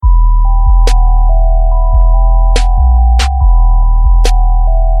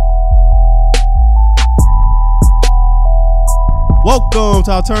Welcome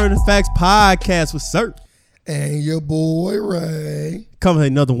to Alternative Facts Podcast with Sir and your boy Ray. Coming to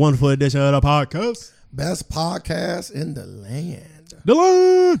another wonderful edition of the podcast. Best podcast in the land.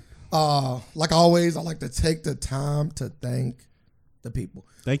 Like always, I like to take the time to thank the people.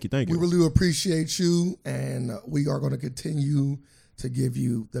 Thank you. We really appreciate you, and we are going to continue to give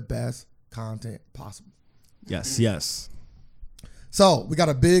you the best content possible. Yes. So we got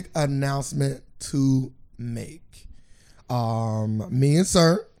a big announcement to make. Me and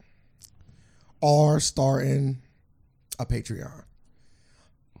Sir are starting a Patreon.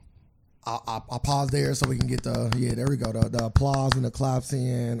 I'll pause there so we can get there we go, the applause and the claps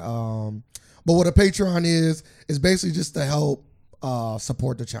in. But what a Patreon is basically just to help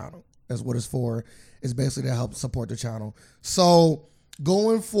support the channel. That's what it's for. It's basically to help support the channel. So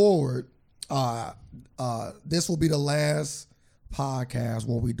going forward, this will be the last podcast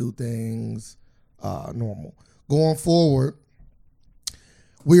where we do things normal. Going forward,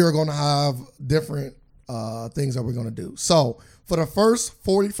 we are going to have different things that we're going to do. So for the first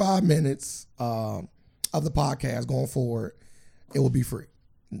 45 minutes of the podcast going forward, it will be free.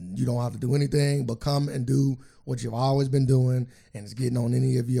 You don't have to do anything but come and do what you've always been doing, and it's getting on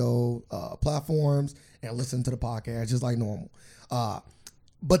any of your platforms and listen to the podcast just like normal.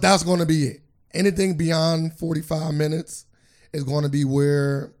 But that's going to be it. Anything beyond 45 minutes is going to be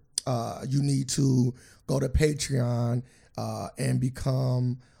where you need to go to Patreon and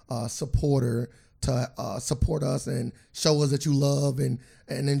become a supporter to support us and show us that you love and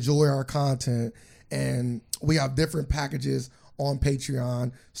enjoy our content. And we have different packages on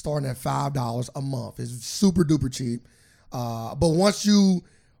Patreon starting at $5 a month. It's super duper cheap. But once you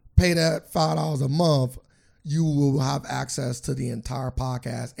pay that $5 a month, you will have access to the entire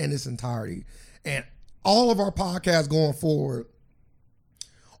podcast in its entirety. And all of our podcasts going forward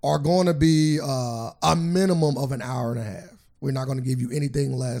are going to be a minimum of an hour and a half. We're not going to give you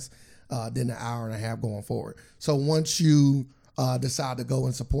anything less than an hour and a half going forward. So once you decide to go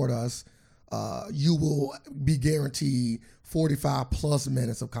and support us, you will be guaranteed 45 plus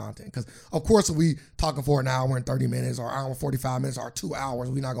minutes of content. Because, of course, if we talking for an hour and 30 minutes or hour and 45 minutes or 2 hours,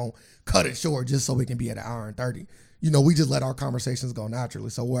 we're not going to cut it short just so we can be at an hour and 30. You know, we just let our conversations go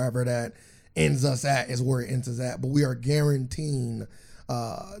naturally. So wherever that ends us at is where it ends us at. But we are guaranteeing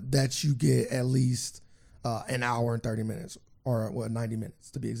that you get at least an hour and 30 minutes or 90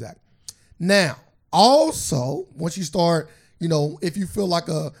 minutes to be exact. Now, also, once you start, you know, if you feel like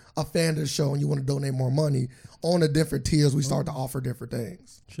a fan of the show and you want to donate more money, on the different tiers, we start to offer different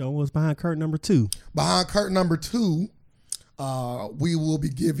things. Show us behind curtain number 2. Behind curtain number 2, we will be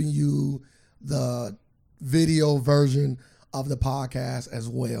giving you the video version of the podcast as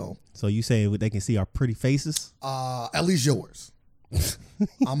well. So you say they can see our pretty faces? At least yours.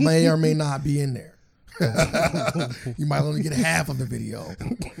 I may or may not be in there. You might only get half of the video.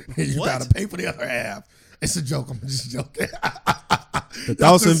 You got to pay for the other half. It's a joke. I'm just joking. The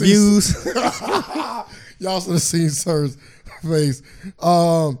 1,000 views. Y'all should have seen Sir's face.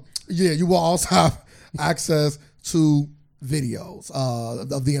 You will also have access to videos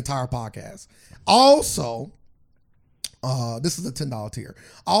of the entire podcast. Also, this is a $10 tier.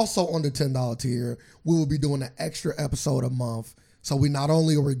 Also on the $10 tier, we will be doing an extra episode a month. So we not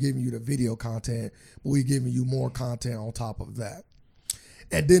only are we giving you the video content, but we're giving you more content on top of that.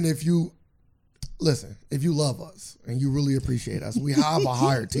 And then if you love us and you really appreciate us, we have a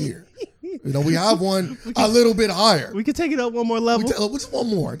higher tier. You know, we have one a little bit higher. We can take it up one more level. Just one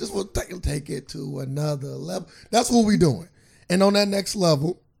more. Just we'll take it to another level. That's what we're doing. And on that next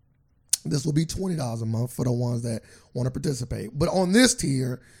level, this will be $20 a month for the ones that want to participate. But on this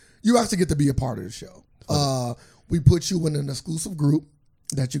tier, you actually get to be a part of the show. We put you in an exclusive group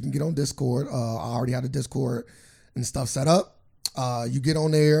that you can get on Discord. I already have the Discord and stuff set up. You get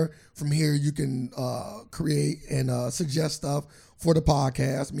on there. From here, you can create and suggest stuff for the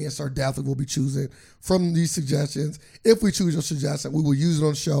podcast. Me and Sir definitely will be choosing from these suggestions. If we choose your suggestion, we will use it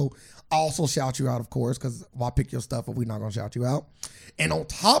on the show. I'll also shout you out, of course, because why pick your stuff if we're not going to shout you out? And on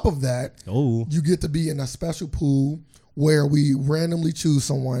top of that, you get to be in a special pool where we randomly choose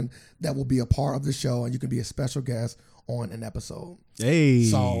someone that will be a part of the show, and you can be a special guest on an episode. Hey.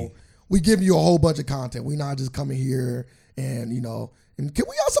 So we give you a whole bunch of content. We're not just coming here and, you know, and can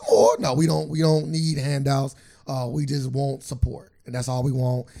we have some more? No, we don't need handouts. We just want support. And that's all we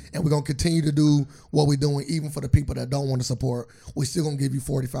want. And we're going to continue to do what we're doing, even for the people that don't want to support. We're still going to give you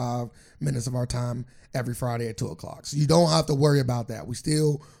 45 minutes of our time every Friday at 2 o'clock. So you don't have to worry about that. We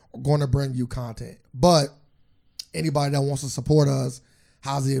still are going to bring you content. But anybody that wants to support us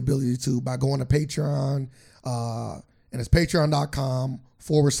has the ability to by going to Patreon. And it's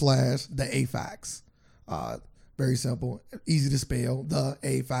patreon.com/the AFAX. Very simple. Easy to spell. The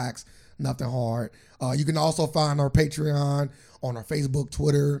AFAX. Nothing hard. You can also find our Patreon on our Facebook,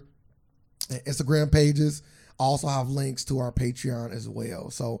 Twitter, and Instagram pages. I also have links to our Patreon as well.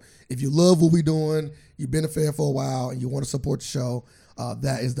 So if you love what we're doing, you've been a fan for a while, and you want to support the show,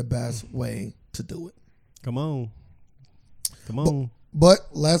 that is the best way to do it. Come on. But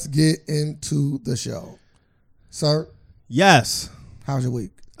let's get into the show. Sir, Yes. how's your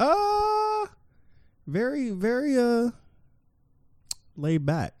week? Very, very laid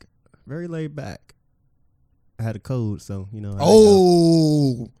back. Very laid back. I had a cold, so you know.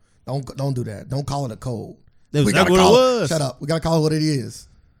 Don't do that. Don't call it a cold. That was gotta what it call was. Shut up. We gotta call it what it is.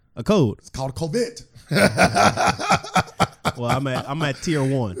 A cold. It's called COVID. Well, I'm at tier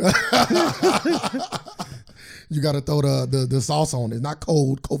 1. You gotta throw the sauce on it. It's not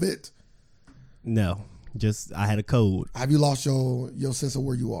cold. COVID. No, just I had a cold. Have you lost your sense of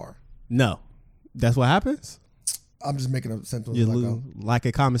where you are? No, that's what happens. I'm just making up symptoms. You as I lose go. lack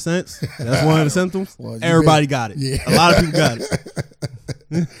of common sense. That's one of the symptoms. Well, Everybody got it. Yeah. A lot of people got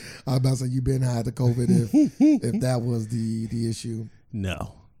it. I was about to say you been had the COVID if that was the issue.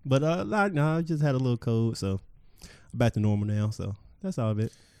 No, but no, I just had a little cold, so I'm back to normal now. So that's all of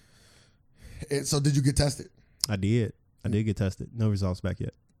it. So did you get tested? I did get tested. No results back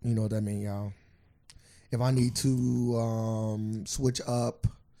yet. You know what that mean, y'all. If I need to switch up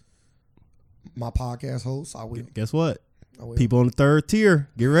my podcast host, I will. Guess what? I will. People on the 3rd tier,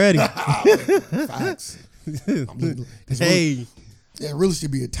 get ready. Facts. Hey, it really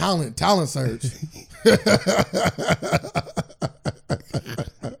should be a talent search.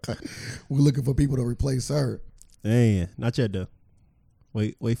 We're looking for people to replace her. man, not yet though.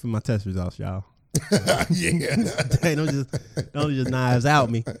 Wait for my test results, y'all. Yeah. Hey, don't just knives out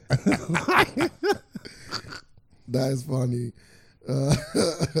me. That is funny. For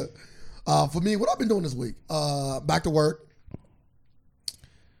me, what I've been doing this week, back to work.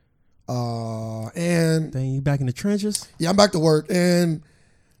 And Dang, you back in the trenches? yeah, I'm back to work, and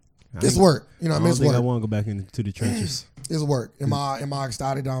it's work. You know, I I don't mean, it's think I work. want to go back into the trenches. It's work. Am I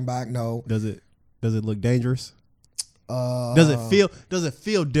excited that I'm back? No. Does it look dangerous? Does it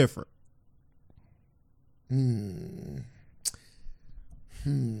feel different?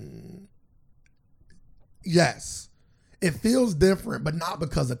 Yes. It feels different, but not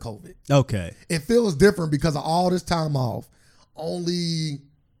because of COVID. Okay. It feels different because of all this time off. Only,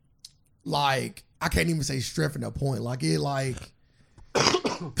 like, I can't even say strengthen a point. Like, it, like,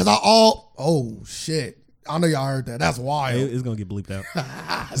 because oh, shit. I know y'all heard that. That's wild. It's going to get bleeped out.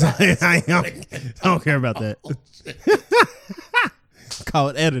 I don't care about that. Call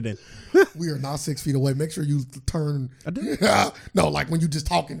it editing. We are not 6 feet away. Make sure you turn. I do. No, like when you just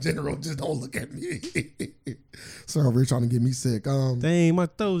talk in general, just don't look at me. Sorry, we're trying to get me sick. Dang, my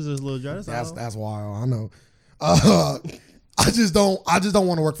throat's just a little dry. That's wild. I know. I just don't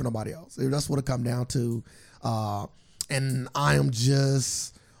want to work for nobody else. That's what it come down to. And I am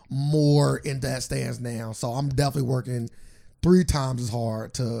just more in that stance now. So I'm definitely working 3 times as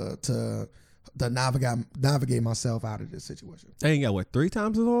hard to navigate myself out of this situation. They ain't got what 3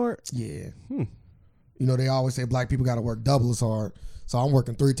 times as hard? Yeah. You know, they always say black people got to work double as hard. So I'm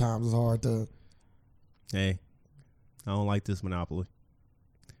working 3 times as hard to. Hey, I don't like this monopoly.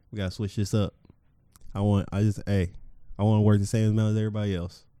 We gotta switch this up. I want to work the same amount as everybody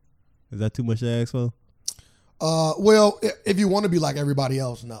else. Is that too much to ask for? Well, if you want to be like everybody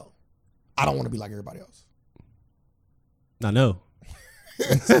else, no. I don't want to be like everybody else. I know.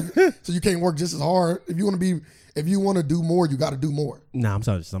 So you can't work just as hard. If you want to do more, you got to do more. Nah, I'm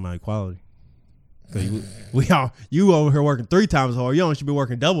talking about equality. You over here working 3 times as hard. You should be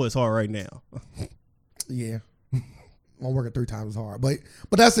working double as hard right now. Yeah. I'm working 3 times as hard. But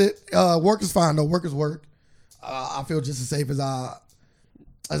that's it. Work is fine though. Work is work. I feel just as safe as I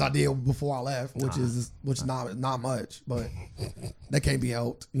did before I left, which is not much, but that can't be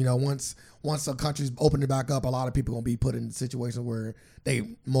helped. You know, once the country's opened it back up, a lot of people gonna be put in situations where they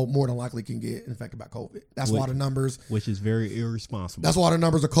more than likely can get infected by COVID. That's why the numbers, which is very irresponsible. That's why the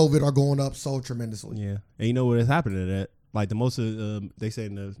numbers of COVID are going up so tremendously. Yeah, and you know what is happening to that? Like the most of they say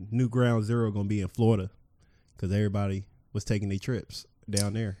the new ground zero gonna be in Florida because everybody was taking their trips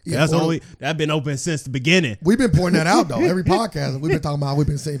down there. Yeah, that's that's been open since the beginning. We've been pointing that out though. Every podcast we've been talking about, we've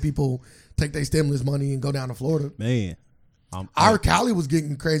been saying people take their stimulus money and go down to Florida. Man, our Cali was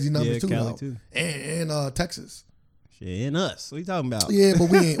getting crazy numbers Cali too. And Texas. Shit, and us. What are you talking about? Yeah, but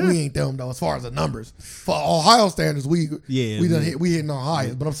we ain't them though. As far as the numbers, for Ohio standards, we hitting our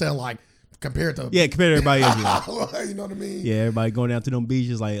highest. But I'm saying like compared to compared to everybody else. You know what I mean? Yeah, everybody going down to them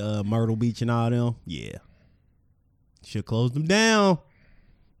beaches like Myrtle Beach and all them. Yeah, should close them down.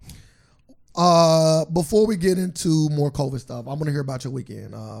 Before we get into more COVID stuff, I want to hear about your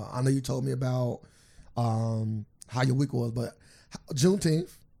weekend. I know you told me about how your week was, but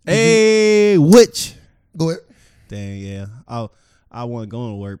Juneteenth. Hey, which? Go ahead. Dang, yeah. I wasn't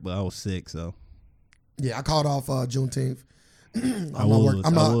going to work, but I was sick, so. Yeah, I called off Juneteenth. I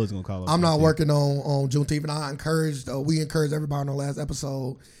was gonna call. I'm not working on Juneteenth, and we encouraged everybody on the last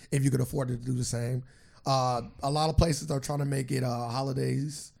episode if you could afford it to do the same. A lot of places are trying to make it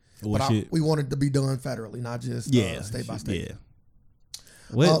holidays, but we want it to be done federally, not just state by state.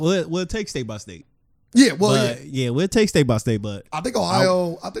 Yeah, we'll take state by state. Yeah, we'll take state by state, but I think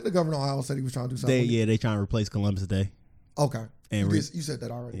Ohio. I think the governor of Ohio said he was trying to do something. They trying to replace Columbus Day. Okay, and you said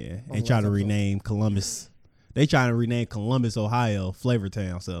that already. Yeah, and trying to rename Columbus. They trying to rename Columbus, Ohio,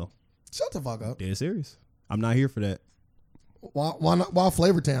 Flavortown. So shut the fuck up. Dead serious. I'm not here for that. Why not? Why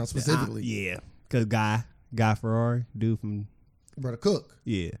Flavortown specifically? Yeah, cause Guy Ferrari, dude from Brother Cook.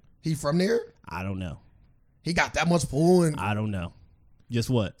 Yeah, he from there. I don't know. He got that much pull, and I don't know. Just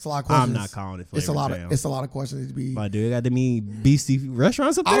what? It's a lot of questions. I'm not calling it Flavortown. It's a lot of questions to be. But dude, it got to mean beastie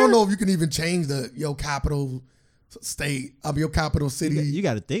restaurants up there. I don't know if you can even change your capital state of your capital city. You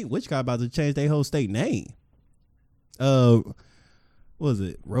got to think which guy about to change their whole state name. What was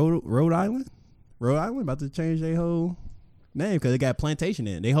it? Rhode Island? Rhode Island about to change their whole name because they got plantation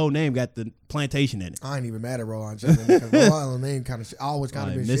in it. Their whole name got the plantation in it. I ain't even mad at Rhode Island because Rhode Island name kind of always kind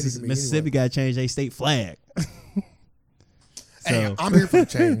of been shitty to me. Mississippi got to change their state flag. Hey, I'm here for the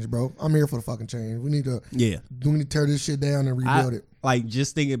change, bro. I'm here for the fucking change. We need to tear this shit down and rebuild it. Like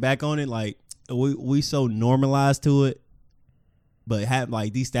just thinking back on it, like we so normalized to it. But have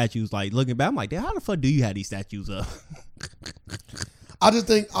like these statues, like looking back, I'm like, how the fuck do you have these statues up? I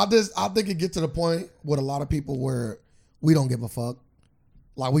think it gets to the point with a lot of people where we don't give a fuck.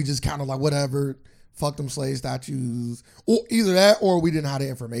 Like we just kind of like whatever, fuck them slave statues, or either that or we didn't have the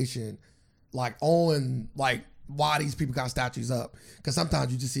information, like on like why these people got statues up. Because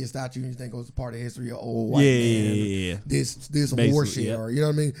sometimes you just see a statue and you think it was part of history of old white man. Yeah. This war shit, or you know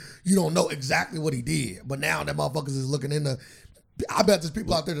what I mean. You don't know exactly what he did, but now that motherfuckers is looking into. I bet there's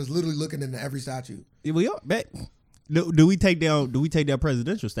people out there that's literally looking into every statue. Yeah, we are. Bet. Do we take down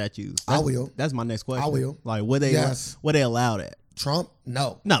presidential statues? I will. That's my next question. I will. Like, what they allowed at? Trump?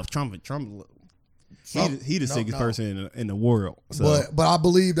 No. Trump. He the sickest person in the world. So. But I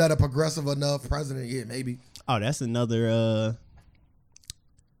believe that a progressive enough president, yeah, maybe. Oh, that's another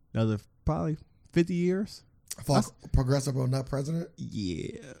probably 50 years. Fuck progressive enough president.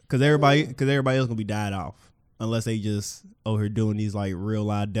 Yeah, because everybody else gonna be died off. Unless they just over here doing these like real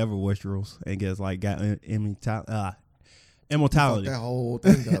live devil worshippers and gets like got immortality. That whole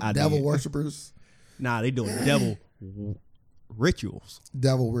thing, devil worshippers. Nah, they doing devil rituals.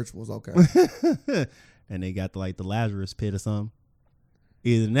 Devil rituals, okay. And they got the Lazarus pit or something.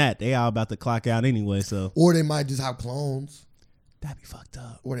 Either than that, they all about to clock out anyway. So, or they might just have clones. That'd be fucked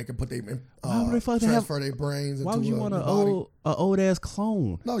up. Or they can put their transfer their brains. Why would you want an old ass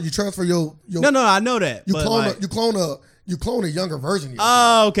clone? No, you transfer your. No, I know that. You clone a younger version. Of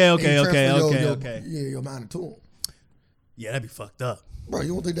oh, okay. Yeah, your mind to them. Yeah, that'd be fucked up, bro.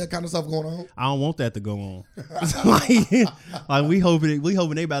 You don't think that kind of stuff going on? I don't want that to go on. like we hoping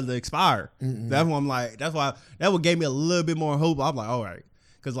they about to expire. Mm-mm. That's why I'm like. That's why that would gave me a little bit more hope. I'm like, all right,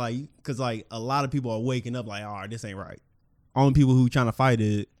 because a lot of people are waking up like, all right, this ain't right. Only people who trying to fight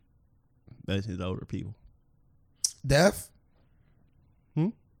it, that's his older people. Deaf?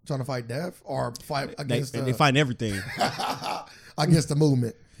 Trying to fight deaf or fight against they fighting everything. Against the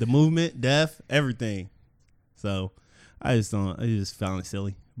movement. The movement, deaf, everything. So I just found it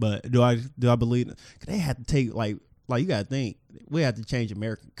silly. But do I believe it? Cause they have to take like you gotta think we have to change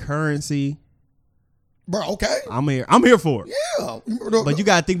American currency. Bro, okay. I'm here for it. Yeah. But you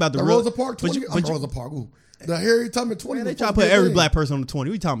gotta think about the Rosa Parks 20. Rosa Parks. Ooh. The Harriet Tubman 20. Man, they try to put every black person on the 20.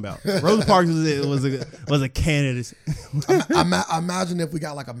 What you talking about? Rosa Parks was a candidate. I imagine if we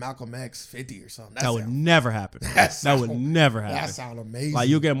got like a Malcolm X 50 or something. That would never happen. That would never happen. That sound amazing. Like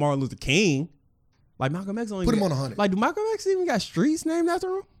you'll get Martin Luther King. Like Malcolm X only put him on 100. Like do Malcolm X even got streets named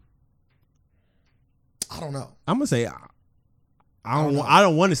after him? I don't know. I'm gonna say I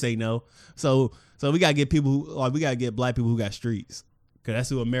don't want to say no. So we gotta get people we gotta get black people who got streets. Cause that's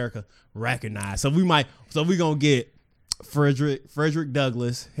who America recognized. So we gonna get Frederick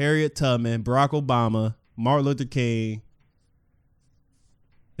Douglass, Harriet Tubman, Barack Obama, Martin Luther King.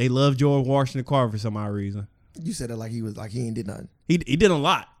 They love George Washington Carver for some odd reason. You said it like he ain't did nothing. He did a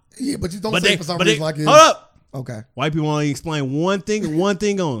lot. Yeah, but you don't say it for some reason like it. Hold up. Okay. White people only explain one thing and one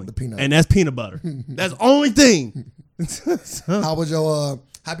thing only. The peanut. And that's peanut butter. That's the only thing. How was your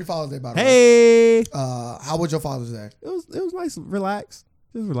Happy Father's Day, by the way? Hey. How was your Father's Day? It was nice, relaxed.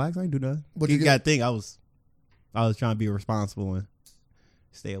 Just relax. I ain't do nothing. But you you got to think I was trying to be responsible and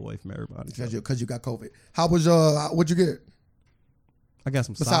stay away from everybody. Because you got COVID. How was what'd you get? I got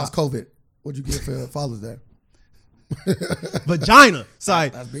some Besides socks. COVID, what'd you get for Father's Day? Vagina. Sorry.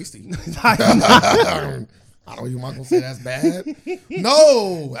 That's beastie. I don't even want to say that's bad.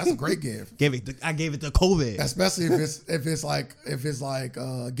 No, that's a great gift. I gave it to COVID. Especially if it's like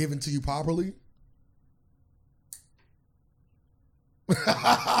given to you properly.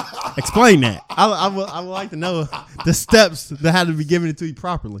 Explain that. I would like to know the steps that had to be given to you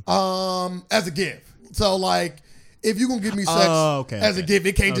properly. As a gift. So like, if you're gonna give me sex as a gift,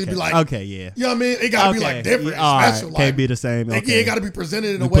 it can't just be like, okay, yeah. You know what I mean? It gotta be like different, special. Right. Like, Can't be the same. Okay. It gotta be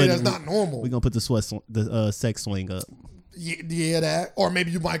presented in a way that's not normal. We're gonna put the sex swing up. Yeah, that. Or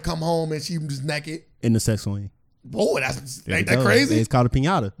maybe you might come home and she just naked. In the sex swing. Boy, ain't that crazy? It's called a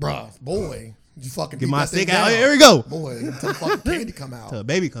piñata. Bruh, boy. You fucking get my stick out. Here we go. Boy, until the fucking candy come out. Till a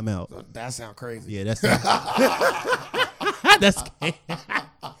baby come out. That sound crazy. Yeah, that's that's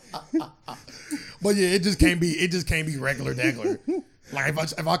But yeah, it just can't be regular degular. Like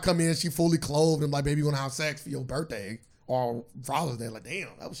if I come in, she fully clothed and like, baby, you wanna have sex for your birthday or Father's Day, like, damn,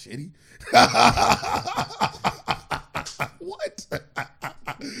 that was shitty. What?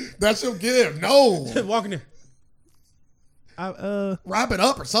 That's your gift. No. Walking there. Wrap it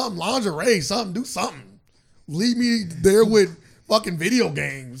up or something. Lingerie, something. Do something. Leave me there with fucking video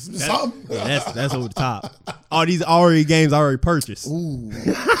games. Something. Yeah, that's over the top. All these games I already purchased. Ooh.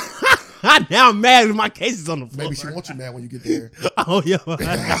 Now I'm mad with my cases on the floor. Maybe she wants you mad when you get there. Oh, yeah. I'm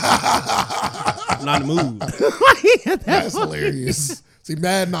not in the mood. That's hilarious. See,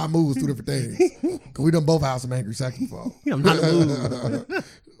 mad and not mood is two different things. Because we done both have some angry sex before. I'm not in the mood.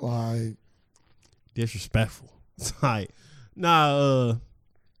 Like, disrespectful. It's like, nah,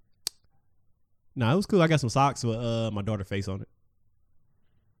 it was cool. I got some socks with my daughter's face on it.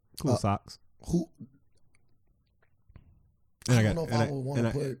 Cool socks. Who? And I don't know if I would want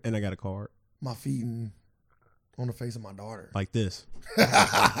to put and I got a card. My feet on the face of my daughter. Like this.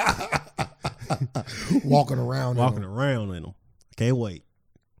 Walking around in them. Can't wait.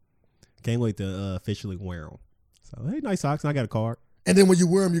 Can't wait to officially wear them. So, hey, nice socks. And I got a card. And then when you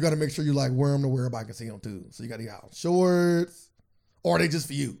wear them, you got to make sure you like wear them to where everybody can see them too. So you got to get out shorts, or are they just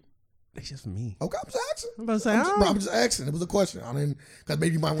for you? They just for me. Okay, I'm just asking. I'm about to say, I'm just asking. It was a question. I didn't, because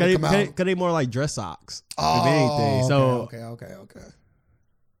maybe you might want to come out. Because they more like dress socks. Oh, if anything. So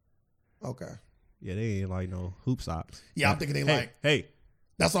okay. Yeah, they ain't like no hoop socks. Yeah, I'm thinking Hey.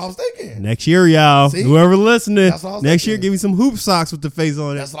 That's what I was thinking. Next year, y'all. See? Whoever listening. That's what I was next thinking. year, give me some hoop socks with the face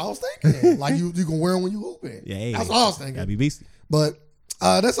on it. That's what I was thinking. Like you can wear them when you hooping. Yeah, hey, that's what I was thinking. Gotta be beastie. But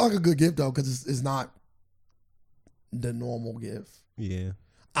that's like a good gift though, because it's not the normal gift. Yeah.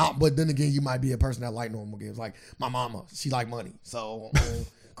 But then again, you might be a person that like normal gifts. Like my mama, she like money. So on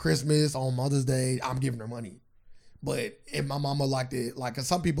Christmas, on Mother's Day, I'm giving her money. But if my mama liked it, like, cause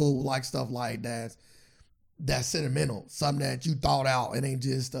some people like stuff like that's sentimental, something that you thought out. It ain't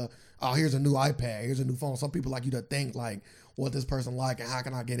just oh, here's a new iPad, here's a new phone. Some people like you to think like what this person like and how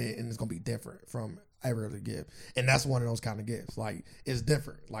can I get it, and it's gonna be different from every other gift. And that's one of those kind of gifts. Like it's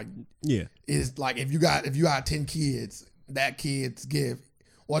different. Like yeah, it's like if you got 10 kids, that kid's gift,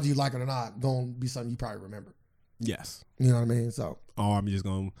 whether you like it or not, gonna be something you probably remember. Yes. You know what I mean? So I'm just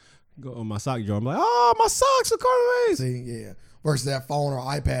gonna go on my sock drawer. I'm like, oh, my socks are Carter. See, yeah. Versus that phone or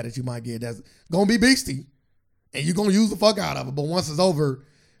iPad that you might get that's gonna be beastie. And you're gonna use the fuck out of it, but once it's over,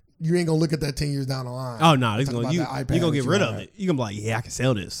 you ain't gonna look at that 10 years down the line. Oh no, you're gonna get rid of it. You're gonna be like, yeah, I can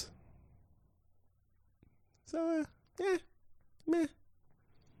sell this. So yeah, meh.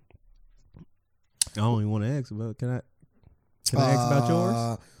 I don't even want to ask about. Can I ask about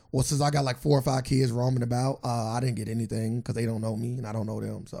yours? Well, since I got like 4 or 5 kids roaming about, I didn't get anything because they don't know me and I don't know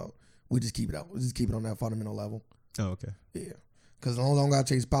them. So we just keep it out. We just keep it on that fundamental level. Oh, okay. Yeah. Because as long as I don't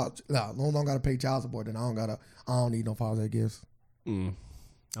gotta as long as I don't gotta pay child support, then I don't need no Father's Day gifts. I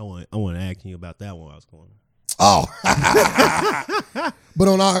want to ask you about that one I was going. Oh, but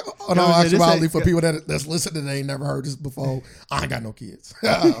on our actuality, for people that's listening, they ain't never heard this before. I ain't got no kids,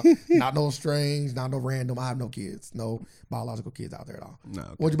 not no strange, not no random. I have no kids, no biological kids out there at all. No,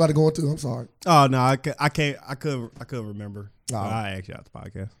 okay. What you about to go into? I'm sorry. Oh no, I can't. I couldn't remember. Oh. I asked you after the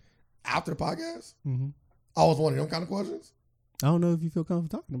podcast. After the podcast, I was one of them kind of questions. I don't know if you feel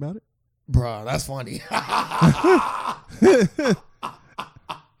comfortable talking about it. Bruh, that's funny.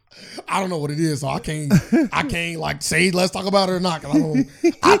 I don't know what it is, so I can't like say let's talk about it or not. Cause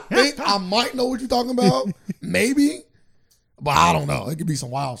I think I might know what you're talking about, maybe, but I don't know. It could be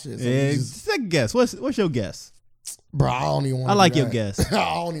some wild shit. So yeah, second guess. What's your guess? Bro, I don't even want to. I like your guess.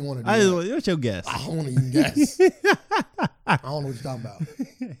 I don't even want to do that. What's your guess? I don't even guess. I don't know what you're talking about.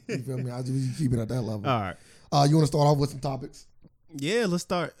 You feel me? I just keep it at that level. All right. You want to start off with some topics? Yeah, let's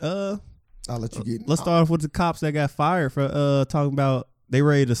start. I'll let you get. Let's start off with the cops that got fired for talking about they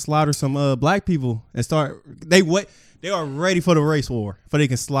ready to slaughter some black people and start. They are ready for the race war, for they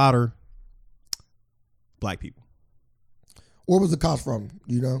can slaughter black people. Where was the cops from?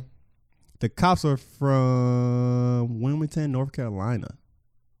 You know, the cops are from Wilmington, North Carolina.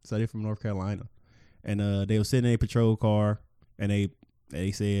 So they're from North Carolina, and they were sitting in a patrol car, and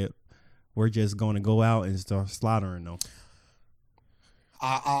they said, "We're just going to go out and start slaughtering them."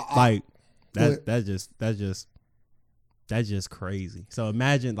 That's just crazy. So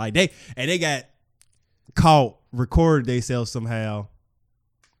imagine like they got caught, recorded themselves somehow.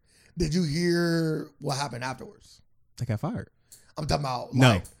 Did you hear what happened afterwards? They got fired. I'm talking about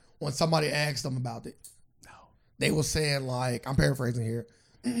no. When somebody asked them about it. No. They were saying like, I'm paraphrasing here,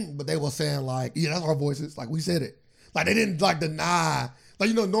 but they were saying like, yeah, that's our voices. Like we said it. Like they didn't like deny. Like,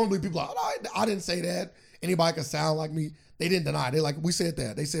 you know, normally people are like, oh, I didn't say that. Anybody can sound like me. They didn't deny. They like, we said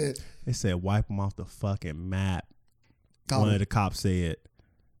that. They said wipe them off the fucking map. One of the cops said.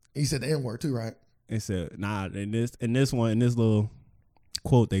 He said the N-word too, right? They said, nah, in this little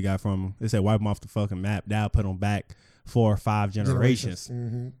quote they got from him, they said wipe them off the fucking map. That'll put them back 4 or 5 generations.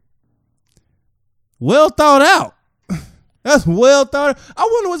 Mm-hmm. Well thought out. That's well thought. I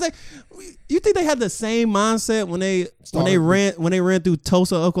wonder was they. You think they had the same mindset when they ran through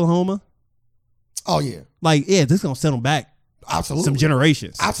Tulsa, Oklahoma? Oh yeah. Like this is gonna set them back. Absolutely. Some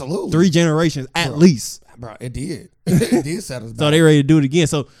generations. Absolutely. 3 generations at least. Bro, it did. It did set us back. So they ready to do it again.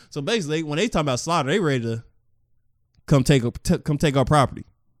 So basically, when they talk about slaughter, they ready to come take our property.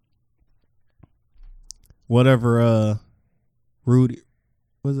 Whatever. Rudy.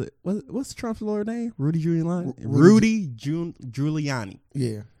 What's Trump's lawyer name? Rudy Giuliani. Giuliani.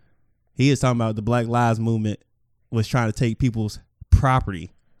 Yeah. He is talking about the Black Lives Movement was trying to take people's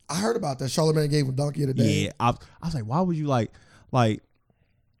property. I heard about that. Charlamagne gave him donkey of the day. Yeah. I was like, why would you like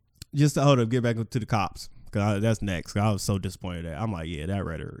just to hold up, get back to the cops. Cause that's next. Cause I was so disappointed at. I'm like, yeah, that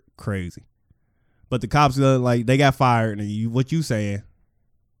rhetoric crazy. But the cops like they got fired, and what you saying?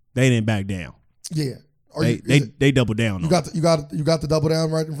 They didn't back down. Yeah. They doubled down. You got the double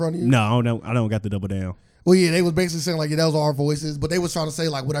down right in front of you. No, I don't got the double down. Well, yeah, they was basically saying like, yeah, that was our voices, but they was trying to say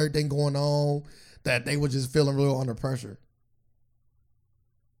like with everything going on that they were just feeling real under pressure.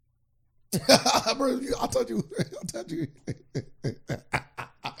 Bro, I told you.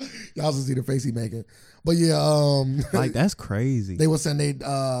 Y'all should see the face he making. But yeah, like that's crazy. They were saying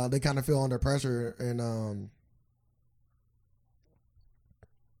they kind of feel under pressure and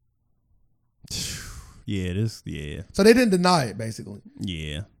yeah. So they didn't deny it basically.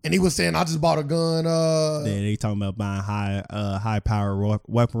 Yeah. And he was saying, I just bought a gun. Yeah, they talking about buying high power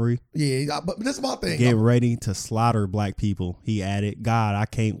weaponry. Yeah, but this is my thing. Get ready to slaughter black people. He added, God, I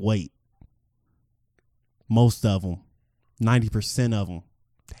can't wait. Most of them, 90% of them.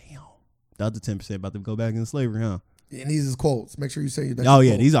 Damn. The other 10% about to go back into slavery, huh? And these is quotes. Make sure you say that. Oh, yeah.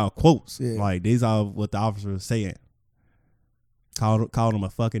 Quotes. These are quotes. Yeah. Like, these are what the officer was saying. Called him a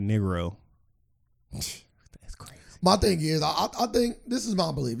fucking Negro. That's crazy. My thing is, I think, this is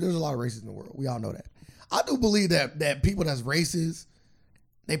my belief. There's a lot of racists in the world. We all know that. I do believe that people that's racist,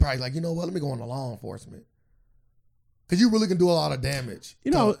 they probably like, you know what, let me go into law enforcement. Because you really can do a lot of damage.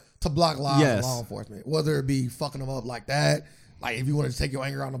 To block lives in law enforcement, whether it be fucking them up like that, like if you wanted to take your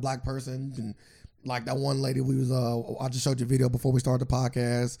anger on a black person, and like that one lady I just showed you a video before we started the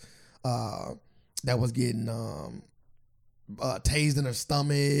podcast, that was getting tased in her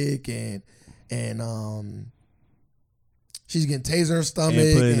stomach and she's getting tased in her stomach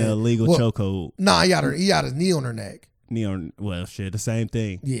and put in an illegal chokehold. Nah, he got his knee on her neck. The same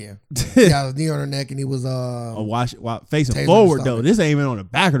thing. Yeah. He got his knee on her neck and he was facing forward though. This ain't even on the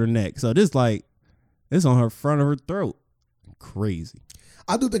back of her neck. So this on her front of her throat. Crazy.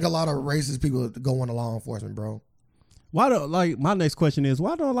 I do think a lot of racist people go into law enforcement, bro. My next question is,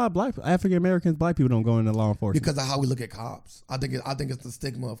 why don't a lot of African Americans, black people don't go into law enforcement? Because of how we look at cops. I think it's the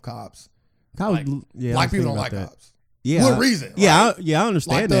stigma of cops. Black people don't like cops. Yeah. What reason? Yeah, I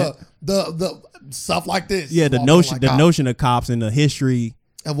understand like that. The stuff like this. Yeah, the notion of cops and the history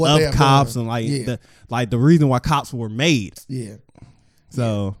of cops done. And the reason why cops were made. Yeah.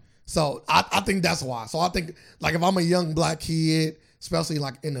 So I think that's why. So I think like if I'm a young black kid, especially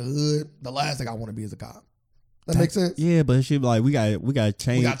like in the hood, the last thing I want to be is a cop. That makes sense. Yeah, but it should be like we got to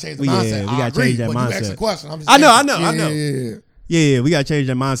change. We got to change the mindset. Yeah, we got to change that mindset. You asked a question. I know. Yeah. We got to change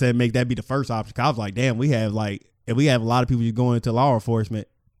that mindset and make that be the first option. I was like, damn, if we have a lot of people just going into law enforcement,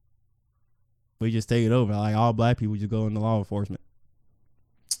 we just take it over. Like all black people just go into law enforcement.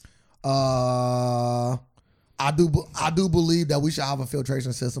 I I do believe that we should have a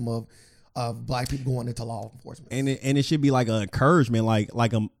filtration system of black people going into law enforcement. And it should be like an encouragement, like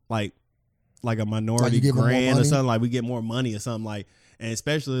a minority give them more grant or money? something, like we get more money or something, like, and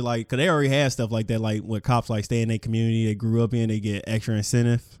especially like because they already have stuff like that, like when cops like stay in their community they grew up in, they get extra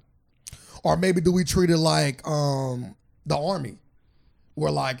incentive. Or maybe do we treat it like the Army,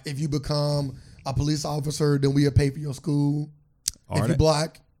 where like if you become a police officer, then we'll pay for your school. If you're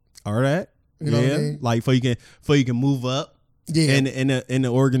black, or that, you know what I mean? like for you can move up. Yeah, in the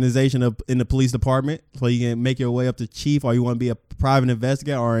organization in the police department, so you can make your way up to chief, or you want to be a private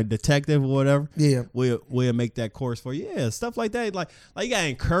investigator or a detective or whatever. Yeah, we'll make that course for you. Yeah, stuff like that. Like you gotta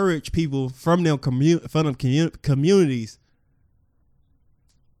encourage people from them communities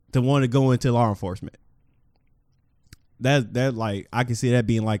to want to go into law enforcement. That like I can see that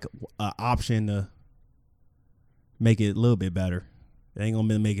being like an option to make it a little bit better. It ain't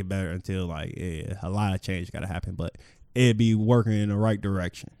gonna make it better until like a lot of change gotta happen, but it'd be working in the right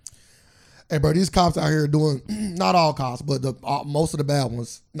direction. Hey, bro, these cops out here doing, not all cops, but most of the bad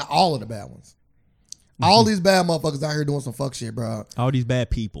ones, not all of the bad ones. All these bad motherfuckers out here doing some fuck shit, bro. All these bad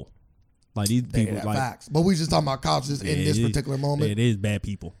people. Like these people, like facts. But we just talking about cops just in this particular moment. Yeah, it is bad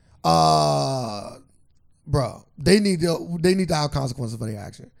people. Bro, they need to have consequences for their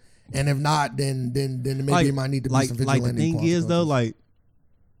action. And if not, then maybe it might need to be some vigilante. Like the thing is though, like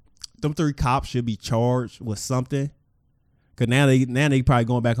them 3 cops should be charged with something. Cause now they probably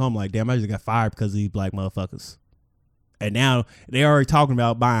going back home like, damn, I just got fired because of these black motherfuckers. And now they already talking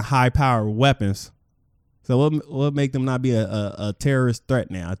about buying high powered weapons. So what make them not be a terrorist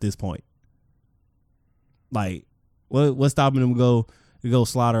threat now at this point? Like what's stopping them to go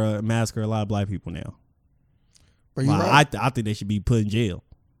slaughter and massacre a lot of black people now? Like, right. I think they should be put in jail.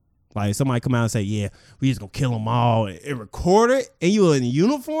 Like somebody come out and say, yeah, we just gonna kill them all and record it, and you in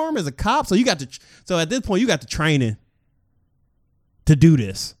uniform as a cop. So so at this point you got the training to do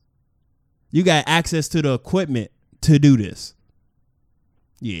this. You got access to the equipment to do this.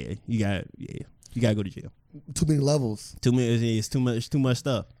 Yeah, you got to go to jail. Too many levels. It's too much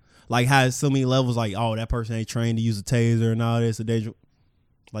stuff. Like how so many levels. Like, oh, that person ain't trained to use a taser and all this.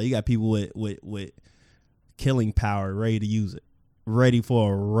 Like you got people with killing power ready to use it, ready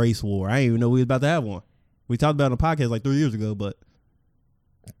for a race war. I didn't even know we was about to have one. We talked about it on a podcast like 3 years ago, but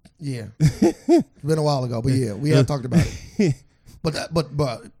yeah, it's been a while ago. But yeah, we have talked about it. But like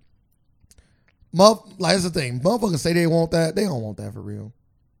that's the thing. Motherfuckers say they want that. They don't want that for real.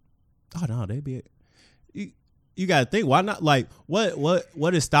 Oh no, they be. You gotta think. Why not? Like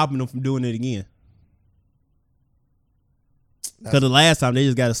what is stopping them from doing it again? Because the last time they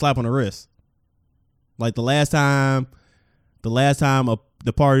just got a slap on the wrist. Like the last time the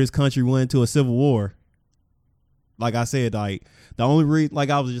part of this country went into a civil war. Like I said, like the only reason, like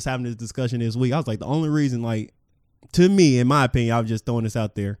I was just having this discussion this week. I was like, the only reason, like to me, in my opinion, I was just throwing this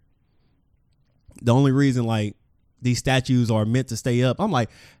out there. The only reason, like these statues are meant to stay up. I'm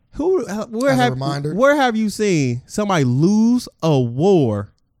like, where have you seen somebody lose a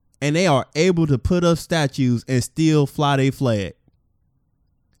war and they are able to put up statues and still fly their flag?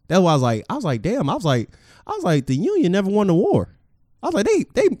 That's why I was like, damn. I was like, the Union never won the war. I was like,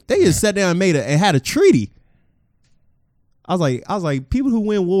 they just sat down and had a treaty. I was like, people who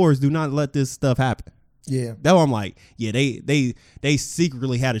win wars do not let this stuff happen. Yeah, that's why I'm like, yeah, they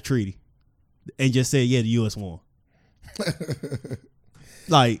secretly had a treaty and just said, yeah, the U.S. won.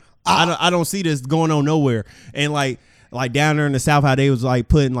 Like I don't see this going on nowhere. And like down there in the South, how they was like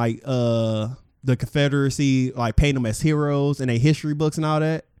putting like the Confederacy, like painting them as heroes in their history books and all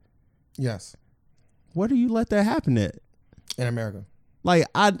that. Yes. Where do you let that happen at? In America.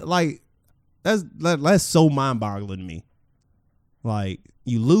 That's so mind boggling to me. Like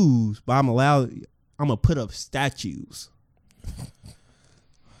you lose, but I'm gonna put up statues.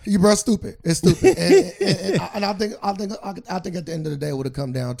 You bro, stupid. It's stupid, and I think at the end of the day, what it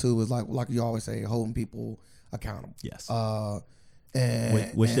come down to is like you always say, holding people accountable. Yes.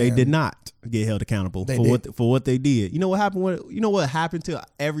 Which they did not get held accountable for what they did. You know what happened? You know what happened to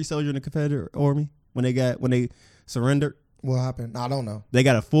every soldier in the Confederate Army when they surrendered? What happened? I don't know. They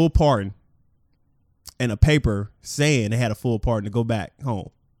got a full pardon and a paper saying they had a full pardon to go back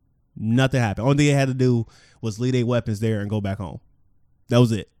home. Nothing happened. Only thing they had to do was leave their weapons there and go back home. That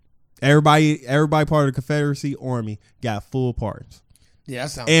was it. Everybody part of the Confederacy Army got full pardons. Yeah,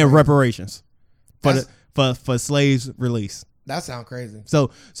 that sounds and crazy. Reparations for slaves release. That sounds crazy.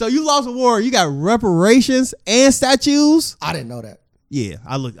 So you lost a war. You got reparations and statues. I didn't know that. Yeah,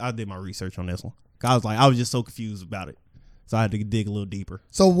 I did my research on this one. I was just so confused about it, so I had to dig a little deeper.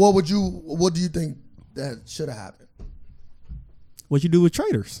 So what do you think that should have happened? What you do with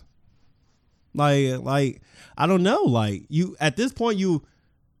traitors? Like I don't know. Like you at this point, you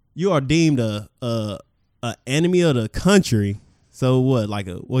are deemed a enemy of the country. So what? Like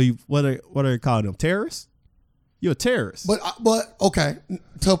what are they calling them? Terrorists? You're a terrorist. But okay,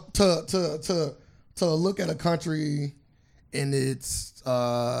 to look at a country in its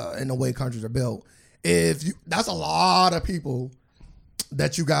in the way countries are built, that's a lot of people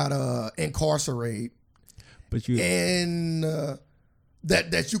that you gotta incarcerate, but you and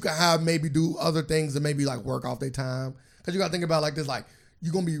that you can have maybe do other things and maybe like work off their time, because you gotta think about like this, like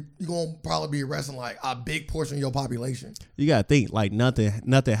you're gonna probably be arresting like a big portion of your population. You gotta think like nothing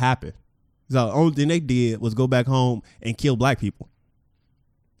happened. So the only thing they did was go back home and kill black people.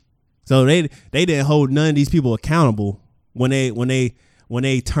 So they didn't hold none of these people accountable when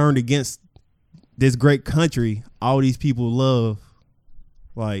they turned against this great country all these people love.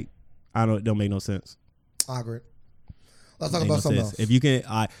 Like it don't make no sense. I agree. Let's talk about something else. If you can,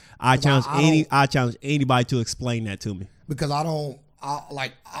 I challenge anybody to explain that to me, because I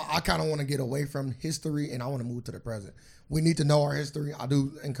kind of want to get away from history and I want to move to the present. We need to know our history. I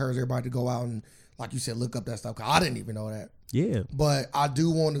do encourage everybody to go out and, like you said, look up that stuff, because I didn't even know that. Yeah. But I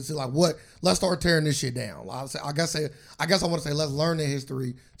do want to see like let's start tearing this shit down. I guess I want to say let's learn the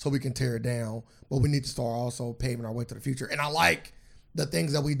history so we can tear it down, but we need to start also paving our way to the future. And I like the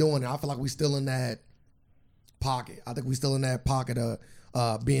things that we doing. And I feel like we still in that pocket. I think we still in that pocket of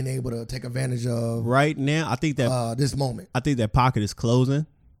being able to take advantage of right now. I think that this moment. I think that pocket is closing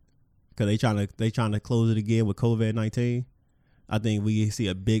because they trying to close it again with COVID-19. I think we see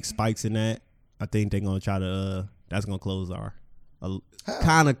a big spikes in that. I think they're gonna try to. That's gonna close our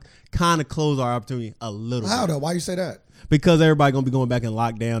kind of close our opportunity a little. How bit. though? Why you say that? Because everybody gonna be going back in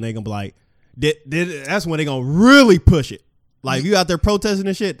lockdown. They're gonna be like, that's when they gonna really push it. Like if you out there protesting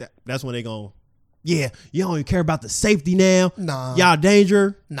and shit, that's when they gonna. Yeah, you don't even care about the safety now. Nah, y'all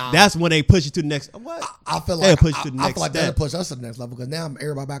danger. Nah, that's when they push you to the next. What? I feel like I feel like that'll push us to the next level, because now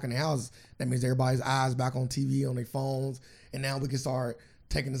everybody back in the houses. That means everybody's eyes back on TV, on their phones, and now we can start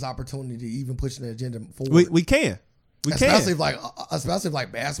taking this opportunity to even pushing the agenda forward. We can. Especially if like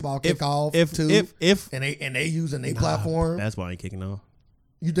basketball kickoff and they using their platform. Basketball ain't kicking off.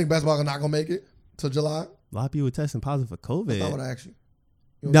 You think basketball is not gonna make it till July? A lot of people testing positive for COVID. That's not what I asked you.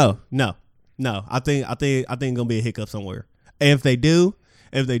 No. I think it's gonna be a hiccup somewhere. And if they do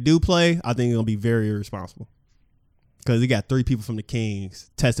play, I think it's gonna be very irresponsible. Because you got 3 people from the Kings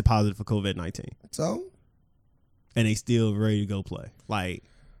tested positive for COVID-19. So? And they still ready to go play. Like,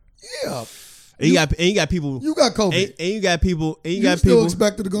 yeah. And you got people. You got COVID. And you got people. And you got still people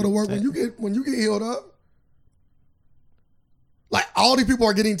expected to go to work when you get healed up. Like all these people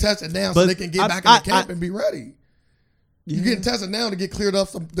are getting tested now, so they can get back in the camp and be ready. Yeah. You getting tested now to get cleared up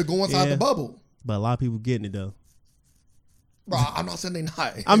to go inside the bubble. But a lot of people getting it though. Bro, I'm not saying they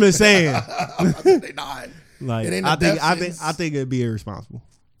not. I'm just saying. I'm not saying they not. Like I think it'd be irresponsible.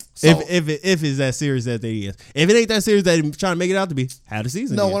 So, if it's that serious that they is. If it ain't that serious that they're trying to make it out to be, have the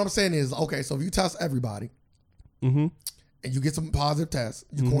season. No, what I'm saying is, okay, so if you test everybody, and you get some positive tests,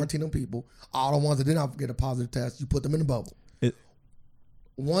 you quarantine them people. All the ones that did not get a positive test, you put them in the bubble.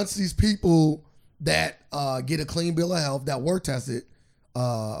 Once these people that get a clean bill of health that were tested,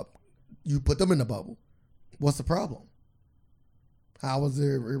 you put them in the bubble. What's the problem? How is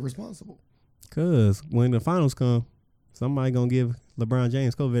it irresponsible? Because when the finals come, somebody gonna give LeBron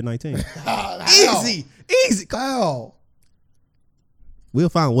James COVID-19. Easy. How? We'll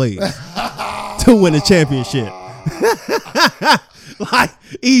find ways to win a championship. Like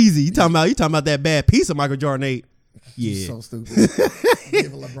easy. You talking about that bad piece of Michael Jordan 8? Yeah. So stupid.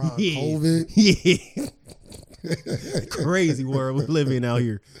 Giving LeBron COVID. Yeah. Crazy world we live in out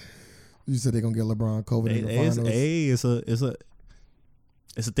here. You said they're gonna get LeBron COVID in the finals.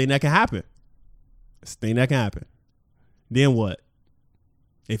 It's a thing that can happen. It's a thing that can happen. Then what?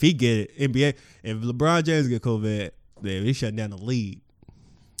 If he get it, NBA, if LeBron James get COVID, then they shutting down the league.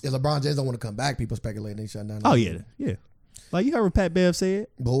 If LeBron James don't want to come back, people speculating they shutting down the league. Yeah. Like you heard what Pat Bev said?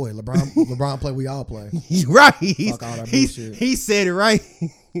 Boy, LeBron play, we all play. Right. Fuck all that bullshit. He said it right.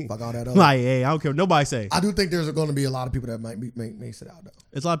 Fuck all that up. Like, hey, I don't care what nobody say. I do think there's going to be a lot of people that may sit out though.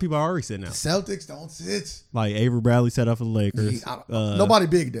 It's a lot of people already sitting out. Celtics don't sit. Like Avery Bradley set up for the Lakers. Nobody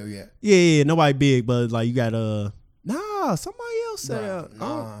big though yet. Yeah, nobody big, but like you got somebody else set out.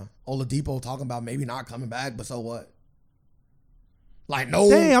 Oladipo talking about maybe not coming back, but so what? Like no.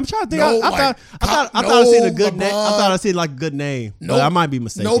 Damn, I'm trying to think. I thought I seen a good name. I thought I seen like a good name. No, but I might be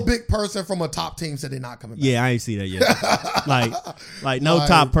mistaken. No big person from a top team said they're not coming back. Yeah, I ain't see that yet. like no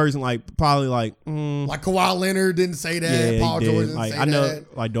top person. Like probably like Kawhi Leonard didn't say that. Paul George didn't say that. I know.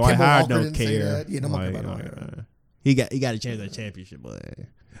 Like Dwight Howard don't care. Yeah, nobody care about Dwight Howard. He got a chance at a championship, but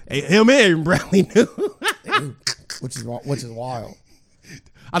Hey, him and Bradley knew. which is wild.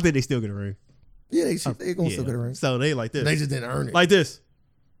 I think they still get a ring. Yeah, they gonna still get a ring. So they like this. They just didn't earn it. Like this.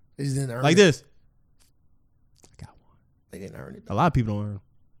 They just didn't earn like it. this. I got one. They didn't earn it. A lot of people don't earn.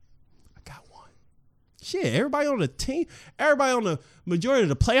 I got one. Shit, everybody on the team, everybody on the majority of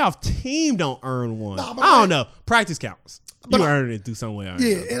the playoff team don't earn one. Nah, I don't know. Practice counts. But You earn it through some way.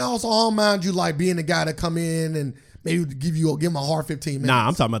 Yeah, and also I don't mind you like being the guy that come in and maybe give him a hard 15 minutes. Nah,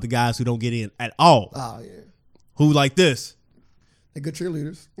 I'm talking about the guys who don't get in at all. Oh yeah. Who like this? They're good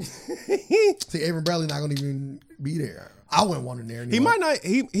cheerleaders. See, Avery Bradley not gonna even be there. I wouldn't want him there anymore. He might not.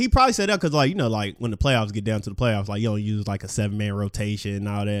 He probably said that because like when the playoffs get down to the playoffs, like you don't use like a 7-man rotation and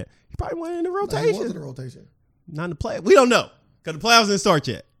all that. He probably went in the rotation. He was in the rotation. Not in the play. We don't know because the playoffs didn't start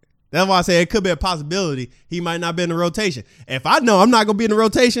yet. That's why I say it could be a possibility he might not be in the rotation. If I know I'm not gonna be in the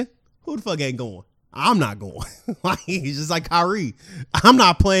rotation, who the fuck ain't going? I'm not going. Like he's just like Kyrie. I'm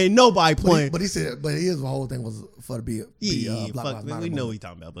not playing. Nobody playing. But his whole thing was for to be fuck, Black Lives Matter. we know what he's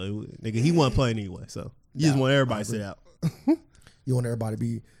talking about, but nigga, he wasn't playing anyway. So you just want everybody to sit out. You want everybody to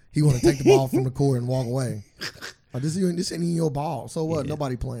be. He want to take the ball from the court and walk away. Like, this ain't even your ball. So what? Yeah.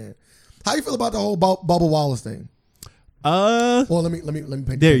 Nobody playing. How you feel about the whole Bubba Wallace thing? Well, let me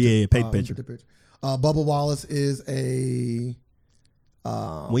paint there. the picture. Paint the picture. Bubba Wallace is a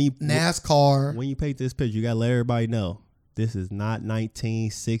When NASCAR. you paint this picture, you gotta let everybody know this is not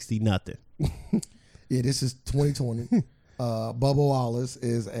 1960 nothing. Yeah, this is 2020. Bubba Wallace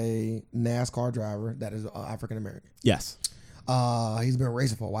is a NASCAR driver that is African American. Yes. He's been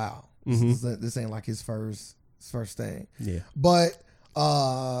racing for a while. Mm-hmm. This ain't like his first thing. Yeah. But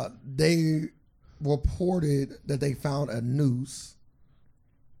they reported that they found a noose.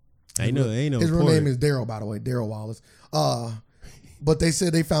 Ain't no. His real name is Daryl, by the way, Daryl Wallace. But they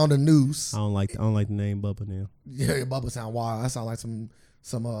said they found a noose. I don't like the name Bubba now. Yeah, Bubba sound wild. That sound like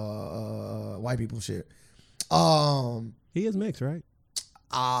some white people shit. He is mixed, right?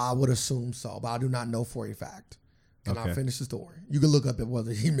 I would assume so, but I do not know for a fact. Can I Okay. finish the story? You can look up at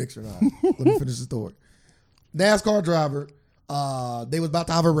whether he mixed or not. Let me finish the story. NASCAR driver. They was about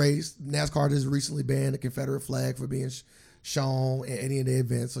to have a race. NASCAR just recently banned the Confederate flag for being shown at any of the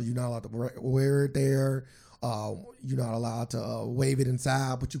events, so you're not allowed to wear it there. You're not allowed to wave it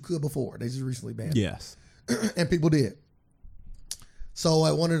inside, but you could before. They just recently banned it. Yes. And people did. So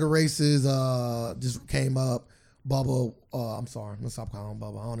at one of the races, just came up, Bubba, I'm sorry, let's stop calling him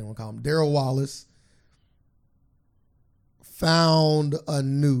Bubba. I don't even want to call him. Daryl Wallace found a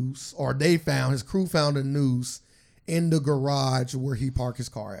noose, or his crew found a noose in the garage where he parked his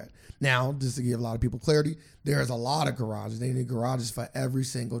car at. Now, just to give a lot of people clarity, there's a lot of garages. They need garages for every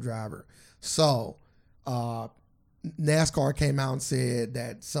single driver. So, NASCAR came out and said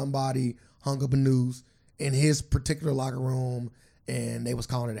that somebody hung up a noose in his particular locker room, and they was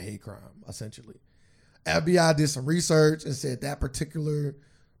calling it a hate crime, essentially. FBI did some research and said that particular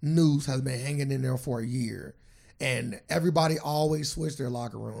noose has been hanging in there for a year, and everybody always switched their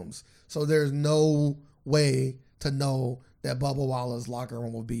locker rooms. So there's no way to know that Bubba Wallace's locker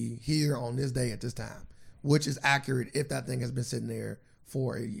room will be here on this day at this time, which is accurate if that thing has been sitting there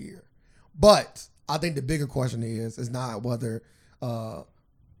for a year. But I think the bigger question is not whether Daryl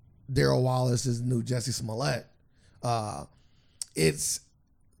Wallace is the new Jesse Smollett. It's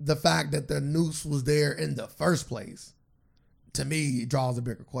the fact that the noose was there in the first place. To me, it draws a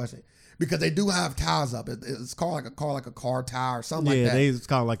bigger question. Because they do have ties up. It's called like a car tie or something like that. Yeah, it's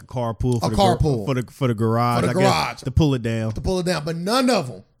kind of like a carpool. For the garage. For the garage. To pull it down. But none of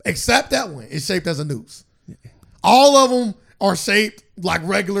them, except that one, is shaped as a noose. All of them are shaped like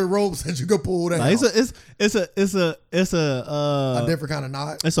regular ropes that you can pull down. Like it's a different kind of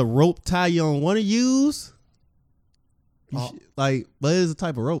knot. It's a rope tie you don't want to use. But it's a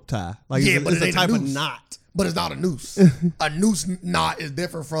type of rope tie. Like Yeah, it's, but it's it a ain't a type of noose. knot. But it's not a noose. A noose knot is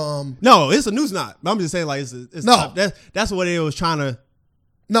different from. No, it's a noose knot. I'm just saying, like it's No. That's what it was trying to.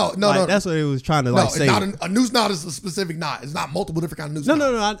 No. That's what it was trying to No, say. it's not a noose knot is a specific knot. It's not multiple different kind of noose. No.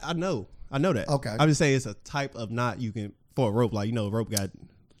 knots. I know that. Okay. I'm just saying it's a type of knot you can for a rope. Like a rope got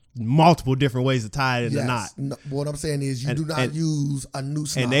multiple different ways to tie it in the knot. No, what I'm saying is you do not use a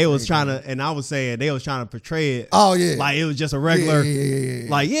noose knot. And they for was trying anything. to, and I was saying they was trying to portray it. Oh yeah. Like it was just a regular. Yeah.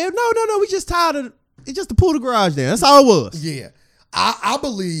 Like no, we just tied it. It's just to pull the garage down. That's all it was. Yeah. I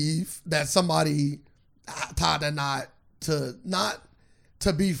believe that somebody tied that knot to not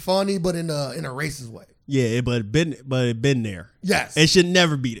to be funny, but in a racist way. Yeah, but it been there. Yes. It should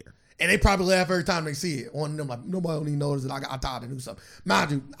never be there. And they probably laugh every time they see it. One of them like, nobody only noticed that I tied to do something.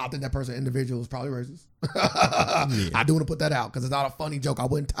 Mind you, I think that person, individual, is probably racist. I do want to put that out because it's not a funny joke. I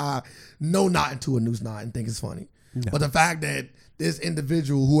wouldn't tie no knot into a noose knot and think it's funny. No. But the fact that this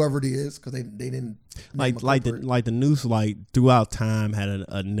individual, whoever it is, because they didn't like the news like throughout time had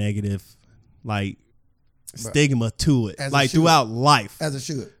a negative like stigma to it, like throughout life, as it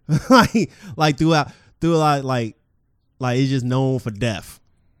should. like throughout like it's just known for death.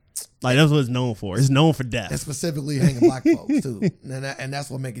 Like that's what it's known for. It's known for death, and specifically hanging black folks too, and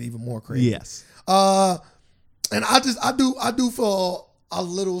that's what makes it even more crazy. Yes. And I do feel a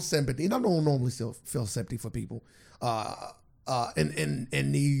little sympathy, and I don't normally still feel sympathy for people,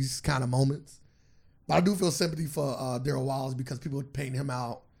 in these kind of moments, but I do feel sympathy for Daryl Wallace because people are painting him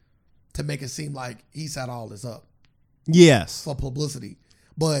out to make it seem like he set all this up. Yes. For publicity,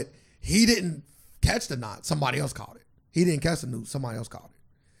 but he didn't catch the knot. Somebody else caught it. He didn't catch the news. Somebody else caught it.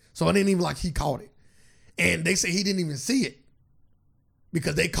 So it ain't even like he caught it. And they say he didn't even see it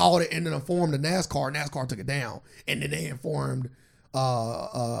because they called it and then informed the NASCAR. NASCAR took it down. And then they informed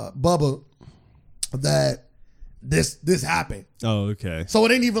Bubba that this happened. Oh, okay. So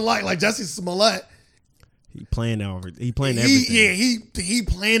it ain't even like Jesse Smollett. He planned everything. He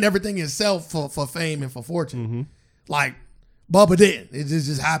planned everything himself for fame and for fortune. Mm-hmm. Like Bubba didn't. It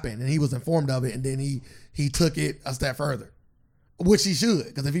just happened and he was informed of it and then he took it a step further. Which he should,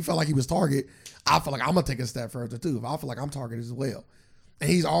 because if he felt like he was target, I feel like I'm gonna take a step further too. If I feel like I'm targeted as well, and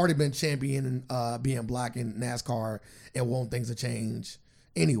he's already been championing being black in NASCAR and want things to change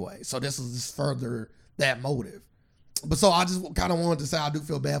anyway. So this is just further that motive. But so I just kind of wanted to say I do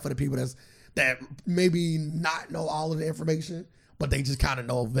feel bad for the people that maybe not know all of the information, but they just kind of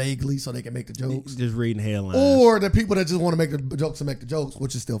know vaguely so they can make the jokes. Just reading headlines, or the people that just want to make the jokes to make the jokes,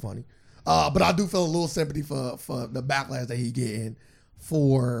 which is still funny. But I do feel a little sympathy for the backlash that he's getting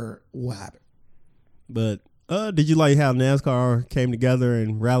for what happened. But did you like how NASCAR came together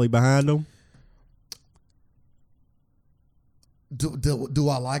and rallied behind him? Do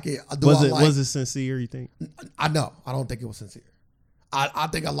I like it? Was it sincere, you think? I don't think it was sincere. I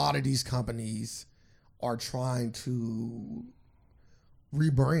think a lot of these companies are trying to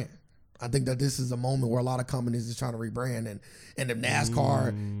rebrand. I think that this is a moment where a lot of companies is trying to rebrand, and if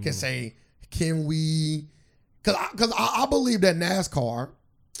NASCAR can say, can we? Because I believe that NASCAR,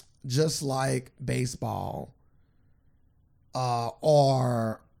 just like baseball,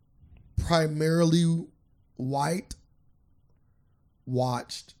 are primarily white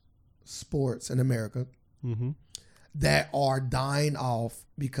watched sports in America that are dying off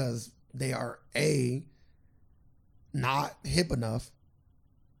because they are not hip enough.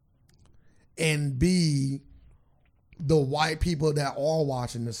 And B, the white people that are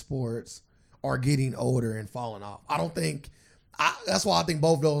watching the sports are getting older and falling off. That's why I think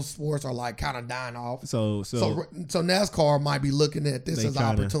both those sports are like kind of dying off. So NASCAR might be looking at this as an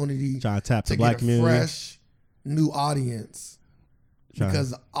opportunity to tap the to black get a community, fresh new audience,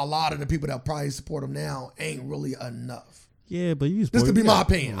 because a lot of the people that probably support them now ain't really enough. Yeah, but this could be my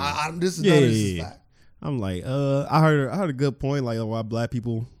opinion. This is fact. I'm like, I heard a good point, like why black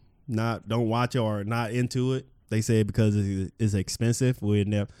people don't watch it or not into it. They say because it's expensive.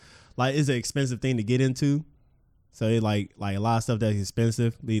 It's an expensive thing to get into. So it like a lot of stuff that's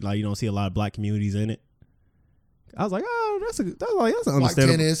expensive. Like you don't see a lot of black communities in it. I was like, that's an understandable. Like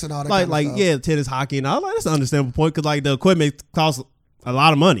tennis and all that. Kind of stuff. Tennis, hockey, and all. Like that's an understandable point because like the equipment costs a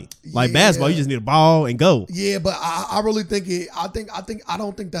lot of money. Like basketball, you just need a ball and go. Yeah, but I really think I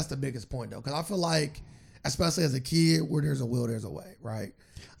don't think that's the biggest point though, because I feel like, especially as a kid, where there's a will, there's a way, right?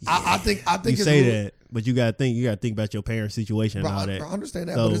 Yeah. I think you say that, but you gotta think about your parents' situation and all that. I understand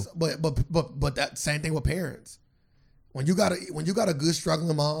that, but that same thing with parents. When you got a good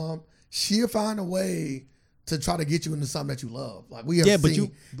struggling mom, she'll find a way to try to get you into something that you love. Like we have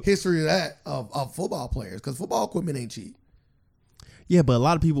seen history of that of football players, because football equipment ain't cheap. Yeah, but a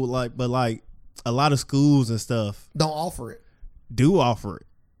lot of people a lot of schools and stuff don't offer it. Do offer it.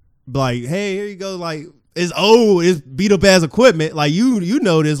 Like, hey, here you go. Like, it's old. It's beat up ass equipment. Like you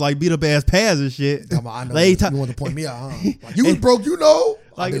know this, like beat up ass pads and shit. Come on, I know you want to point me out, huh? Like, you was broke, you know.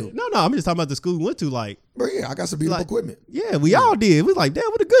 Like no, I'm just talking about the school we went to. Like, but yeah, I got some beat up equipment. Yeah, we all did. We like, damn,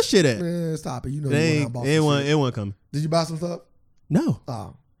 where the good shit at? Man, stop it. You know, it wasn't coming. Did you buy some stuff? No.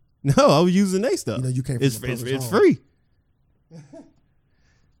 No, I was using their stuff. You know, you can't. It's free.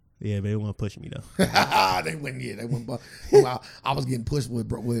 Yeah, but they wouldn't push me though. They wouldn't. Yeah, they wouldn't. Well, I was getting pushed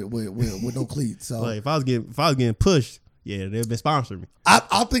with no cleats. So if I was getting pushed, yeah, they've been sponsoring me.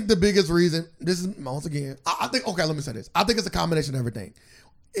 I think the biggest reason, this is once again, I think, okay, let me say this. I think it's a combination of everything.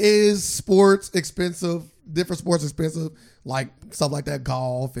 Is sports expensive? Different sports expensive, like stuff like that,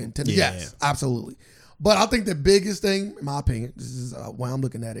 golf and tennis. Yeah. Yes, absolutely. But I think the biggest thing, in my opinion, this is why I'm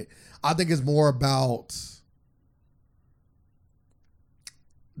looking at it, I think it's more about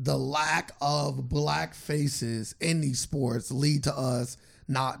the lack of black faces in these sports lead to us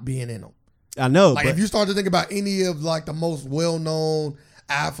not being in them. I know. Like but if you start to think about any of like the most well-known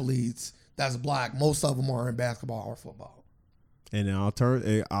athletes that's black, most of them are in basketball or football. And then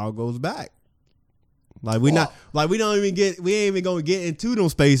it all goes back. Like we ain't even gonna get into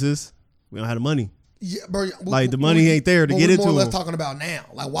those spaces. We don't have the money. Yeah, bro. Like the money ain't there to get into them. Let's talking about now.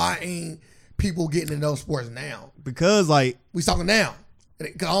 Like why ain't people getting in those sports now? Because like we talking now. I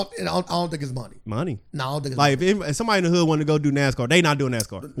don't think it's money. Money. No, I don't think it's like money. if somebody in the hood want to go do NASCAR, they not doing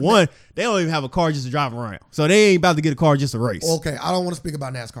NASCAR. One, they don't even have a car just to drive around. So they ain't about to get a car just to race. Okay, I don't want to speak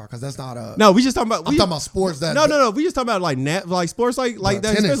about NASCAR because that's not a. No, we just talking about. I'm talking about sports that. No. We just talking about like sports like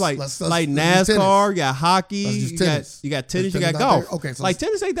that. Tennis. Like Let's NASCAR. You got hockey. You got tennis. You got golf. Okay, so like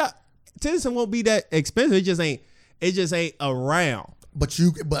tennis ain't that. Tennis won't be that expensive. It just ain't around. But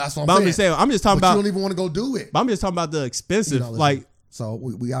that's what I'm saying. I'm just talking about. You don't even want to go do it. But I'm just talking about the expensive. So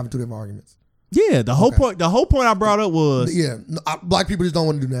we have two different arguments. Yeah, the whole point I brought up was black people just don't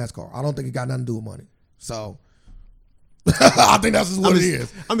want to do NASCAR. I don't think it got nothing to do with money. So I think that's just what it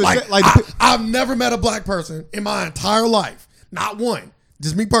is. I've never met a black person in my entire life, not one,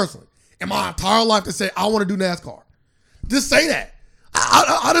 just me personally, in my entire life to say I want to do NASCAR. Just say that.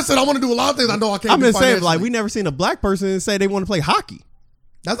 I just said I want to do a lot of things. I know I can't. I'm just saying, like we never seen a black person say they want to play hockey.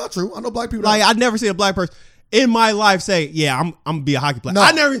 That's not true. I know black people. Like I never seen a black person in my life say, "Yeah, I'm gonna be a hockey player." No,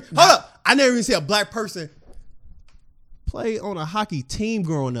 I never even see a black person play on a hockey team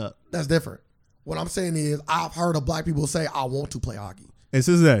growing up. That's different. What I'm saying is, I've heard of black people say, "I want to play hockey." And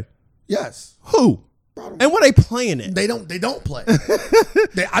Cincinnati, yes. Who? And what they playing in? They don't play.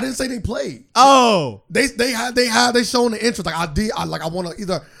 I didn't say they played. Oh, they shown the interest. Like I want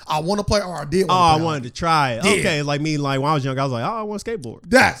to play or I did. I wanted to try it. Yeah. Okay, like me, like when I was young, I was like, I want to skateboard.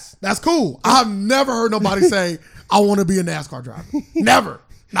 That's cool. I've never heard nobody say I want to be a NASCAR driver. Never,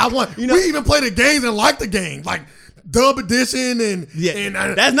 not one. We even play the games and like the game, like Dub Edition and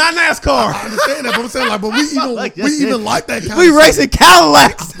that's not NASCAR. I understand that, but I'm saying we even like that kind. We of racing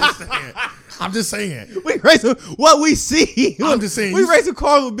Cadillacs. I'm just saying. We racing what we see. I'm just saying. We racing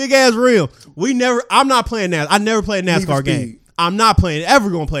cars with big ass rims. I'm not playing NASCAR. I never played a NASCAR game. I'm not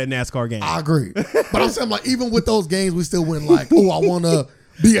ever going to play a NASCAR game. I agree. But I'm saying, like, even with those games, we still wouldn't like, I want to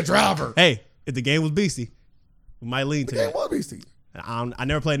be a driver. Hey, if the game was beastie, we might lean to that. The game was beastie. I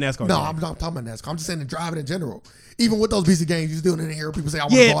never played NASCAR. No, I'm not talking about NASCAR. I'm just saying the driving in general. Even with those beastie games, you still didn't hear people say, I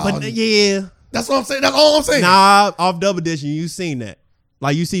want to go out. That's what I'm saying. That's all I'm saying. Nah, off Dub Edition, you seen that.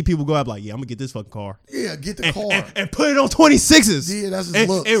 Like, you see people go up like, yeah, I'm going to get this fucking car. Yeah, get the car. And put it on 26s. Yeah, that's just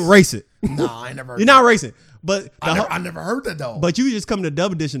looks. And race it. Nah, I ain't never heard You're not racing. But I never heard that, though. But you just come to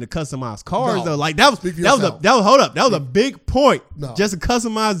Dub Edition to customize cars, though. Like, that was a big point. No. Just to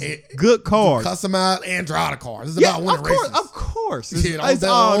customize good cars. Customize and drive the cars. It's about winning races. Of course. It's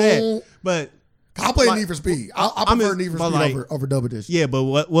all that. But I play Need for Speed. I prefer Need for Speed over Dub Edition. Yeah, but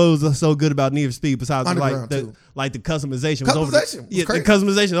what was so good about Need for Speed besides the customization? The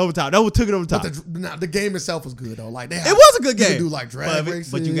customization over top. That took it over top. But the game itself was good though. Like it was a good game. You do like drag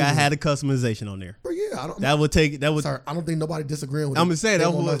races, but you gotta have the customization on there. But yeah, I don't think nobody disagreeing with. I'm just saying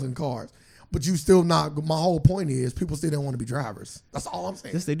that was in cars. But you still not. My whole point is people still didn't want to be drivers. That's all I'm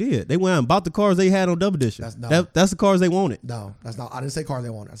saying. Yes, they did. They went out and bought the cars they had on Dub Edition. That's the cars they wanted. No, that's not. I didn't say cars they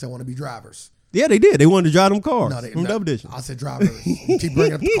wanted. I said want to be drivers. Yeah, they did. They wanted to drive them cars from Dub Edition. I said drivers. You keep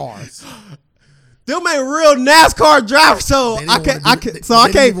bringing up the cars. Them ain't real NASCAR drivers, so I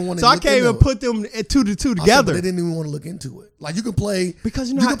can't even put them two together. They didn't even want to look into it. Like you can play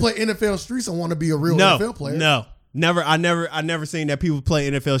because you can play NFL Streets and want to be a real NFL player. No, never. I never seen that people play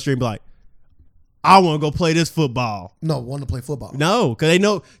NFL Street and be like, I want to go play this football. No, want to play football. No,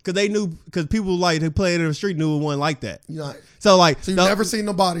 because people like who play in the street knew it wasn't like that. You know, so you've never seen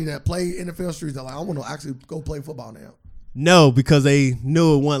nobody that played NFL Streets that like I want to actually go play football now. No, because they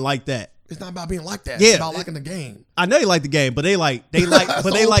knew it wasn't like that. It's not about being like that. Yeah, it's about liking the game. I know they like the game, but they like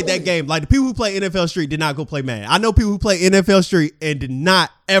that game. Like the people who play NFL Street did not go play Madden. I know people who play NFL Street and did not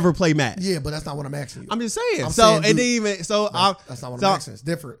ever play Madden. Yeah, but that's not what I'm asking you. I'm just saying. That's not what I'm asking. It's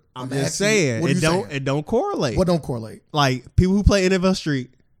different. I'm just saying it don't correlate. What don't correlate? Like people who play NFL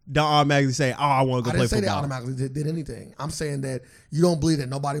Street don't automatically say, "Oh, I want to go play football." I didn't say they automatically did anything. I'm saying that you don't believe that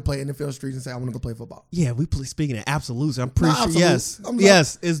nobody play NFL Streets and say, "I want to go play football." Yeah, speaking in absolutes. I'm pretty sure.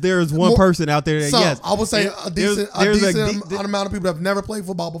 Yes. There's one person out there that yes. I would say a decent amount of people that have never played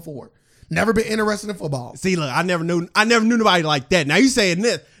football before, never been interested in football. See, look, I never knew nobody like that. Now you saying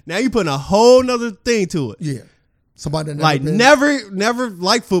this. Now you putting a whole nother thing to it. Yeah, somebody that like never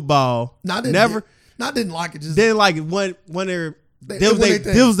liked football. Didn't like it. Just didn't like it when they're.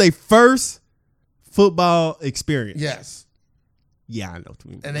 This was their first football experience. Yes. Yeah, I know what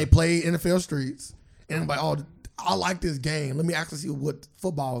you mean. And they play NFL streets. And like, oh, I like this game. Let me actually see what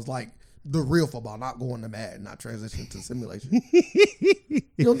football is like. The real football, not going to Madden, not transition to simulation.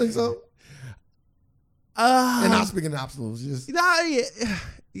 You don't think so? And not speaking in absolutes, just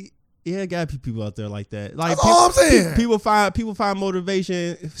yeah, got people out there like that. Like that's all I'm saying. People find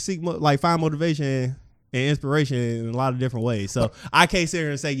motivation, find motivation and inspiration in a lot of different ways. So I can't sit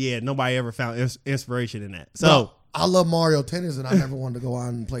here and say, yeah, nobody ever found inspiration in that. So no, I love Mario Tennis, and I never wanted to go out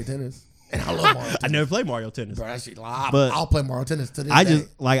and play tennis. And I love Mario Tennis. I never played Mario Tennis. Bro, that shit, but I'll play Mario Tennis to this day.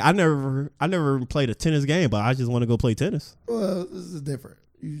 I never played a tennis game, but I just want to go play tennis. Well, this is different.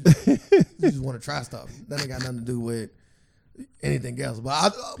 You just want to try stuff. That ain't got nothing to do with anything else.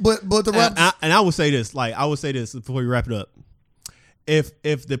 But the rap. And I would say this, before we wrap it up. If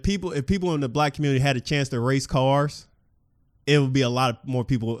people in the black community had a chance to race cars, it would be a lot more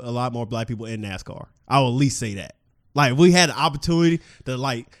black people in NASCAR. I will at least say that. Like, we had an opportunity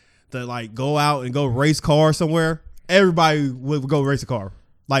to go out and go race cars somewhere, everybody would go race a car.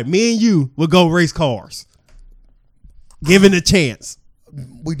 Like, me and you would go race cars, given a chance.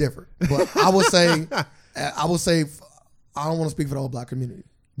 We different, but I would say, I don't want to speak for the whole black community.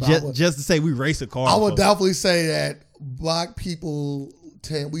 Just to say we race a car. I would definitely say that black people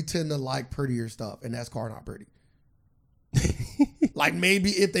tend to like prettier stuff, and NASCAR not pretty. Like, maybe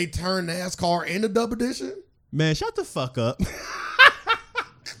if they turn NASCAR into Dub Edition. Man, shut the fuck up.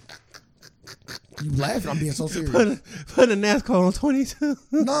 You laughing? I'm being so serious. Put a NASCAR on 22.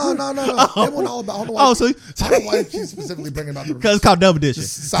 No. They want all about. I don't know why she's specifically bringing about the because it's called Dub Edition.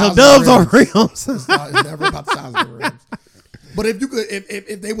 So dubs are rims. It's never about the size of the rims. But if you could,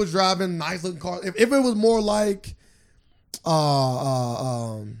 if they was driving nice looking cars, if it was more like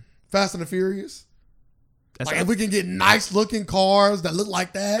Fast and the Furious. Like, if we can get nice looking cars that look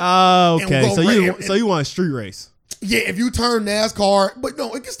like that. Oh, okay. So you want a street race? Yeah, if you turn NASCAR, but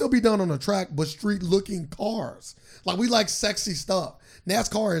no, it can still be done on the track, but street looking cars. Like, we like sexy stuff.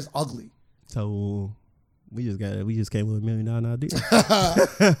 NASCAR is ugly. So we just came with $1 million idea.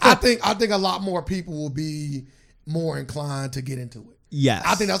 I think a lot more people will be more inclined to get into it. Yes.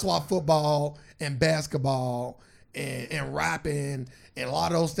 I think that's why football and basketball and rapping and a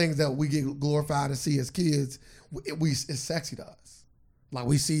lot of those things that we get glorified to see as kids, it's sexy to us. Like,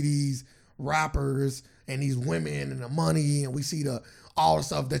 we see these rappers and these women and the money, and we see all the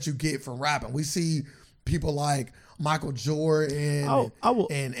stuff that you get from rapping. We see people like Michael Jordan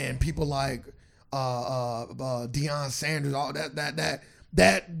and people like Deion Sanders. All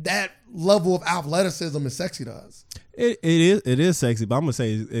that level of athleticism is sexy to us. It is sexy, but I'm gonna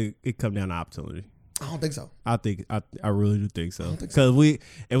say it come down to opportunity. I don't think so. I really do think so. Because we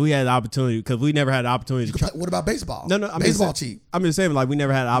had the opportunity, because we never had the opportunity. What about baseball? No, baseball cheap. I'm just saying, like, we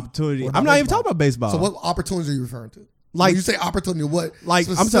never had an opportunity. I'm not even talking about baseball. So what opportunities are you referring to? Like, when you say opportunity, what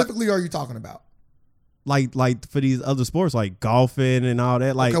specifically are you talking about? Like for these other sports, like golfing and all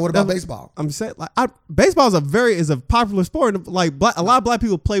that. Like, okay, what about baseball? I'm saying, like, baseball is a popular sport. Like, a lot of black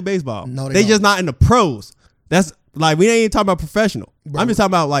people play baseball. No, they just not in the pros. That's like, we ain't even talking about professional. Bro, I'm just talking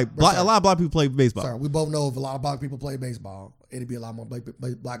about, like, a lot of black people play baseball. Sorry, we both know if a lot of black people play baseball, it'd be a lot more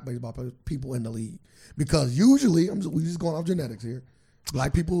black baseball people in the league. Because usually, we just going off genetics here,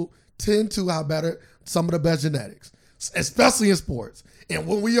 black people tend to have some of the best genetics, especially in sports. And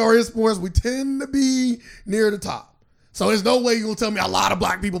when we are in sports, we tend to be near the top. So there's no way you're going to tell me a lot of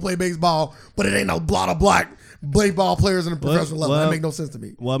black people play baseball, but it ain't a lot of black baseball players in the professional level. That make no sense to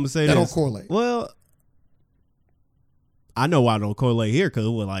me. Well, I'm going to say that don't correlate. Well, I know why I don't correlate here, because it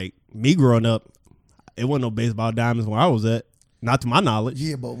was like me growing up, it wasn't no baseball diamonds where I was at. Not to my knowledge.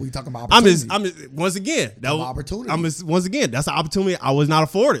 Yeah, but we talking about opportunity. I'm just once again, that was opportunity. Once again, that's an opportunity I was not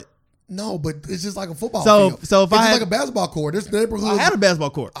afforded. No, but it's just like a football field. So if it's like a basketball court. This neighborhood. I had a basketball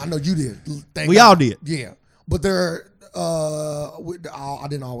court. I know you did. We all did. Yeah, but I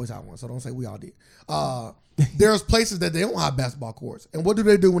didn't always have one, so don't say we all did. There's places that they don't have basketball courts, and what do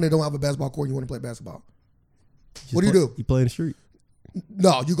they do when they don't have a basketball court? And you want to play basketball? What do you do? You play in the street.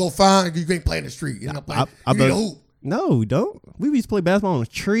 No, you go find. You can't play in the street. You end up playing. You need a hoop. No, we don't. We used to play basketball on the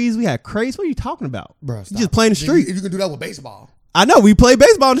trees. We had crates. What are you talking about? Bro, you just play in the street. You can do that with baseball. I know we played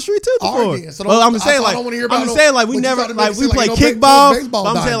baseball in the street too before. Right, so well, I'm saying like we never like we played kickball. But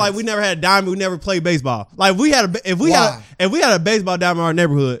I'm saying like we never had a diamond. We never played baseball. Like if we had a baseball diamond in our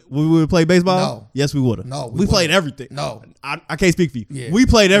neighborhood, we would play baseball. No. Yes, we would have. No, we played everything. No, I can't speak for you. Yeah. We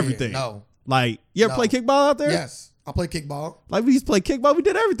played everything. No, like you ever play kickball out there? Yes. I play kickball. Like we used to play kickball. We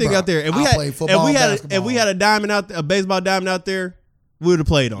did everything out there. And we had football, if we had a diamond out there, a baseball diamond out there, we would have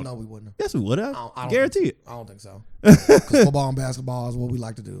played on it. No, we wouldn't. Yes, we would have. I guarantee it. I don't think so. Because football and basketball is what we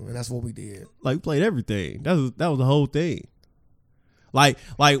like to do, and that's what we did. Like we played everything. That was the whole thing. Like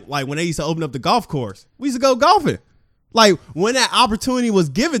when they used to open up the golf course, we used to go golfing. Like when that opportunity was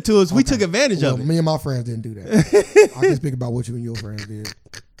given to us, we took advantage of it. Me and my friends didn't do that. I can speak about what you and your friends did.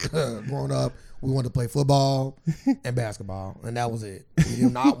 Growing up, we wanted to play football and basketball, and that was it. We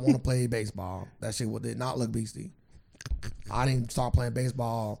did not want to play baseball. That shit did not look beastie. I didn't start playing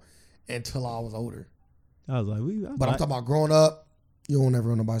baseball until I was older. I was like, I'm talking about growing up. You don't ever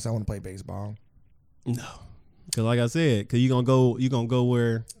hear nobody say I want to play baseball. No, because like I said, because you gonna go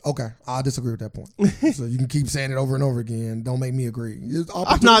where. Okay, I disagree with that point. So you can keep saying it over and over again. Don't make me agree.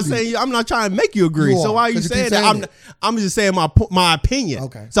 I'm not saying I'm not trying to make you agree. So why are you saying that? I'm just saying my opinion.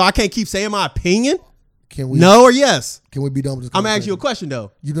 Okay. So I can't keep saying my opinion. Can we? No or yes? Can we be done with this? I'm asking you a question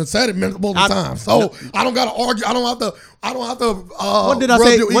though. You done said it multiple times, so I don't gotta argue. I don't have to. What did I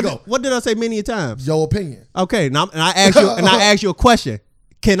say? What did I say many times? Your opinion. Okay, and I ask you, and I ask you a question.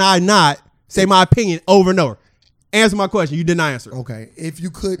 Can I not say my opinion over and over? Answer my question. You did not answer. Okay, if you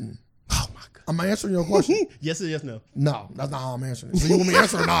couldn't. Oh my God. I'm answering your question. Yes or yes, no? No, that's not how I'm answering it. So you want me to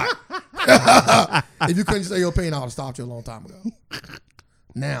answer or not? If you couldn't say your opinion, I would have stopped you a long time ago.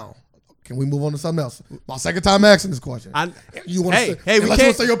 Now, can we move on to something else? My second time asking this question. You want to say, we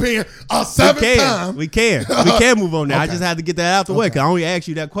can't say your opinion a seventh time? We can move on now. Okay. I just had to get that out the way because I only asked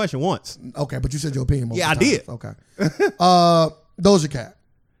you that question once. Okay, but you said your opinion. I did. Okay. Doja Cat.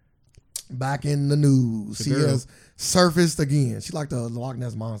 Back in the news. She has surfaced again. She like the Loch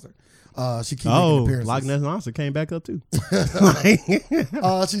Ness Monster. She keeps making appearances. Loch Ness Monster came back up too.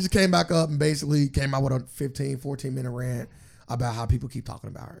 She just came back up and basically came out with a 15, 14-minute rant about how people keep talking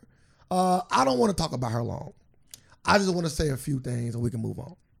about her. I don't want to talk about her long. I just want to say a few things and we can move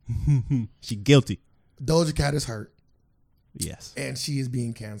on. She guilty. Doja Cat is hurt. Yes. And she is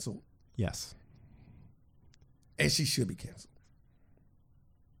being canceled. Yes. And she should be canceled.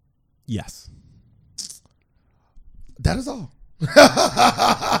 Yes. That is all.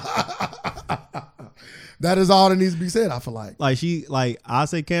 That is all that needs to be said, I feel like. I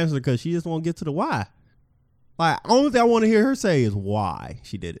say cancel because she just won't get to the why. Like, only thing I want to hear her say is why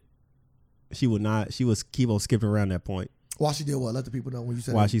she did it. She was keep on skipping around that point. Why she did what? Let the people know when you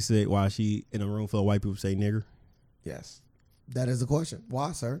said why she in a room full of white people say nigger. Yes. That is the question.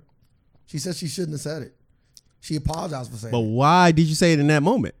 Why, sir? She said she shouldn't have said it. She apologized for saying it. But why did you say it in that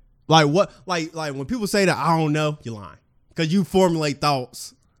moment? Like what? Like when people say that, I don't know, you're lying. Because you formulate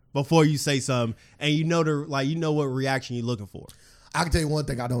thoughts before you say something, and you know what reaction you're looking for. I can tell you one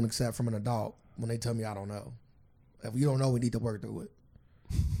thing I don't accept from an adult when they tell me I don't know. If you don't know, we need to work through it.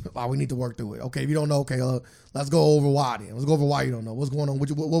 We need to work through it. Okay, if you don't know, okay, let's go over why then. Let's go over why you don't know. What's going on?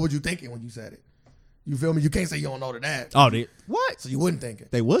 What were you thinking when you said it? You feel me? You can't say you don't know to that. Oh, what? So you wouldn't think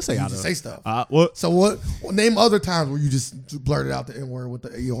it. They would say I don't just say stuff. What? So what? Name other times where you just blurted out the N word with the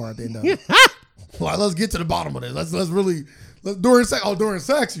ER at the end of it. Like, let's get to the bottom of this. Let's really during sex. Oh, during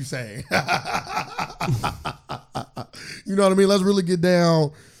sex, you say. You know what I mean? Let's really get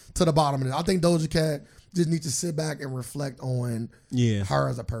down to the bottom of it. I think Doja Cat just needs to sit back and reflect on her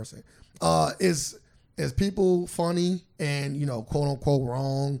as a person. Is people funny and quote unquote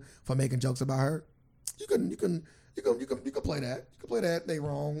wrong for making jokes about her? You can play that. You can play that. They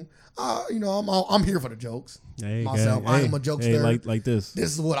wrong. I'm here for the jokes. Myself, I am a jokester. Like this.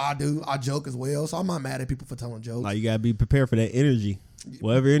 This is what I do. I joke as well, so I'm not mad at people for telling jokes. Like, you gotta be prepared for that energy.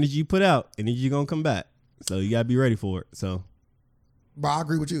 Whatever energy you put out, energy gonna come back. So you gotta be ready for it. So, bro, I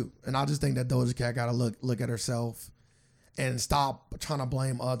agree with you, and I just think that Doja Cat gotta look at herself and stop trying to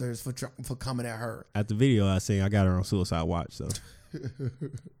blame others for coming at her. At the video I seen, I got her on suicide watch. So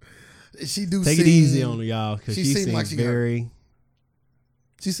she do take it easy on her, y'all, because she seems like very. Hurt.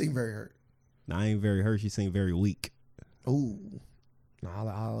 She seemed very hurt. No, I ain't very hurt. She seemed very weak. Ooh, no,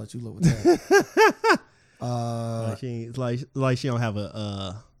 I'll let you live with that. Like she don't have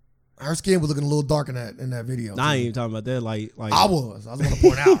a. Her skin was looking a little dark in that video. I ain't even talking about that. Like I was going to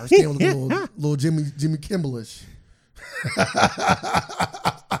point out her skin was looking a little Jimmy Kimmelish.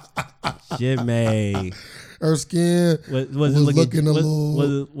 Jimmy. Her skin was looking a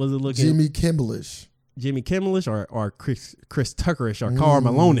little Jimmy Kimmelish. Jimmy Kimmelish or Chris Tuckerish or Karl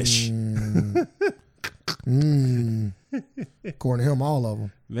Malone-ish. According to him, all of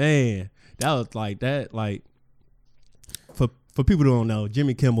them. Man, that was like that. Like for people who don't know,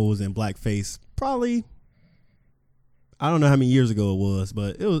 Jimmy Kimmel was in blackface. Probably, I don't know how many years ago it was,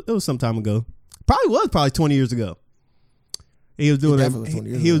 but it was some time ago. Probably 20 years ago. He was doing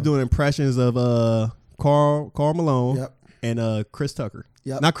doing impressions of Karl Malone and Chris Tucker.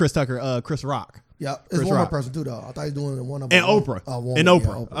 Yep. Not Chris Tucker. Chris Rock. Yep. It's one more person too, though. I thought he was doing one of them. And Oprah.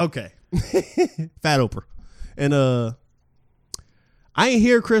 Oprah. Okay. Fat Oprah. And I ain't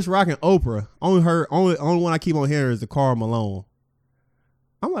hear Chris Rock and Oprah. Only one I keep on hearing is the Karl Malone.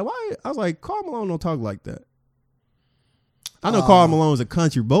 I'm like, why? I was like, Karl Malone don't talk like that. I know Karl Malone's a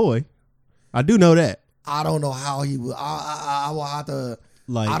country boy. I do know that. I don't know how he would. I will have to.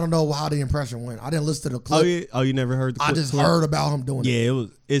 Like, I don't know how the impression went. I didn't listen to the clip. Oh, you never heard the clip? I just heard about him doing it. Yeah,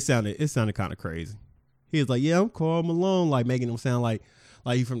 it sounded kind of crazy. He was like, yeah, I'm Karl Malone, like making him sound like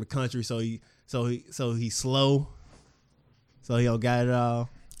he from the country, so he's slow, so he don't got it all.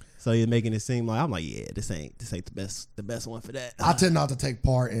 So he's making it seem like, I'm like, yeah, this ain't the best one for that. I tend not to take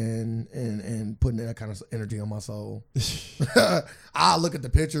part in putting that kind of energy on my soul. I look at the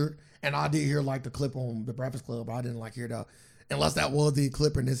picture, and I did hear like the clip on the Breakfast Club, but I didn't like hear the, unless that was the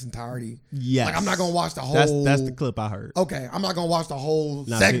clip in its entirety. Yes. Like I'm not gonna watch the whole. That's the clip I heard. Okay, I'm not gonna watch the whole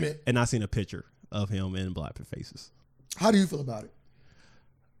segment. And I seen a picture of him in Black Faces. How do you feel about it?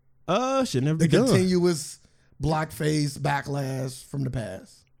 Should never The be done. continuous blackface backlash from the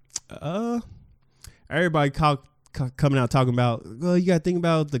past. Everybody coming out talking about, well, you got to think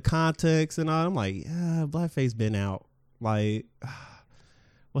about the context and all. I'm like, yeah, blackface been out. Like,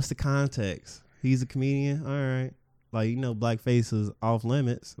 what's the context? He's a comedian, all right. Like, you know, blackface is off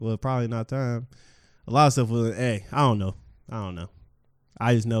limits. Well, probably not time. A lot of stuff was, hey, I don't know.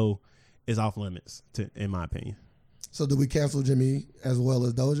 I just know it's off limits, in my opinion. So, do we cancel Jimmy as well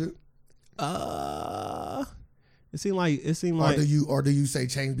as Doja? It seemed like, or do you say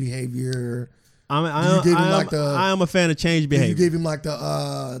change behavior? I am a fan of change behavior. You gave him like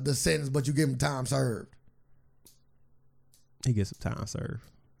the sentence, but you give him time served. He gets some time served.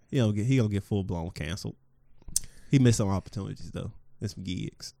 He gonna get full blown canceled. He missed some opportunities though. And some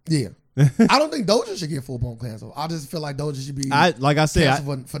gigs. Yeah. I don't think Doja should get full blown canceled. I just feel like Doja should be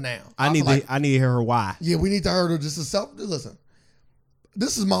canceled for now. I need to hear her why. Yeah, we need to hear her just to listen.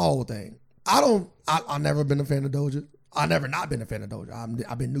 This is my whole thing. I've never been a fan of Doja. I've never not been a fan of Doja.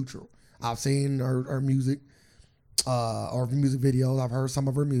 I've been neutral. I've seen her music, or music videos. I've heard some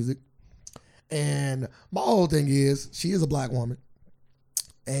of her music. And my whole thing is, she is a black woman.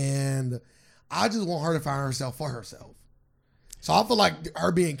 And I just want her to find herself for herself. So I feel like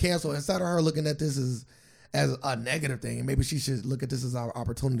her being canceled, instead of her looking at this as a negative thing, and maybe she should look at this as an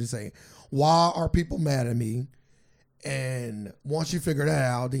opportunity to say, why are people mad at me? And once you figure that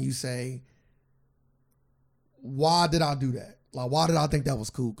out, then you say, why did I do that? Like, why did I think that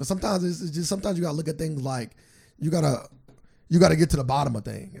was cool? Because sometimes it's just, sometimes you gotta look at things like you gotta get to the bottom of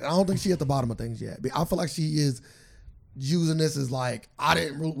things. I don't think she's at the bottom of things yet. I feel like she is using this as like,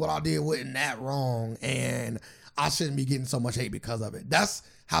 what I did wasn't that wrong, and I shouldn't be getting so much hate because of it. That's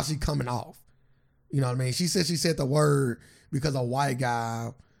how she coming off. You know what I mean? She said the word because a white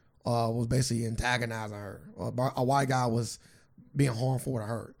guy was basically antagonizing her. A white guy was being harmful to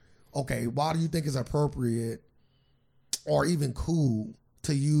her. Okay, why do you think it's appropriate or even cool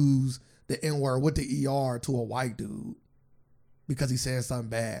to use the N-word with the ER to a white dude because he said something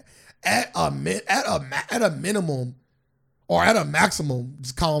bad? At a minimum or at a maximum,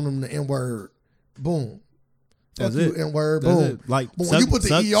 just calling him the N-word. Boom. That's Fuck it. You, N-word. That's boom. It. Like, but when you put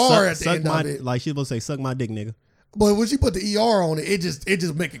the ER at the end of it, like she's supposed to say, "Suck my dick, nigga." But when she put the ER on it, it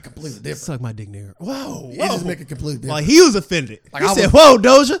just make it completely different. Suck my dick, nigga. Whoa. It just make it completely different. Like, he was offended. Like, he said, "Whoa,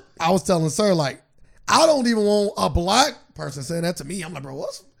 Doja." I was telling Sir, like, I don't even want a black person saying that to me. I'm like, bro,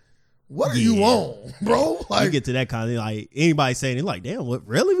 what are you on, bro? Like, you get to that kind of, like, anybody saying it, like, damn, what,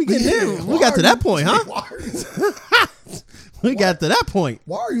 really? We get there? We got to that point, huh? We got to that point.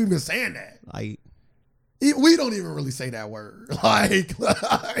 Why are you even saying that? Like, we don't even really say that word. Like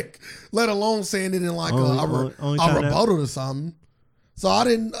let alone saying it in like a rebuttal to something. So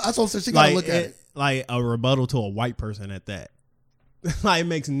that's what I said. She got to look at it. Like a rebuttal to a white person at that. Like, it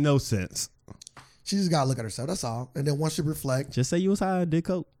makes no sense. She just got to look at herself. That's all. And then once she reflect. Just say you was high, dick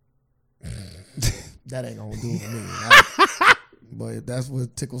coke. That ain't going to do it for me. Right? But that's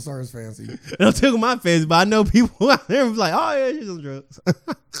what tickles Sir's fancy. It'll tickle my fancy, but I know people out there was like, oh yeah, she's on drugs.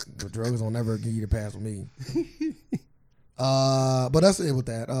 The drugs don't never give you the pass with me. But that's it with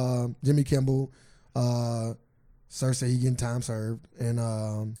that. Jimmy Kimmel, Sir said he getting time served,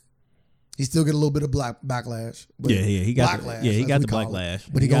 and he still get a little bit of backlash. But he got backlash. He got the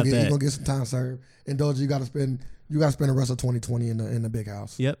backlash. But he gonna get some time served. And Doja, you gotta spend the rest of 2020 in the big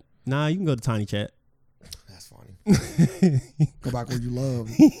house. Yep. Nah, you can go to Tiny Chat. That's funny. Go back where you love.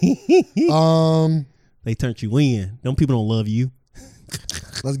 They turned you in. Them people don't love you.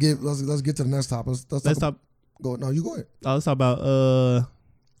 Let's get to the next topic. Let's talk. No, you go ahead. Let's talk about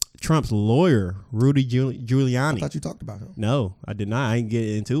Trump's lawyer, Rudy Giuliani. I thought you talked about him. No, I did not. I didn't get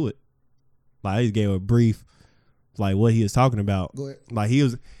into it. Like, I just gave a brief, like, what he was talking about. Go ahead. Like,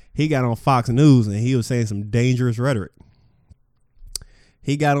 he got on Fox News and he was saying some dangerous rhetoric.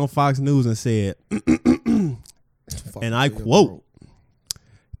 He got on Fox News and said, and I quote,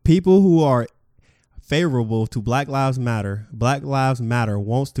 people who are favorable to Black Lives Matter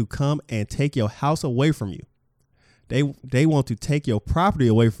wants to come and take your house away from you. They want to take your property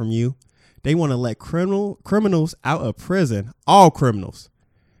away from you. They want to let criminals out of prison, all criminals.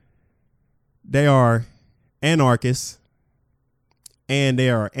 They are anarchists and they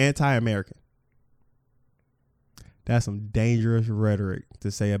are anti-American. That's some dangerous rhetoric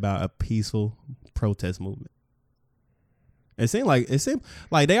to say about a peaceful protest movement. It seemed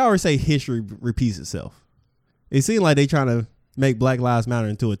like they always say history repeats itself. It seemed like they trying to make Black Lives Matter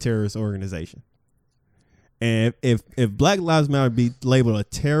into a terrorist organization. And if Black Lives Matter be labeled a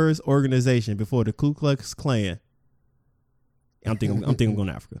terrorist organization before the Ku Klux Klan, I'm thinking I'm going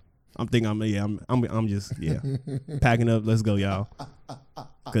to Africa. I'm just packing up. Let's go, y'all.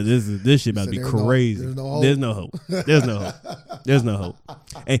 Because this shit about to be crazy. There's no hope. There's no hope.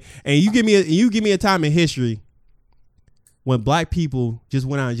 And you give me a time in history when black people just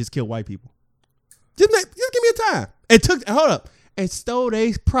went out and just killed white people. Just give me a time. And stole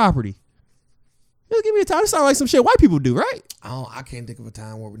their property. Just give me a time. It sounds like some shit white people do, right? I can't think of a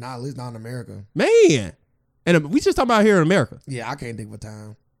time where we're not, at least not in America. Man. And we just talking about here in America. Yeah, I can't think of a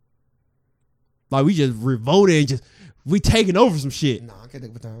time. Like we just revolted and we taking over some shit. No, I can't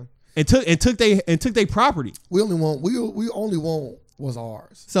think of a time. And took their property. We only want was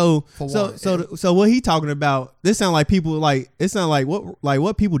ours. So what he talking about? This sound like people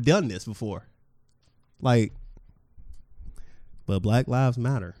what people done this before. Like, but Black Lives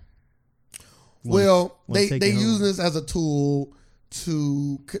Matter. They use this as a tool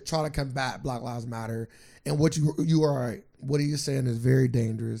to try to combat Black Lives Matter, and what you are right. What he is saying is very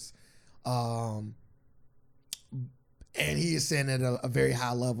dangerous, and he is saying at a very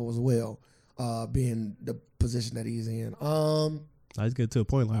high level as well, being the position that he's in. Let's get to a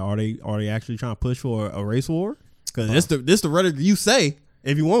point. Like, are they actually trying to push for a race war? Because this the rhetoric you say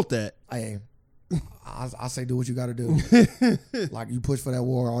if you want that. I say do what you got to do. Like, you push for that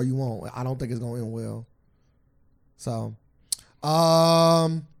war all you want. I don't think it's going to end well. So,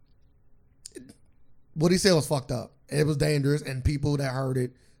 what he said was fucked up. It was dangerous, and people that heard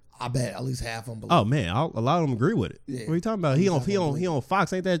it, I bet at least half of them believe. Oh man, a lot of them agree with it. Yeah. What are you talking about? He on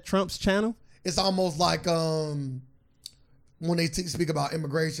Fox. Ain't that Trump's channel? It's almost like when they speak about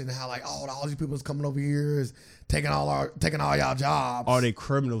immigration and how like all these people is coming over here is taking all y'all jobs. Are they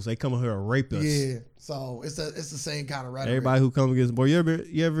criminals? They come over here and rape us. Yeah. So it's the same kind of rhetoric. Everybody who comes against the border.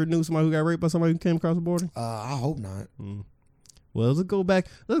 You ever knew somebody who got raped by somebody who came across the border? I hope not. Well, let's go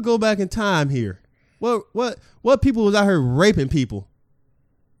back in time here. What people was out here raping people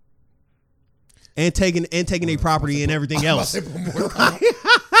and taking their property and everything else?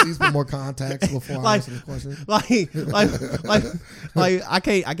 Please put more context before I answer this question. Like I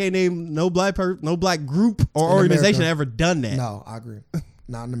can't name no black group or organization that ever done that. No, I agree.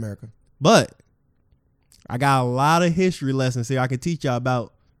 Not in America. But I got a lot of history lessons here I can teach y'all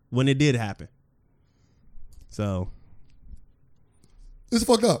about when it did happen. So it's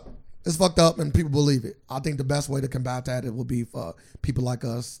fucked up. It's fucked up, and people believe it. I think the best way to combat that it would be for people like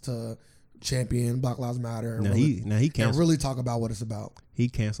us to champion Black Lives Matter and really talk about what it's about. He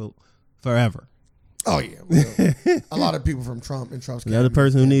canceled forever. Oh yeah, a lot of people from Trump and Trump's. The other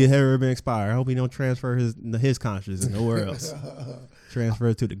person who needed had been expired. I hope he don't transfer his consciousness nowhere else. Transfer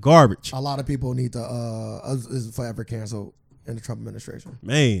it to the garbage. A lot of people need to is forever canceled in the Trump administration.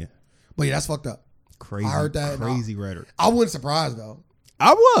 Man, but yeah, that's fucked up. Crazy. I heard that. Crazy rhetoric. I wasn't surprised though.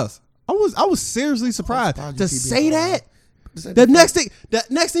 I was seriously surprised to say that. The next thing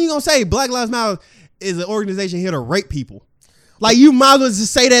you're gonna say, Black Lives Matter is an organization here to rape people. Like, you might as well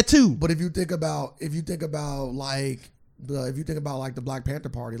just say that too. But if you think about like the Black Panther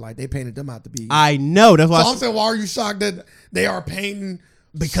Party, like they painted them out to be. I know, that's why. So I'm saying, why are you shocked that they are painting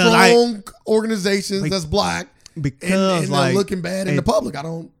strong organizations that's black and they're looking bad in the public?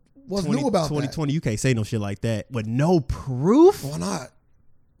 What's new about 2020? You can't say no shit like that with no proof. Why not?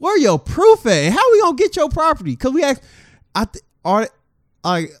 Where your proof at? How we gonna get your property? Cause we asked, my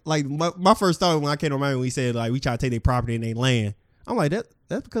first thought when I came to mind when we said like we try to take their property and their land. I'm like, that's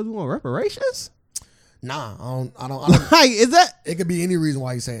because we want reparations. Nah, I don't. Like, is that? It could be any reason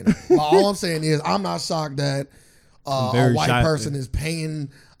why he's saying it. But all I'm saying is I'm not shocked that a white person is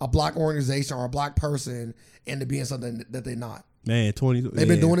paying a black organization or a black person into being something that they're not. Man, they've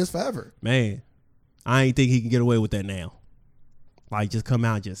been doing this forever. Man, I ain't think he can get away with that now. Like, just come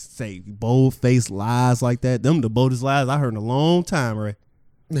out and just say bold-faced lies like that. Them the boldest lies I heard in a long time, right?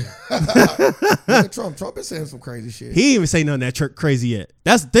 Trump is saying some crazy shit. He ain't even say nothing that crazy yet.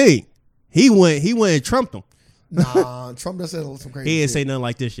 That's the thing. He went and trumped them. Nah, Trump done said some crazy shit. He ain't say nothing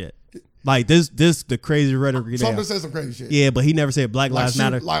like this yet. Like this the crazy rhetoric. Trump just said some crazy shit. Yeah, but he never said Black Lives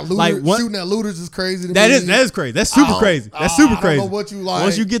Matter. Shooting at looters is crazy. To me. That is crazy. That's super crazy. That's super crazy. I don't know what you like.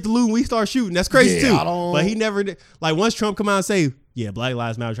 Once you get the loot and we start shooting, that's crazy too. I don't. But he never did. Like once Trump come out and say, "Yeah, Black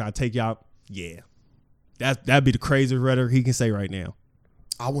Lives Matter trying to take y'all," yeah, that'd be the craziest rhetoric he can say right now.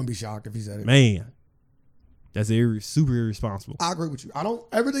 I wouldn't be shocked if he said it. Man, that's super irresponsible. I agree with you.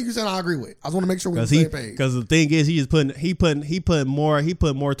 Everything you said. I agree with. I just want to make sure we're on the same page. Because the thing is, he put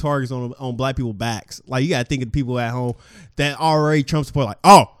more targets on black people's backs. Like you got to think of the people at home that already Trump support. Like,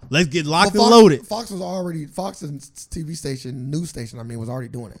 oh, let's get locked and loaded. Fox's TV station, news station. I mean, was already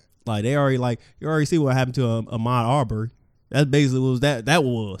doing it. Like they already you already see what happened to Ahmaud Arbery. That's basically what that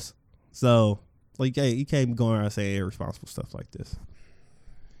was. So like, you can't be going around saying irresponsible stuff like this.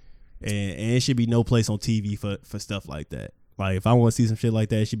 And it should be no place on TV for stuff like that. Like if I want to see some shit like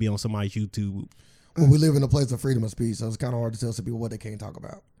that, it should be on somebody's YouTube. Well, we live in a place of freedom of speech, so it's kind of hard to tell some people what they can't talk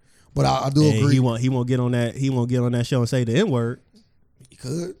about. But I do agree. He won't get on that. He won't get on that show and say the N-word. He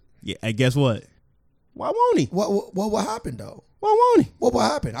could. Yeah. And guess what? Why won't he? What will happen though? Why won't he? What will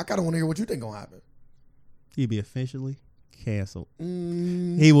happen? I kind of want to hear what you think gonna happen. He'd be officially canceled.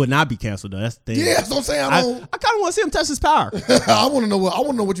 He would not be canceled though. That's the thing. Yeah, that's what I'm saying. I kind of want to see him test his power. I want to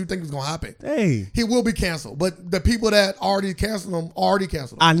know what you think is gonna happen. Hey, he will be canceled, but the people that already canceled him already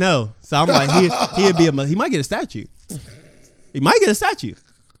canceled him. I know. So I'm like, he might get a statue. He might get a statue.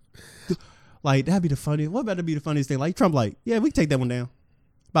 Like that'd be the funniest. What about to be the funniest thing? Like Trump, like, yeah, we can take that one down.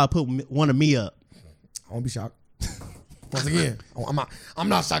 About to put one of me up. I won't be shocked. Once again, I'm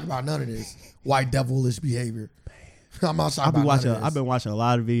not shocked about none of this white devilish behavior. I'm not shocked about none of this. I've been watching a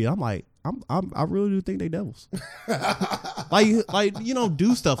lot of videos. I'm like, I really do think they devils. like you don't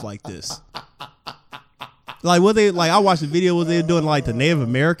do stuff like this. Like I watched the video what they were doing like the Native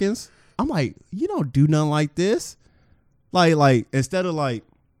Americans. I'm like, you don't do nothing like this. Like instead of like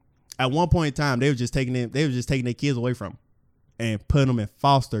at one point in time they were just taking their kids away from them and putting them in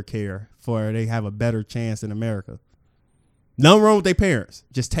foster care for they have a better chance in America. Nothing wrong with their parents,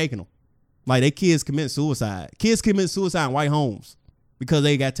 just taking them. Like they kids commit suicide. Kids commit suicide in white homes because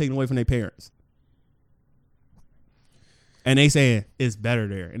they got taken away from their parents. And they saying it's better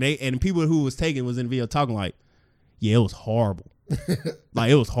there. And people who was taken was in the video talking like, yeah, it was horrible.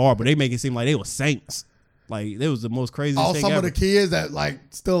 Like it was horrible. They make it seem like they were saints. Like it was the most crazy thing some ever. of the kids that like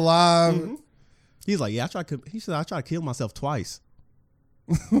still alive. Mm-hmm. He's like, yeah, I tried to kill myself twice.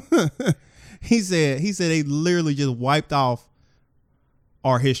 He said they literally just wiped off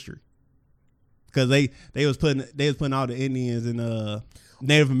our history. Because they was putting all the Indians and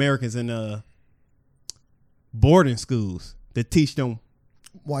Native Americans in boarding schools to teach them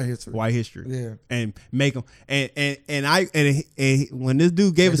white history. Yeah, and make them and when this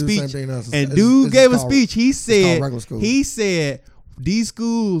dude gave a speech, he said these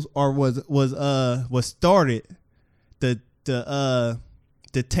schools was started to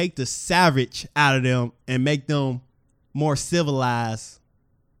take the savage out of them and make them more civilized.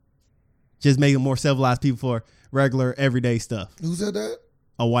 Just making more civilized people for regular everyday stuff. Who said that?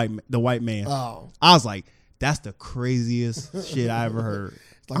 The white man. Oh, I was like, that's the craziest shit I ever heard.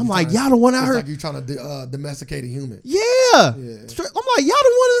 I'm like, y'all the one I heard. Like you trying to domesticate a human. Yeah. I'm like, y'all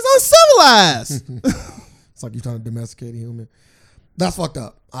the one that's uncivilized. It's like you trying to domesticate a human. That's fucked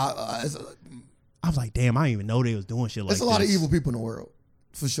up. I was like, damn, I didn't even know they was doing shit like this. There's a lot of evil people in the world,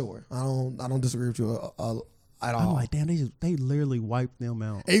 for sure. I don't disagree with you at all. I'm like, damn, they literally wiped them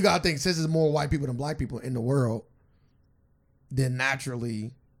out. And you gotta think, since there's more white people than black people in the world, then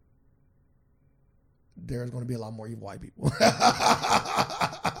naturally there's going to be a lot more evil white people.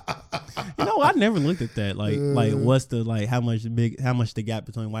 You know, I never looked at that. Like what's the how much the gap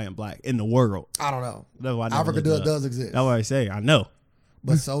between white and black in the world? I don't know. Africa does exist. That's what I say. I know,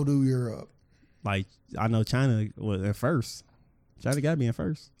 but so do Europe. Like I know China was at first. China got to be in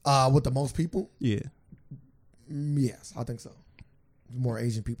first. With the most people. Yeah. Yes, I think so. There's more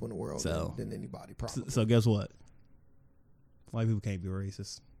Asian people in the world than anybody. Probably. So guess what? White people can't be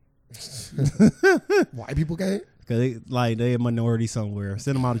racist. White people can't? Because they a minority somewhere.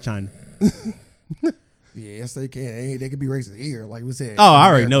 Send them out of China. Yes, they can. They can be racist here, like we said. Oh, I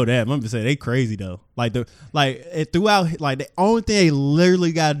already know that. I'm just saying they crazy though. Throughout, the only thing they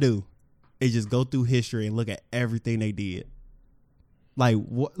literally gotta do is just go through history and look at everything they did. Like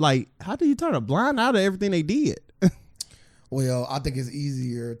what? Like how do you turn a blind eye to everything they did? Well, I think it's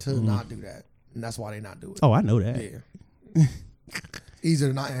easier to not do that, and that's why they not do it. Oh, I know that. Yeah. Easier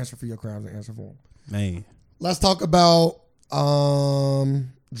to not answer for your crimes than answer for them. Man, let's talk about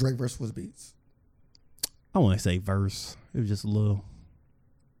Drake versus Swizz Beatz. I want to say verse. It was just a little.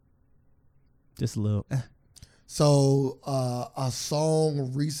 So a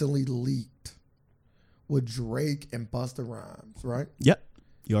song recently leaked with Drake and Busta Rhymes, right? Yep,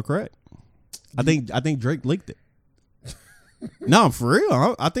 you are correct. I think Drake leaked it. No, for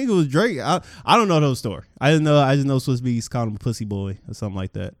real. I think it was Drake. I don't know the whole story. I just know Swiss Beats called him a pussy boy or something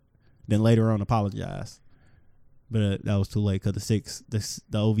like that. Then later on apologized. But that was too late because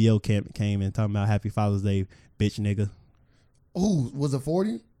the OVO camp came and talking about Happy Father's Day, bitch nigga. Ooh, was it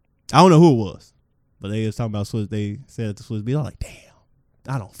 40? I don't know who it was, but they was talking about Swiss. They said to Swiss Beats. I'm like, damn,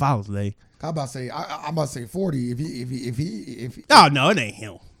 I don't Father's Day. I'm about to say 40. If he. Oh no, it ain't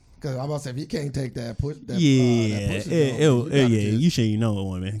him. Because I'm about to say if he can't take that push. That, you sure you know it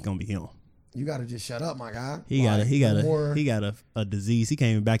woman it's gonna be him. You gotta just shut up, my guy. He got a disease. He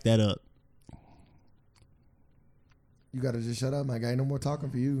can't even back that up. You gotta just shut up, my guy. No more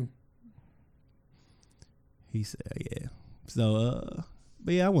talking for you. He said, yeah. So,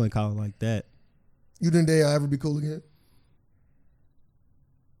 but yeah, I wouldn't call it like that. You think they'll ever be cool again?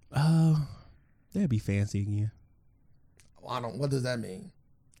 That'd be fancy again. Well, what does that mean?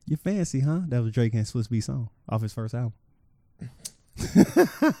 You're fancy, huh? That was Drake and Swiss Beats song off his first album.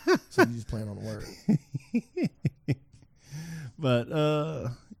 So you just playing on the word.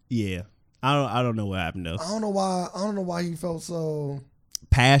 But yeah. I don't know what happened though. I don't know why he felt so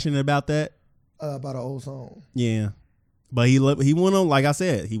passionate about that. About an old song. Yeah. But he went on, like I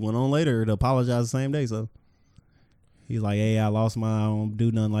said, he went on later to apologize the same day. So he's like, hey, I lost I don't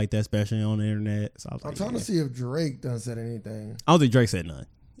do nothing like that, especially on the internet. So I'm trying to see if Drake done said anything. I don't think Drake said nothing.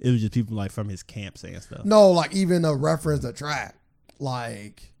 It was just people like from his camp saying stuff. No, like even a reference to track.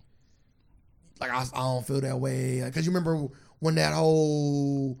 Like I don't feel that way. Because you remember when that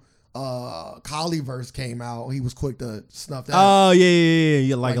whole Collie verse came out, he was quick to snuff that. Oh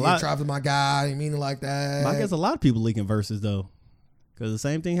yeah. Like a lot. Trapped my guy, he mean it like that. I guess a lot of people leaking verses though, because the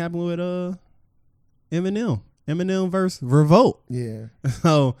same thing happened with Eminem. Eminem verse Revolt. Yeah.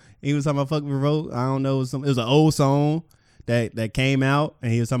 So he was talking about fuck Revolt. I don't know. It was an old song that came out,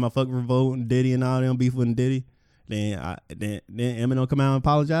 and he was talking about fuck Revolt and Diddy and all them beef with Diddy. Then Eminem come out and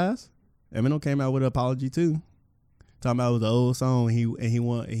apologize. Eminem came out with an apology too. Talking about it was an old song. He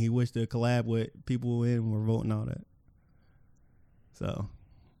wished to collab with people in Revolt and all that. So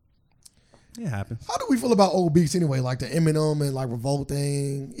it happens. How do we feel about old beats anyway? Like the Eminem and like Revolt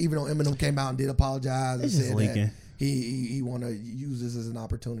thing. Even though Eminem came out and did apologize and said that he want to use this as an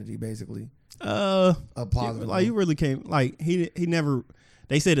opportunity, basically. A positive. Like you really can't. Like he never.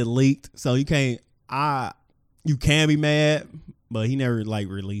 They said it leaked, so you can't. You can be mad, but he never like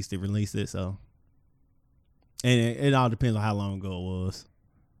released it. So. And it all depends on how long ago it was.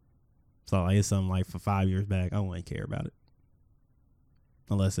 So like, it's something like for 5 years back, I wouldn't care about it.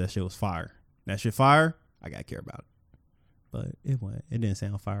 Unless that shit was fire. That shit fire, I gotta care about it. But it didn't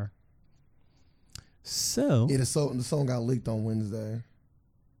sound fire. So yeah, the song got leaked on Wednesday.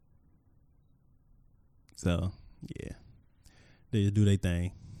 So yeah, they just do their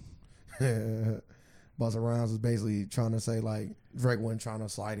thing. Busta Rhymes was basically trying to say like Drake wasn't trying to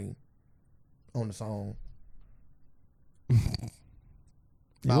slide him on the song.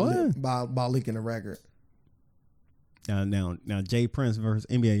 By leaking the record. Now Jay Prince versus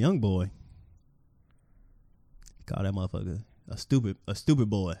NBA YoungBoy. Call that motherfucker a stupid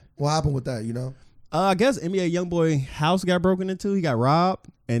boy. What happened with that? You know. I guess NBA YoungBoy house got broken into. He got robbed,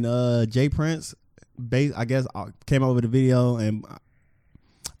 and Jay Prince, I guess, came out with a video and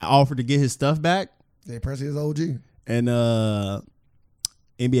offered to get his stuff back. Jay Prince is OG, and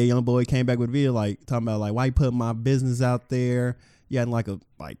NBA YoungBoy came back with a video like talking about like why you putting my business out there. You had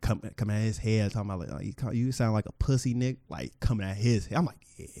come at his head talking about like you sound like a pussy Nick, like coming at his head. I'm like,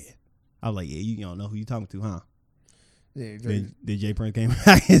 yeah. I was like, yeah, you don't know who you talking to, huh? Yeah. Then Jay Prince came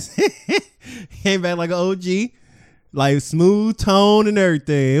back. Came back like an OG, like smooth tone and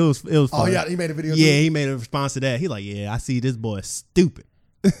everything. It was fun. Oh yeah, he made a video. Yeah, too? he made a response to that. He like, yeah, I see this boy is stupid.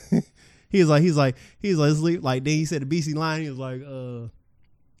 He's like, then he said the BC line. He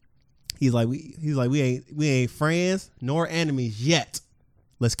was like, we ain't friends nor enemies yet.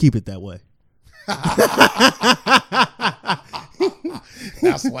 Let's keep it that way.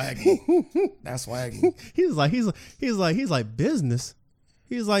 That's swaggy. He's like business.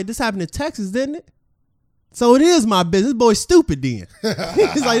 He's like, this happened in Texas, didn't it? So it is my business. This boy's stupid then.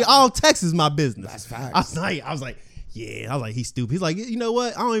 He's like, all Texas is my business. That's facts. I was like, he's stupid. He's like, you know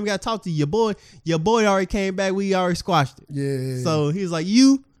what? I don't even got to talk to your boy. Your boy already came back. We already squashed it. Yeah. So he's like,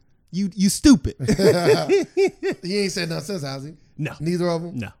 you stupid. He ain't said nothing since, has he? No. Neither of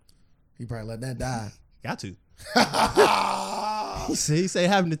them? No. He probably let that die. Got to. He said it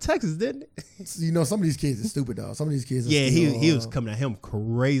happened to Texas, didn't it? You know, some of these kids are stupid though. Some of these kids. Are Yeah, still, he was coming at him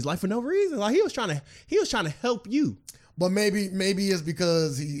crazy, like for no reason. Like he was trying to help you. But maybe it's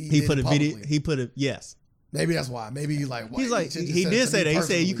because He put a video. He put a yes. Maybe that's why. Maybe he's like. He's like he did say that. He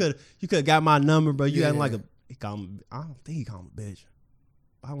said you could got my number, but you acting like a. He called him, I don't think he called him a bitch.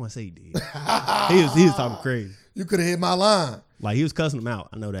 I want to say he did. he was talking crazy. You could have hit my line. Like he was cussing him out.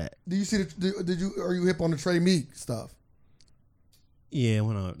 I know that. Do you see are you hip on the Trey Meek stuff? Yeah,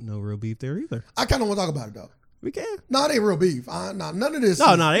 we're not no real beef there either. I kind of want to talk about it though. We can. No, it ain't real beef. None of this.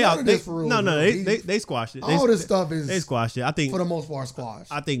 They squashed it. All this stuff is they squashed it. I think for the most part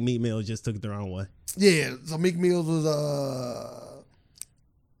squashed. I think Meek Mill just took it the wrong way. Yeah, so Meek Mills was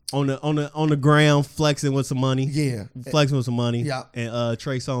on the ground flexing with some money. Yeah, flexing with some money. Yeah, and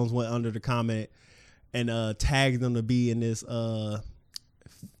Trey Songz went under the comment and tagged them to be in this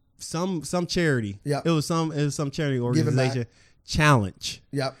some charity. Yeah, it was some charity organization challenge.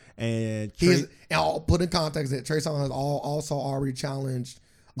 Yep, and I'll put in context that Trey Songz has also already challenged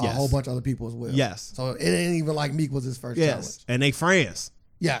a whole bunch of other people as well. Yes, so it ain't even like Meek was his first challenge. And they friends.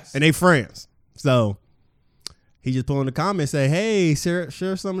 Yes, and they friends. So he just put in the comments, say, "Hey, share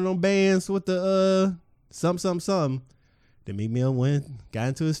some of them bands with the something." Then Meek Mill got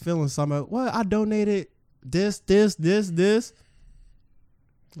into his feelings. Something about, what? I donated this.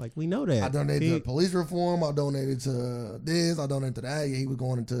 Like, we know that. I donated to police reform. I donated to this. I donated to that. Yeah, he was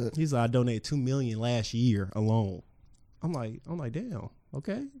going into. He's like, I donated $2 million last year alone. I'm like, damn.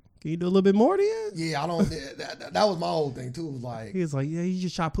 Okay, can you do a little bit more then? Yeah, I don't. that was my whole thing too. It was like he was like, yeah, you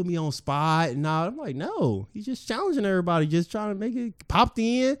just try to put me on spot, and all. I'm like, no, he's just challenging everybody, just trying to make it popped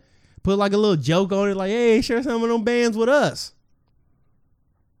in, put like a little joke on it, like, hey, share some of them bands with us.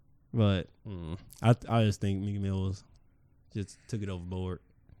 But I just think Meek Mill was just took it overboard.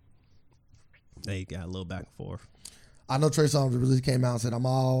 They got a little back and forth. I know Trey Songz really came out and said, I'm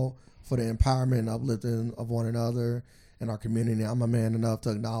all for the empowerment and uplifting of one another in our community. I'm a man enough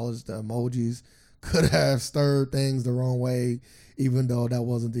to acknowledge the emojis could have stirred things the wrong way, even though that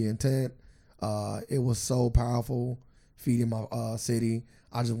wasn't the intent. It was so powerful feeding my city.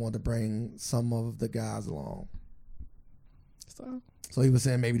 I just wanted to bring some of the guys along. So he was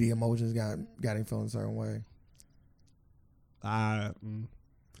saying maybe the emojis got him feeling a certain way.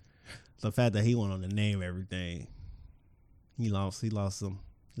 The fact that he went on to name everything, he lost some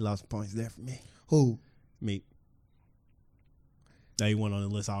points there for me. Who? Me. That he went on to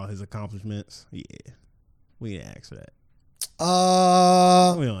list all his accomplishments. Yeah, we didn't ask for that.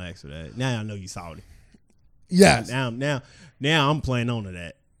 We don't ask for that. Now I know you salty. Yes. Now I'm playing on to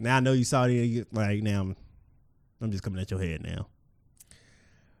that. Now I know you salty. Like now, I'm just coming at your head now.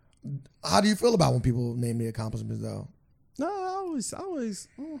 How do you feel about when people name the accomplishments though? No,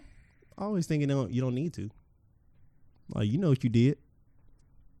 I always thinking you don't need to. Like, you know what you did.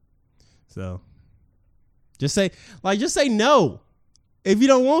 So just say no. If you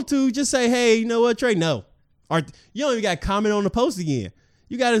don't want to, just say, hey, you know what, Trey, no. Or you don't even got to comment on the post again.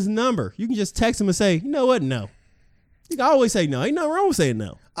 You got his number. You can just text him and say, you know what, no. You can always say no. Ain't nothing wrong with saying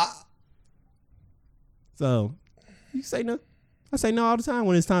no. So you say no. I say no all the time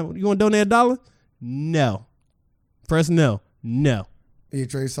when it's time. You want to donate $1? No. Press no. No. Yeah,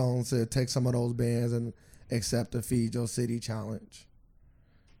 Trey Songz said, take some of those bands and accept the Feed Your City challenge.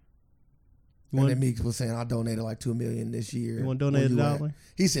 And then Meeks was saying, I donated like $2 million this year. You want to donate $1?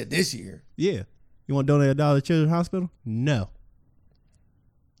 He said this year. Yeah. You want to donate $1 to Children's Hospital? No.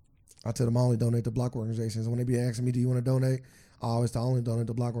 I tell them I only donate to Black organizations. When they be asking me, do you want to donate? I always tell only donate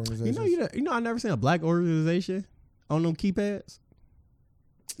to Black organizations. You know, I never seen a Black organization on them keypads.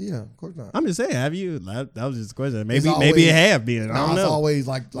 Yeah, of course not. I'm just saying, have you? That was just a question. Maybe it have been. I don't know. It's always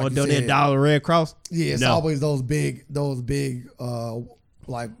like want to donate $1 Red Cross? Yeah, it's always those big,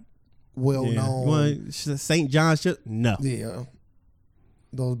 like well-known. St. John's? No. Yeah,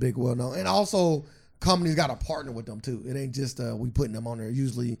 those big well-known, and also companies got to partner with them too. It ain't just we putting them on there.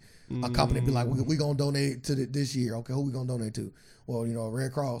 Usually, a company be like, we gonna donate to this year. Okay, who we gonna donate to? Well,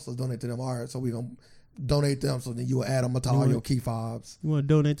 Red Cross. Let's donate to them. All right, so we gonna donate them. So then you will add them to all your key fobs. You want to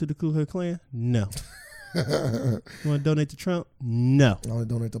donate to the Ku Klux Klan? No. You want to donate to Trump? No. I only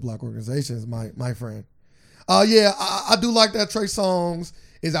donate to Black organizations, my friend. Yeah, I do like that Trey Songz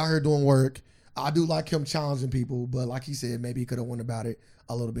is out here doing work. I do like him challenging people, but like he said, maybe he could have went about it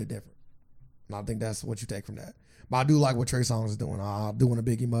a little bit different. And I think that's what you take from that. But I do like what Trey Songz is doing. I do want to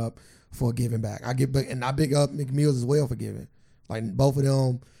big him up for giving back. I big up Meek Mills as well for giving. Like both of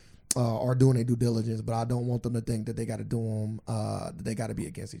them are doing their due diligence, but I don't want them to think that they got to do them. That they got to be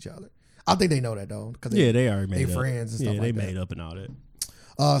against each other. I think they know that though, because they already made up. Friends and stuff like that. They made up and all that.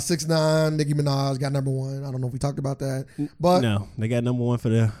 6ix9ine, Nicki Minaj got number 1. I don't know if we talked about that, but No, they got number 1 for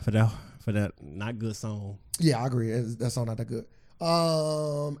that not good song. yeah, I agree. That song not that good.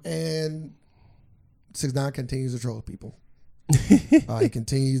 And 6ix9ine continues to troll people. He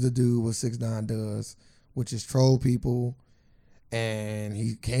continues to do what 6ix9ine does, which is troll people. And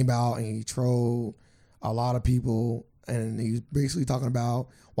he came out and he trolled a lot of people, and he's basically talking about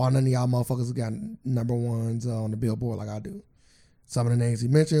why none of y'all motherfuckers got number 1s on the Billboard like I do. Some of the names he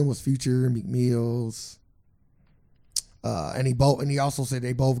mentioned was Future, Meek Mills, and he also said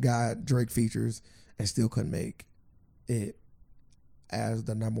they both got Drake features and still couldn't make it as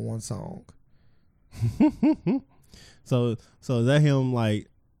the number 1 song. So is that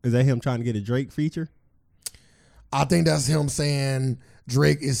him trying to get a Drake feature? I think that's him saying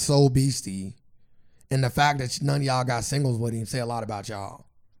Drake is so beastie, and the fact that none of y'all got singles with him say a lot about y'all.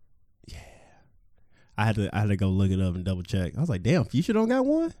 I had to go look it up and double check. I was like, damn, Future don't got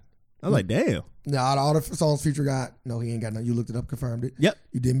one? I was like, damn. Now, out of all the songs Future got, no, he ain't got none. You looked it up, confirmed it. Yep.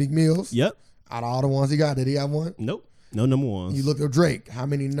 You did Meek Mills. Yep. Out of all the ones he got, did he have one? Nope. No number 1s. You looked up Drake. How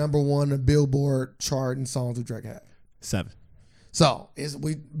many number 1 Billboard chart and songs do Drake have? 7. So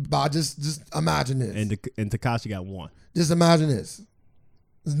just imagine this. And Tekashi got 1. Just imagine this.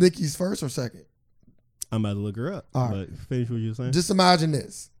 Is Nicki's first or second? I'm about to look her up. All right. But finish what you were saying. Just imagine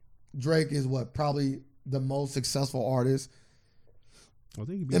this. Drake is probably the most successful artist I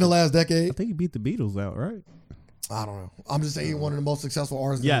think in the last decade. I think he beat the Beatles out, right? I don't know. I'm just saying he's one of the most successful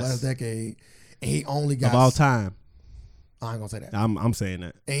artists in the last decade. And he only got of all time. I ain't gonna say that. I'm saying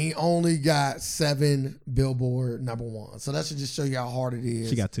that. And he only got 7 Billboard number 1. So that should just show you how hard it is.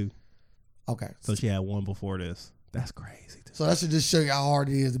 She got 2. Okay. So she had 1 before this. That's crazy. So that should just show you how hard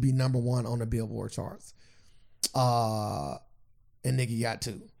it is to be number 1 on the Billboard charts. And Nicki got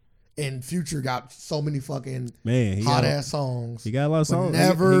 2. And Future got so many fucking hot ass songs. He got a lot of songs.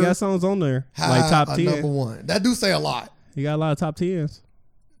 Never he got songs on there like top 10. Number 1. That do say a lot. He got a lot of top 10s.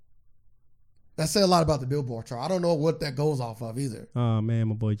 That say a lot about the Billboard chart. I don't know what that goes off of either. Oh man,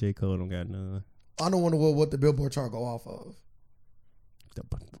 my boy J. Cole don't got none. I don't wonder what the Billboard chart go off of. The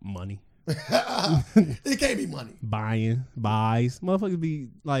money. It can't be money. Buys. Motherfuckers be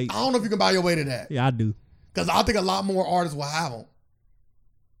like. I don't know if you can buy your way to that. Yeah, I do. Because I think a lot more artists will have them.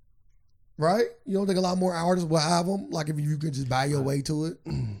 Right? You don't think a lot more artists will have them? Like if you could just buy your way to it?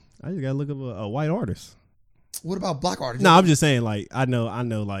 I just gotta look up a white artist. What about black artists? No, I'm just saying like I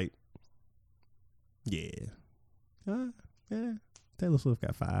know like. Yeah. Yeah. Taylor Swift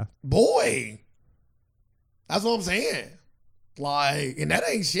got 5. Boy. That's what I'm saying. Like, and that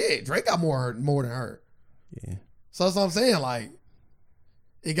ain't shit. Drake got more than her. Yeah. So that's what I'm saying. Like,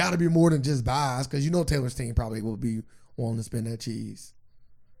 it got to be more than just buys because you know Taylor's team probably will be wanting to spend that cheese.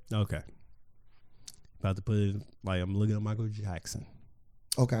 Okay. About to put it like I'm looking at Michael Jackson.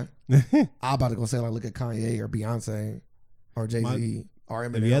 Okay. I'm about to go say like look at Kanye or Beyonce or Jay-Z or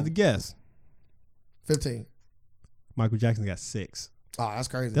Eminem. If you had to guess. 15. Michael Jackson got 6. Oh, that's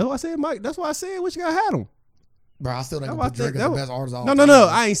crazy. That's why I said Mike. That's why I said what you gotta have him. Bro, I still think put Drake as the best artist of all time. No.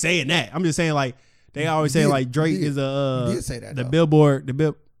 I ain't saying that. I'm just saying like they always say like Drake is you did say that, the though.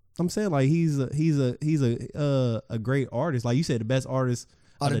 Billboard. I'm saying like he's a great artist. Like you said, the best artist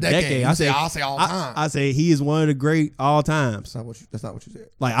of the decade. I'll say all time. I say he is one of the great all times. That's not what you said.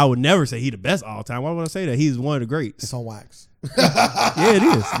 Like I would never say he the best all time. Why would I say that? He's one of the greats. It's on wax. Yeah, it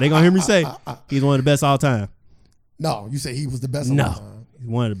is. They gonna hear me say he's one of the best all time. No, you say he was the best of all time. He's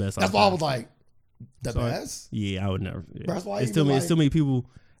one of the best. That's why I was like, the best? Yeah, I would never. Yeah. Bro, that's why it's too many people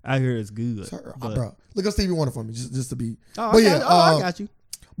out here that's good. Sure, bro, look up Stevie Wonder for me, just to be. Oh, I got you.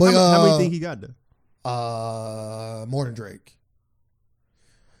 But how many think he got though? More than Drake.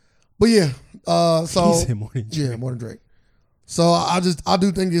 But yeah, so he said more than Drake. Yeah, more than Drake. So I think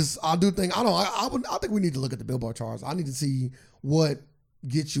we need to look at the Billboard charts. I need to see what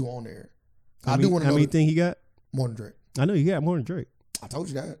gets you on there. How many think he got? More than Drake. I know he got more than Drake. I told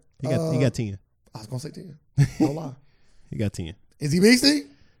you that. He got 10. I was gonna say 10. Don't lie. He got 10. Is he beastie?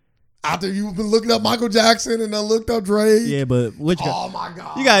 After you've been looking up Michael Jackson and then looked up Drake. Yeah, but which? Oh my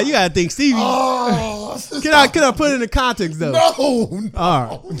God! You got to think Stevie. Oh, can I put it in the context though? No.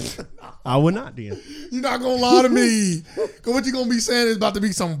 All right. I would not then. You're not gonna lie to me. Cause what you gonna be saying is about to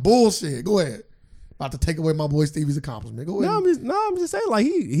be some bullshit. Go ahead. About to take away my boy Stevie's accomplishment. Go ahead. I'm just saying like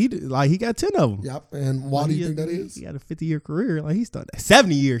he got 10 of them. Yep. And why do you think that is? He had a 50-year career. Like he started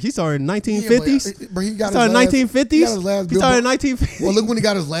 70 years. He started in 1950s. Yeah, but he got started in 1950s. He started in 1950s. Well, look when he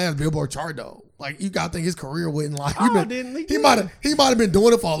got his last Billboard chart though. Like you gotta think his career wouldn't like. He might have been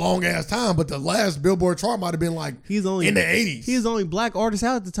doing it for a long ass time, but the last Billboard chart might have been like in the 80s. He was the only black artist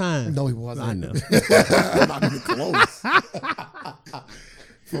out at the time. No, he wasn't. I know. Not even close.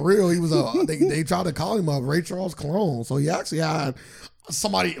 For real, he was they tried to call him a Ray Charles clone. So he actually had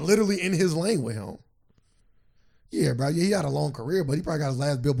somebody literally in his lane with him. Yeah, bro. Yeah, he had a long career, but he probably got his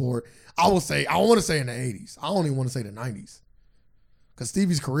last Billboard. I want to say in the 80s. I don't even want to say the 90s. Because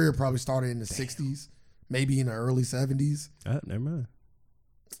Stevie's career probably started in the 60s, maybe in the early 70s. Never mind.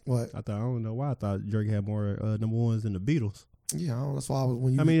 What? I don't know why I thought Drake had more number ones than the Beatles. Yeah, that's why I was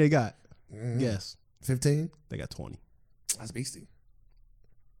when you. How many they got? Mhm. Yes. 15? They got 20. That's beastie.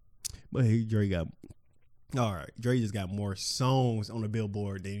 But Drake got. All right. Drake just got more songs on the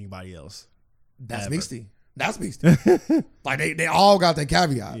Billboard than anybody else. That's ever. beastie. That's beastie. Like they all got their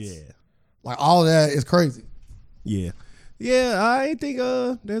caveats. Yeah. Like all of that is crazy. Yeah. Yeah, I ain't think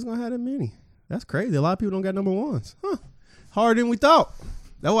there's gonna have that many. That's crazy. A lot of people don't got number ones. Huh. Harder than we thought.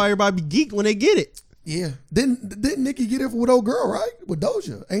 That's why everybody be geeked when they get it. Yeah. Didn't Nicki get it with old girl, right? With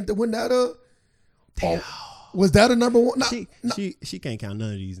Doja. Wasn't that was that a number one? No, She can't count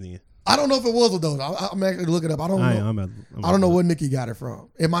none of these then. I don't know if it was with Doja. I'm actually looking up. I don't know. I don't know where Nicki got it from.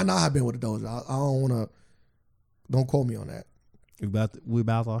 It might not have been with the Doja. I don't want to. Don't quote me on that. We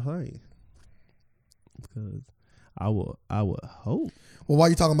about to say. Because I would hope. Well, while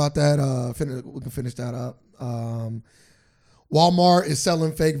you talking about that, we can finish that up. Walmart is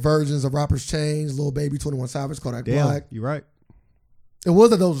selling fake versions of rappers' chains. Lil Baby, 21 Savage, Kodak Black. You're right. It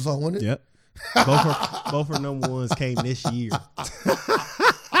was a Doja song, wasn't it? Yep. Both her number ones came this year.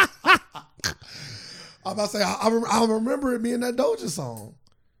 I'm about to say, I remember it being that Doja song.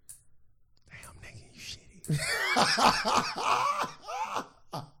 Damn, nigga, you shitty.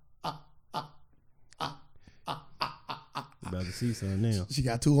 About to see something now. She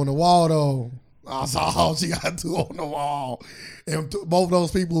got 2 on the wall, though. I saw she got 2 on the wall. And both of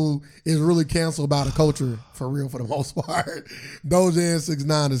those people is really canceled by the culture, for real, for the most part. Doja and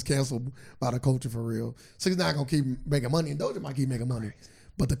 6ix9ine is canceled by the culture, for real. 6ix9ine gonna keep making money, and Doja might keep making money.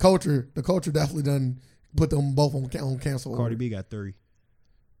 But the culture definitely done put them both on cancel. Cardi B got 3.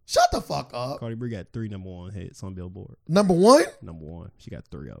 Shut the fuck up. Cardi B got 3 number one hits on Billboard. Number one? Number one. She got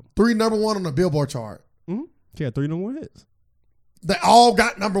 3 of them. 3 number one on the Billboard chart. Mm-hmm. She got 3 number one hits. They all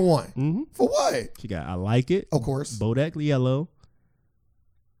got number one. Mm-hmm. For what? She got I Like It. Of course. Bodak Yellow.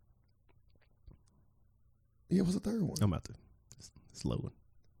 Yeah, what's the third one? I'm about to slow one.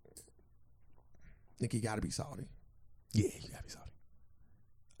 Nicki gotta be salty. Yeah, you gotta be salty.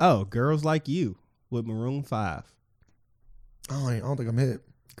 Oh, Girls Like You with Maroon 5. I don't think I'm hit.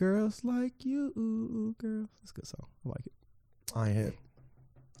 Girls Like You, girls. That's a good song. I like it. I ain't hit.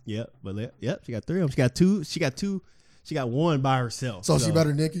 Yep, but yep, she got 3 of them. She got 2. She got 2. She got 1 by herself. So she better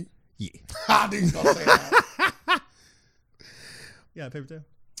than Nicki? Yeah. I knew you was gonna say that. Yeah, paper towel.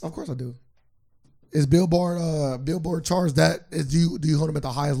 Of course I do. Is Billboard charts that? Do you hold them at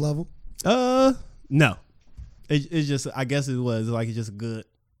the highest level? No. It's just, I guess it was like it's just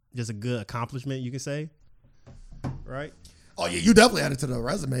a good accomplishment, you can say. Right? Oh yeah, you definitely added to the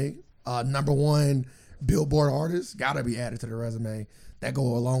resume. Number one Billboard artist gotta be added to the resume. That go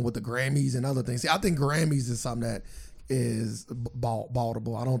along with the Grammys and other things. See, I think Grammys is something that is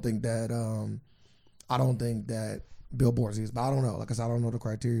baldable. I don't think that Billboard's is, but I don't know. Like I said, I don't know the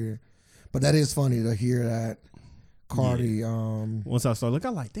criteria. But that is funny to hear that Cardi. Yeah. Once I started looking,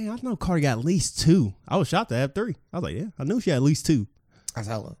 I'm like, damn, I know Cardi got at least 2. I was shocked to have 3. I was like, yeah, I knew she had at least 2. That's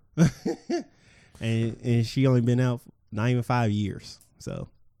hella. and she only been out not even 5 years. So,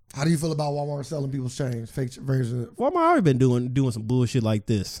 how do you feel about Walmart selling people's chains, fake versions? Walmart already been doing some bullshit like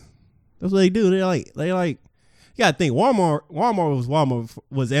this. That's what they do. They like. You gotta think Walmart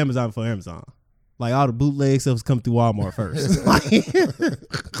was Amazon for Amazon. Like all the bootleg stuff was coming through Walmart first.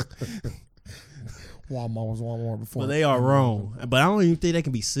 Walmart was Walmart before. But they are wrong. But I don't even think they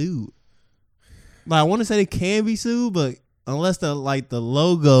can be sued. Like I want to say they can be sued, but unless the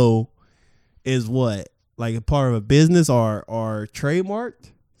logo is what, like a part of a business or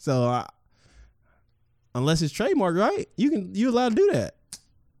trademarked. So unless it's trademarked, right? You're allowed to do that.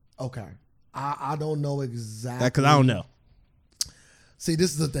 Okay, I don't know exactly. Because I don't know. See,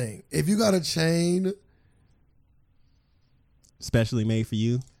 this is the thing. If you got a chain, specially made for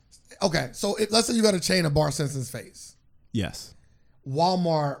you. Okay, so let's say you got a chain of Bart Simpson's face. Yes.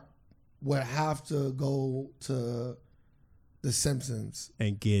 Walmart would have to go to the Simpsons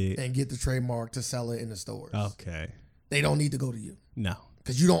and get the trademark to sell it in the stores. Okay. They don't need to go to you. No.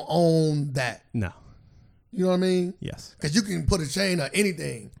 Because you don't own that. No. You know what I mean? Yes. Because you can put a chain of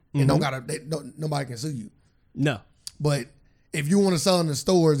anything and nobody can sue you. No. But if you want to sell in the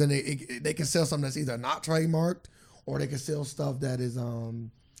stores, then they can sell something that's either not trademarked or they can sell stuff that is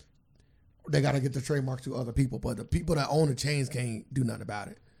they got to get the trademark to other people. But the people that own the chains can't do nothing about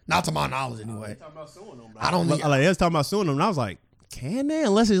it. Not to my knowledge, anyway. Talking about suing them, I don't think. Like, they was talking about suing them, and I was like, can they?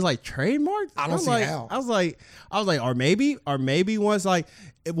 Unless it's like trademarked. I don't see like, how. I was like, or maybe once like,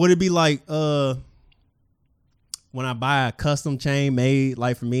 would it be like when I buy a custom chain made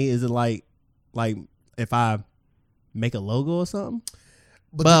like for me? Is it like if I make a logo or something?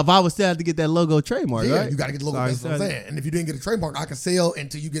 But if I would still have to get that logo trademark, yeah, right? you got to get the logo. That's what I'm saying. And if you didn't get a trademark, I can sell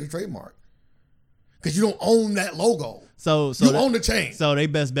until you get a trademark. Because you don't own that logo. So you own the chain. So they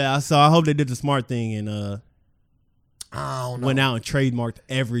best bet. So I hope they did the smart thing and I don't know. went out and trademarked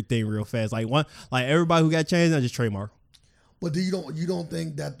everything real fast. Like everybody who got chains, I just trademark. But you don't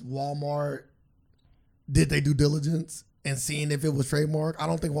think that Walmart did they due diligence and seeing if it was trademarked? I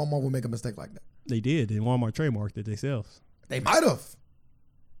don't think Walmart would make a mistake like that. They did, and Walmart trademarked it themselves. They might have.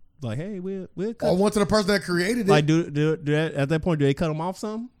 Like, hey, we'll cut. Or went to the person that created it. Like, do that, at that point, do they cut them off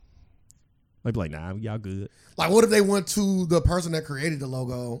something? They'd be like, nah, y'all good. Like, what if they went to the person that created the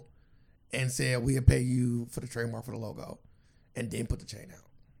logo and said, we'll pay you for the trademark for the logo, and then put the chain out?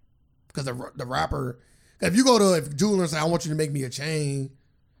 Because the rapper, if jeweler say, I want you to make me a chain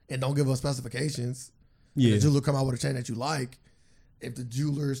and don't give us specifications, yeah, and the jeweler come out with a chain that you like, if the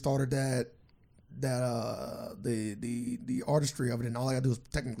jeweler started the artistry of it, and all I gotta do is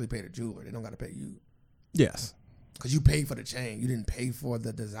technically pay the jeweler. They don't gotta pay you. Yes. Because you paid for the chain. You didn't pay for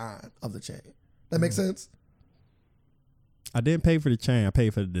the design of the chain. That makes sense? I didn't pay for the chain. I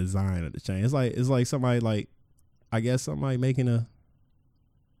paid for the design of the chain. It's like somebody making I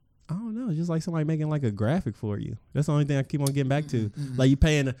don't know, just like somebody making like a graphic for you. That's the only thing I keep on getting back to. Mm-hmm. Like you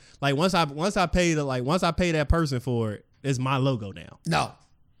paying once I pay that person for it, it's my logo now. No.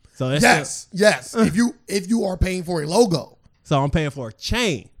 So that's yes. If you are paying for a logo, so I'm paying for a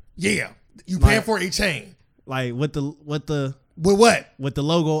chain. Yeah, you paying for a chain. Like with what? With the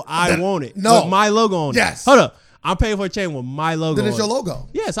logo I wanted. No, with my logo on it. Yes. Hold up, I'm paying for a chain with my logo. Then it's your logo.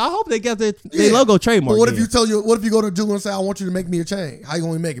 Yes, I hope they got their logo trademark. But what if you go to a jeweler and say, I want you to make me a chain? How you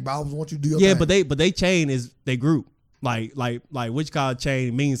gonna make it? But I want you to do your thing. but they chain is they group. Like which kind of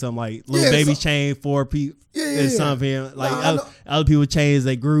chain means something like little baby chain, 4 people. Something like other people chains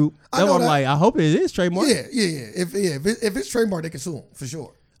they group. That's what I'm like. I hope it is trademark. Yeah. If it's trademark, they can sue them for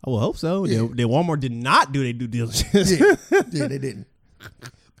sure. I will hope so. Yeah. Then Walmart did not do their due diligence. Yeah, they didn't.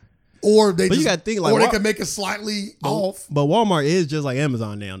 Or they you gotta think like they can make it slightly off. But Walmart is just like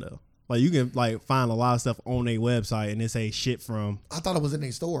Amazon now though. Like you can like find a lot of stuff on their website and it say shit from. I thought it was in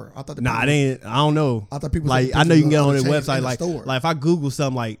their store. I thought it ain't. I don't know. I thought people like I know you can get on their website like if I Google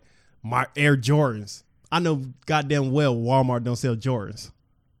something like my Air Jordans, I know goddamn well Walmart don't sell Jordans,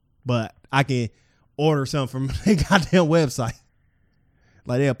 but I can order something from their goddamn website.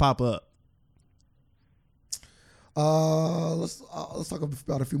 Like they'll pop up. Let's talk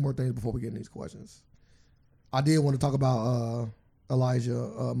about a few more things before we get in these questions. I did want to talk about Elijah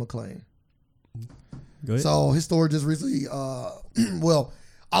McClain. Go ahead. So his story just recently, well,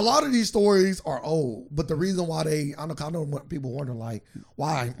 a lot of these stories are old, but the reason why I know what people wonder, like,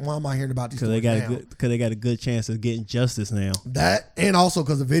 why am I hearing about these stories now? Because they got a good chance of getting justice now. That, and also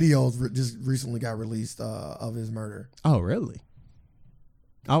because the videos just recently got released of his murder. Oh, really?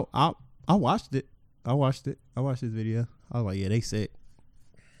 I watched it. I watched this video. I was like, yeah, they sick.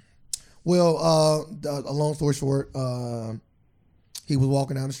 Well, a long story short, he was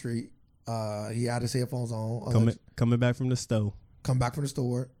walking down the street. He had his headphones on. Coming back from the store. Come back from the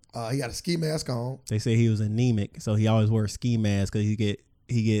store. He had a ski mask on. They say he was anemic, so he always wore a ski mask because he get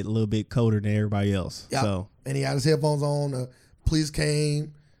a little bit colder than everybody else. Yeah. So. And he had his headphones on. Police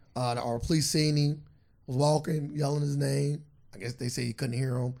came. Our police seen him. Was walking, yelling his name. I guess they say he couldn't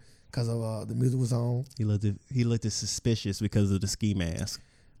hear him because of the music was on. He looked suspicious because of the ski mask.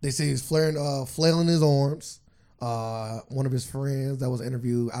 They say he's flailing his arms. One of his friends that was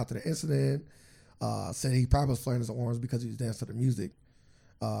interviewed after the incident said he probably was flailing his arms because he was dancing to the music.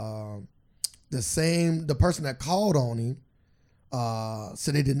 The person that called on him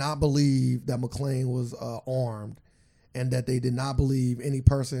said they did not believe that McClain was armed, and that they did not believe any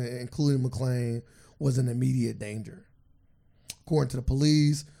person, including McClain, was in immediate danger. According to the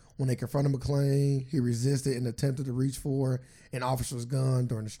police, when they confronted McClain, he resisted and attempted to reach for an officer's gun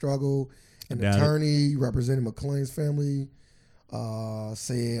during the struggle. An attorney representing McClain's family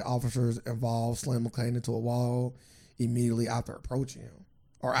said officers involved slammed McClain into a wall immediately after approaching him,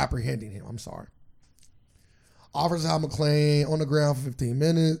 or apprehending him, I'm sorry. Officers had McClain on the ground for 15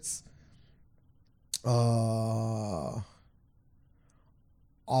 minutes.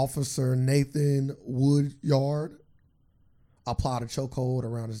 Officer Nathan Woodyard applied a chokehold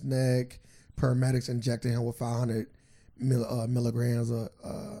around his neck. Paramedics injected him with 500 milligrams of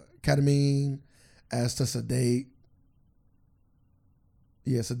ketamine as to sedate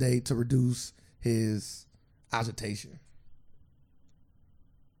to reduce his agitation.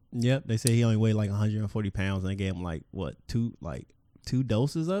 Yep, they say he only weighed like 140 pounds, and they gave him like what two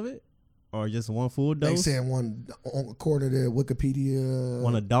doses of it, or just one full They dose. saying one, according to Wikipedia,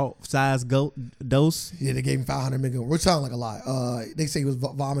 One adult size dose. Yeah, they gave him 500 milligrams, which sounds like a lot. They say he was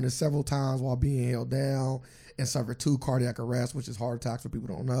vomited several times while being held down and suffered 2 cardiac arrests, which is heart attacks for people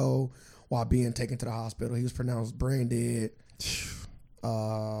who don't know, while being taken to the hospital. He was pronounced brain dead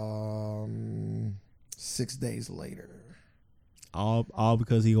 6 days later. All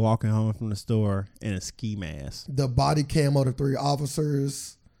because he walking home from the store in a ski mask. The body cam of the 3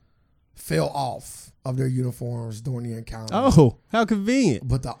 officers fell off of their uniforms during the encounter. Oh, how convenient.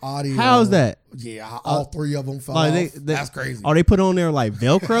 But the audio. How's that? Yeah, all 3 of them fell Like off. That's crazy. Oh, they put on there like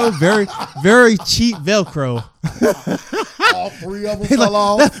Velcro? Very, very cheap Velcro. All 3 of them fell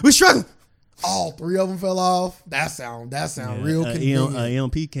off. We're struggling. All 3 of them fell off. That sound real convenient.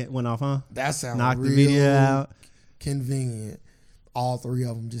 EMP went off, huh? That sound Knocked real the video out. convenient. All 3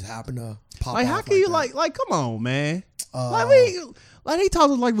 of them just happened to pop Like, off. how can you that. like? Come on, man. Like they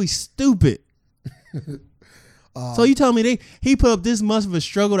talking like we stupid. So you tell me he put up this much of a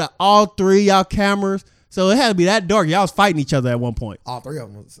struggle that all 3 of y'all cameras. So it had to be that dark. Y'all was fighting each other at one point. All 3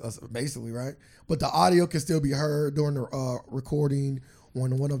 of them, basically, right? But the audio can still be heard during the recording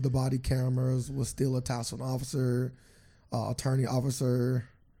when one of the body cameras was still attached to an officer. Attorney officer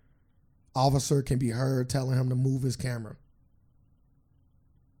can be heard telling him to move his camera.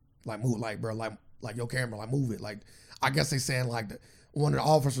 Like move, like bro, like your camera, like move it. Like I guess they saying like one of the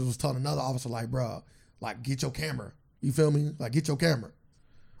officers was telling another officer like, bro, like get your camera. You feel me? Like get your camera.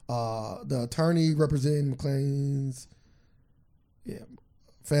 The attorney representing McClain's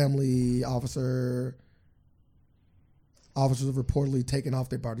family officers have reportedly taken off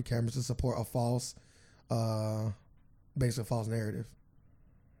their body cameras to support a false narrative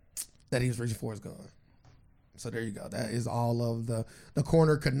that he was reaching for his gun. So there you go. That is all of the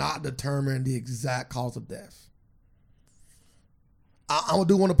coroner could not determine the exact cause of death. I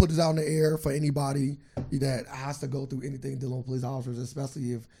do want to put this out in the air for anybody that has to go through anything dealing with police officers,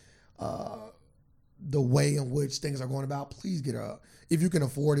 especially if the way in which things are going about. Please if you can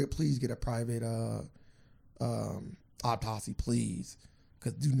afford it, please get a private autopsy, please.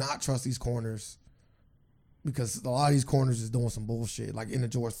 Because do not trust these coroners. Because a lot of these coroners is doing some bullshit, like in the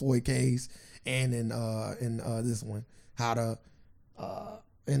George Floyd case and in this one,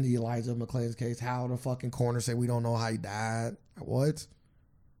 in the Elijah McClain's case, how the fucking coroner say we don't know how he died. What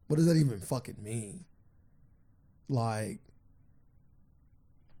does that even fucking mean? Like,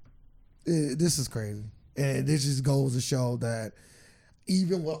 this is crazy, and this just goes to show that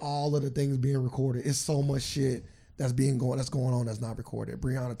even with all of the things being recorded, it's so much shit that's going on that's not recorded.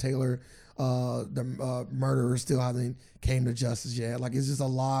 Breonna Taylor. The murderer still hasn't came to justice yet. Like, it's just a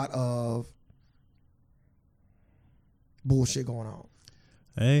lot of bullshit going on.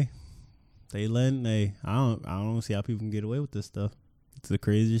 Hey, I don't see how people can get away with this stuff. It's the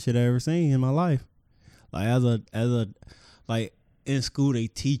craziest shit I ever seen in my life. Like like in school they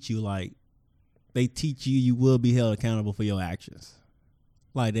teach you you will be held accountable for your actions.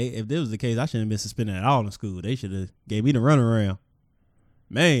 Like if this was the case, I shouldn't have been suspended at all in school. They should have gave me the runaround.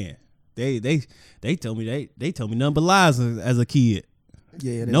 Man. They told me nothing but lies as a kid.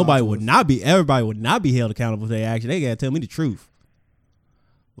 Yeah, everybody would not be held accountable for their action. They gotta tell me the truth.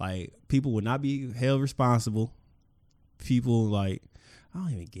 Like people would not be held responsible. People like I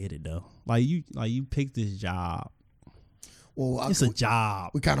don't even get it though. Like you picked this job. Well, it's a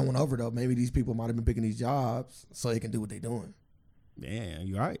job. We kind of went over though. Maybe these people might have been picking these jobs so they can do what they're doing. Yeah,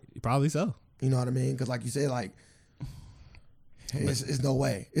 you're right. Probably so. You know what I mean? Because like you said, like. It's no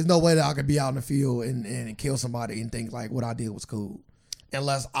way. It's no way that I could be out in the field and kill somebody and think like what I did was cool,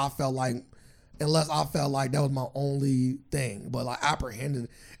 unless I felt like that was my only thing. But like apprehended,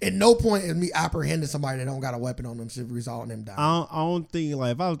 at no point is me apprehending somebody that don't got a weapon on them should result in them dying. I don't think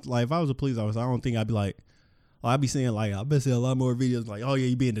if I was a police officer, I don't think I'd be like, I'd be saying like I bet see a lot more videos like, oh yeah,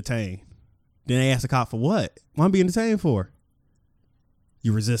 you being detained. Then they ask the cop for what? What I'm being detained for?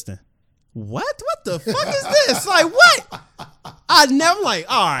 You resisting? What the fuck is this? Like what? I never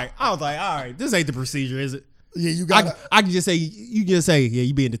all right. I was like, all right, this ain't the procedure, is it? Yeah, you got. I can just say yeah,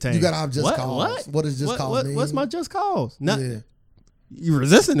 you being detained. You gotta have just cause. What does just cause mean? What's my just cause? Yeah. You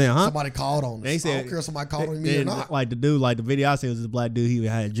resisting now, huh? Somebody called on us. They said, I don't care if somebody called on me or not. Like the dude, like the video I seen was this black dude. He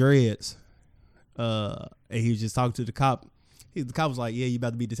had dreads, and he was just talking to the cop. The cop was like, "Yeah, you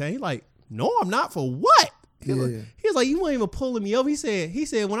about to be detained." He's like, "No, I'm not. For what?" He was like, "You weren't even pulling me over." He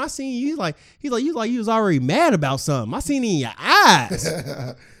said, when I seen you, you was already mad about something. I seen it in your eyes.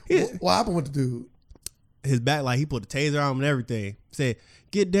 What happened with the dude? His back, like he put the taser on him and everything. Said,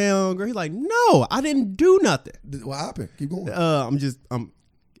 "Get down, girl." He's like, "No, I didn't do nothing." What happened? Keep going.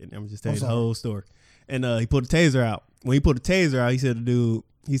 And I'm just telling you the whole story. And he pulled the taser out. When he pulled the taser out, he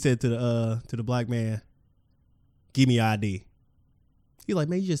said to the black man, "Give me your ID." He's like,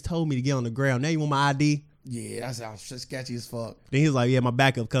 "Man, you just told me to get on the ground. Now you want my ID?" Yeah, that sounds sketchy as fuck. Then he's like, "Yeah, my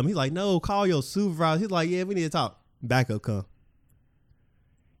backup come." He's like, "No, call your supervisor." He's like, "Yeah, we need to talk." Backup come.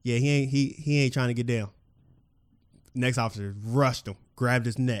 Yeah, he ain't trying to get down. Next officer rushed him, grabbed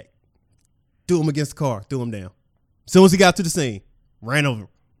his neck, threw him against the car, threw him down. As soon as he got to the scene, ran over him,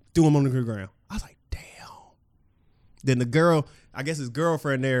 threw him on the ground. I was like, damn. Then the girl, I guess his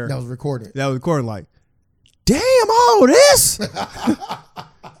girlfriend there. That was recording, like, damn, all this?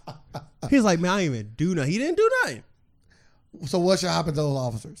 He's like, man, I didn't even do nothing. He didn't do nothing. So what should happen to those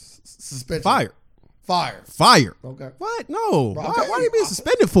officers? Suspension. Fire. Okay. What? No. Bro, Why okay. are you being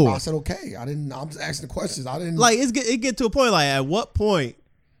suspended for? I said okay. I'm just asking the questions. I didn't Like it get to a point. Like, at what point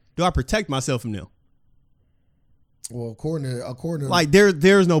do I protect myself from them? Well, according to Like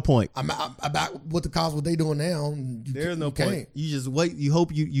there's no point. I'm about what the cops what they doing now. There's no point. You just wait. You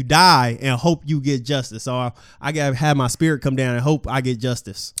hope you die and hope you get justice. So I gotta have my spirit come down and hope I get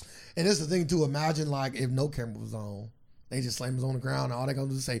justice. And that's the thing too. Imagine like if no camera was on, they just slam us on the ground. And all they gonna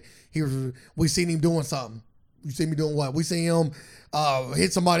do is say, we seen him doing something. You see me doing what? We seen him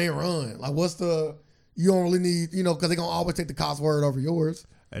hit somebody and run. Like you don't really need, because they gonna always take the cop's word over yours.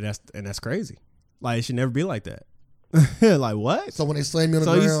 And that's crazy. Like it should never be like that. Like what? So when they slam you on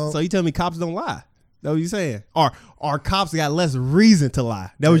the ground, so you tell me cops don't lie? That what you saying? Or cops got less reason to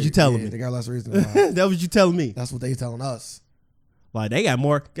lie? That what you telling me? They got less reason to lie. That what you telling me? That's what they telling us. Like they got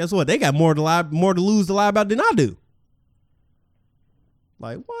more. Guess what? They got more to lose to lie about than I do.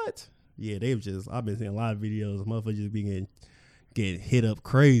 Like what? Yeah, I've been seeing a lot of videos of motherfuckers just being getting hit up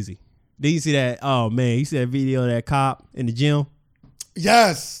crazy. Did you see that? Oh man, you see that video of that cop in the gym?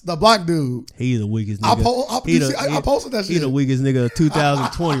 Yes, the black dude. He's the weakest nigga. I posted that shit. He the weakest nigga of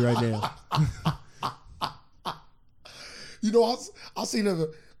 2020 right now.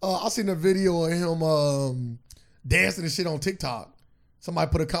 I seen a video of him dancing and shit on TikTok.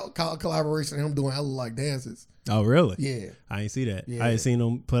 Somebody put a collaboration of him doing hella like dances. Oh really? Yeah. I ain't see that. Yeah. I ain't seen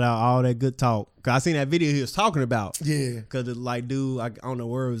him put out all that good talk. Cause I seen that video he was talking about. Yeah. Cause like dude, I don't know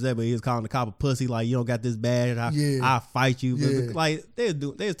where it was at, but he was calling the cop a pussy. Like you don't got this bad. I'll fight you. Yeah. Like they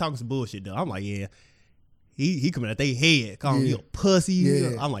was talking some bullshit though. I'm like, yeah. He coming at their head, calling you a pussy.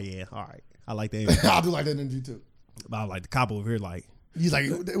 Yeah. I'm like, yeah, all right. I like that. I do like that energy too. But I like the cop over here, like he's like,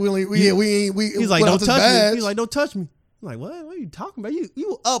 he's like, don't touch me. He's like, don't touch me. I'm like, what? What are you talking about?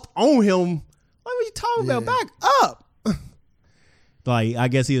 You up on him? What are you talking about? Back up. Like, I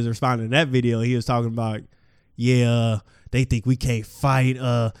guess he was responding to that video. He was talking about, they think we can't fight.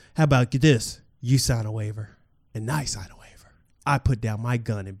 How about this? You sign a waiver, and I sign a waiver. I put down my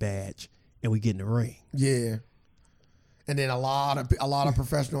gun and badge, and we get in the ring. Yeah. And then a lot of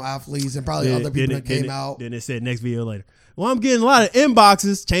professional athletes and probably other people that came out. Then it said next video later, well, I'm getting a lot of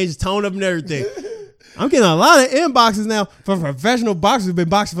inboxes, changed the tone up and everything. I'm getting a lot of inboxes now from professional boxers who've been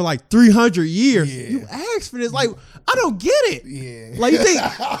boxing for like 300 years. Yeah. You asked for this. Like, I don't get it. Yeah. Like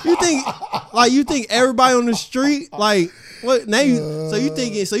you think everybody on the street, like, what now you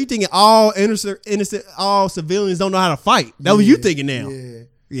thinking all innocent all civilians don't know how to fight. That was you thinking now.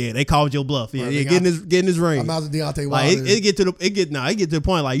 Yeah, they called your bluff. Yeah, get in this ring. I'm out of Deontay Wilder. Like it get to the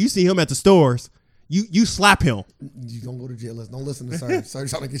point like you see him at the stores, you slap him. You don't go to jail. Don't listen to Serge. Serge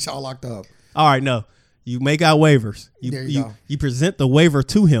trying to get y'all locked up. All right, no. You make out waivers. You present the waiver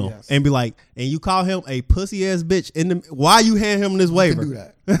to him and be like, and you call him a pussy ass bitch why you hand him this waiver? You can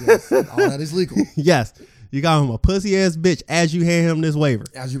do that. Yes. All that is legal. Yes. You call him a pussy ass bitch as you hand him this waiver.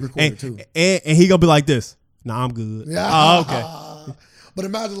 As you record it too. And he gonna be like this. Nah, I'm good. Yeah. Oh, okay. But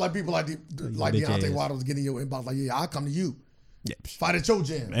imagine like people like Deontay Wilder was getting your inbox like, yeah, I'll come to you. Yeah. Fight at your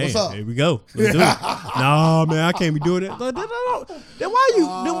gym. Hey, what's up? Here we go. Let's do it. No, man, I can't be doing it.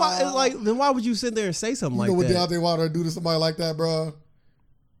 Then why would you sit there and say something like that? You know what Deontay Wilder do to somebody like that, bro?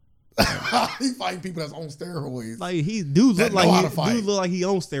 He fighting people that's on steroids. Like he look like he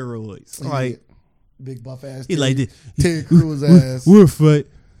on steroids. Like big buff ass. He like this. Ted Cruz ass. We're fight.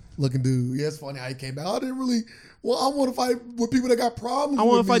 Looking dude. Yeah, it's funny how he came back. I didn't really. Well, I want to fight with people that got problems. I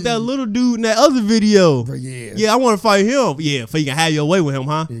want to fight that little dude in that other video. Yeah, I want to fight him. Yeah, so you can have your way with him,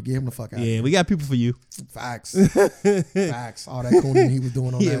 huh? Yeah, get him the fuck out. Yeah, we got people for you. Facts. Facts. All that cooning he was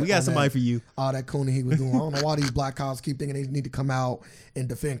doing on that. Yeah, we got somebody for you. All that cooning he was doing. I don't know why these black cops keep thinking they need to come out and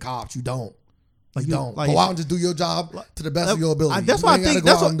defend cops. You don't. Like you don't. Go out and just do your job to the best of your ability. That's why I think.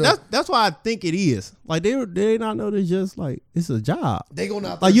 That's why I think it is. Like they not know this. Just like it's a job. They going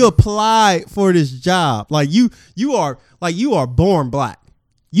out like you applied for this job. Like you are born black.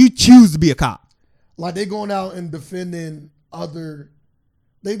 You choose to be a cop. Like they going out and defending other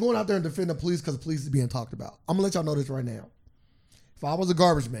They going out there and defend the police because the police is being talked about. I'm gonna let y'all know this right now. If I was a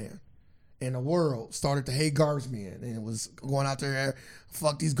garbage man and the world started to hate garbage men and it was going out there,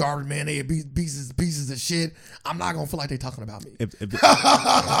 fuck these garbage men, they pieces of shit, I'm not gonna feel like they talking about me.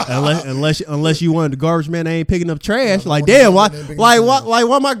 Unless you wanted the garbage man that ain't picking up trash. Like, damn, why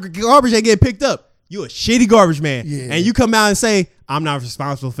my garbage ain't getting picked up? You a shitty garbage man. Yeah. And you come out and say, I'm not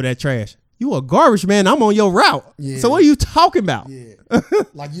responsible for that trash. You a garbage man, I'm on your route. Yeah. So what are you talking about? Yeah.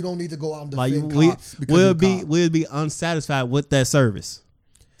 Like, you don't need to go out and Like, defend cops because we'll be unsatisfied with that service.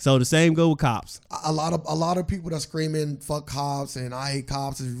 So the same go with cops. A lot of people that screaming fuck cops and I hate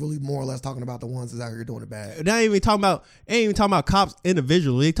cops is really more or less talking about the ones that's out here doing it bad. They ain't even talking about cops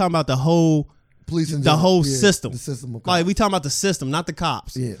individually. They talking about the whole Police in the whole yeah, system. The system of cops. Like, we talking about the system, not the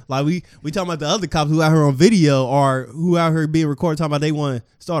cops. Yeah. Like, we talking about the other cops who out here on video or who out here being recorded talking about they want to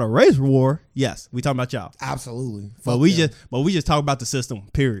start a race war. Yes, we talking about y'all. Absolutely. But we just talk about the system,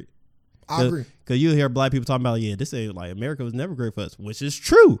 period. I agree. Because you'll hear black people talking about, yeah, this ain't like America was never great for us, which is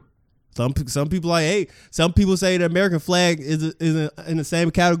true. Some people like, hey, some people say the American flag is in the same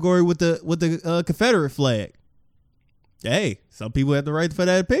category with the Confederate flag. Hey, some people have the right for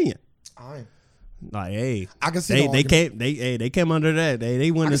that opinion. Like, hey, I can see they came under that. They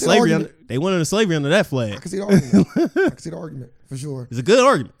went into slavery under that flag. I can see the argument. I can see the argument for sure. It's a good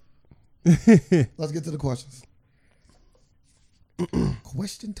argument. Let's get to the questions.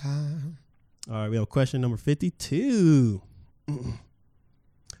 Question time. All right, we have question number 52.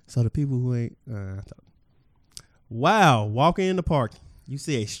 So the people who ain't wow, walking in the park, you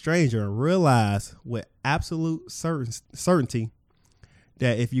see a stranger and realize with absolute certainty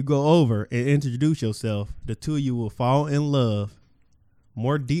that if you go over and introduce yourself, the two of you will fall in love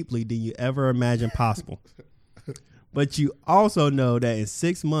more deeply than you ever imagined possible. But you also know that in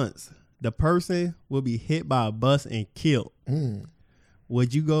 6 months, the person will be hit by a bus and killed.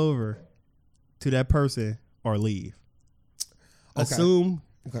 Would you go over to that person or leave? Okay.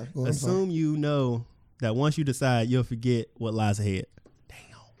 Assume you know that once you decide, you'll forget what lies ahead. Damn.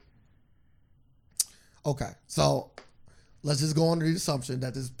 Okay, so let's just go under the assumption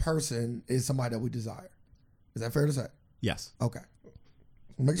that this person is somebody that we desire. Is that fair to say? Yes. Okay.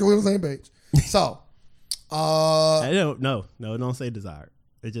 Make sure we're on the same page. So, don't say desire.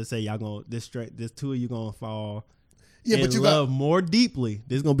 It just say y'all gonna this two of you gonna fall. Yeah, and but you love more deeply.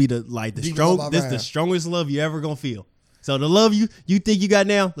 This is gonna be the strongest love you ever gonna feel. So the love you think you got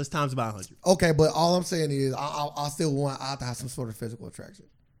now, let's times about 100. Okay, but all I'm saying is I still have to have some sort of physical attraction.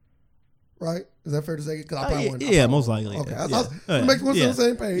 Right? Is that fair to say? Because I probably wouldn't. Yeah, most likely. Okay, yeah. Make sure we're on the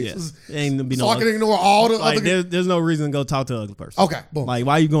same page. Yeah. Ain't gonna be so I can ignore all the like, other. There's no reason to go talk to an ugly person. Okay, boom. Like,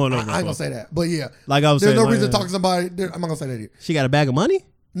 why are you going over? I ain't gonna say that, but yeah, like I was there's saying, no reason to talk to somebody. I'm not gonna say that either. She got a bag of money?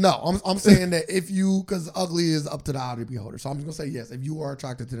 No, I'm saying that if you, because ugly is up to the eye of the beholder. So I'm just gonna say yes. If you are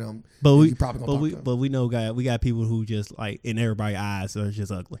attracted to them, you probably gonna talk to them. But we know, we got people who just like in everybody's eyes are just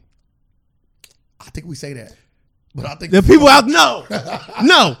ugly. I think we say that, but I think the people out no,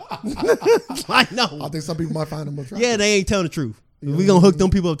 like no. I think some people might find them attractive. Yeah, they ain't telling the truth. We gonna hook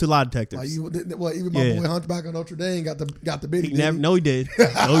them people up to lie detectors. Like even my boy Hunchback of Notre Dame got the biddy. He did. No, he did.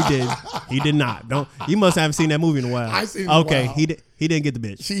 He did not. You must haven't seen that movie in a while. I seen it in a while. He didn't get the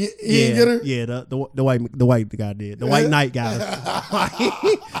bitch. He didn't get her. Yeah, the white guy did. The white knight guy.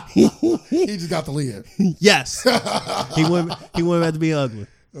 He just got to live. Yes, he went back to being ugly.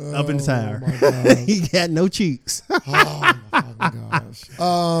 Up in the tower. He got no cheeks. Oh my gosh.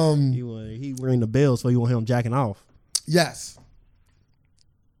 He rang the bell so you want him jacking off. Yes.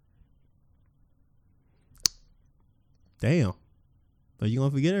 Damn. But you're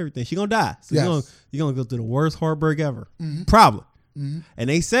gonna forget everything. She gonna die. So yes. you're gonna go through the worst heartbreak ever. Mm-hmm. Probably. Mm-hmm. And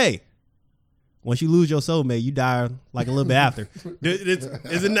they say once you lose your soulmate, you die like a little bit after.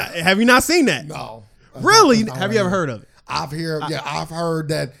 Is it not, have you not seen that? No. Really? Have you ever heard of it? I've heard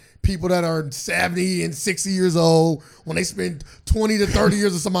that people that are 70 and 60 years old, when they spend 20 to 30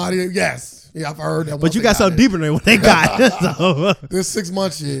 years with somebody, yes. Yeah, I've heard that. But you got something deeper than what they got. So, this 6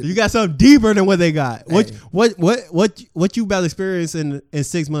 months shit. You got something deeper than what they got. Hey. What you about to experience in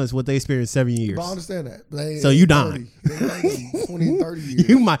 6 months, what they experienced 7 years. But I understand that. But so you dying. 20, 30 years.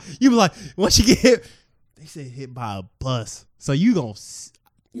 You be like, once you get hit, they say hit by a bus. So you gonna...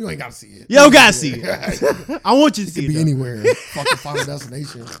 You ain't gotta see it. You don't gotta see it. I want you to see it. It could be anywhere. Fucking Final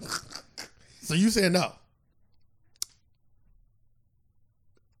Destination. So you saying no?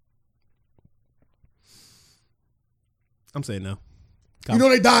 I'm saying no. You know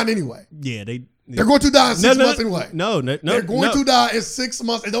they dying anyway. Yeah, They're going to die in 6 months anyway. No. They're going to die in 6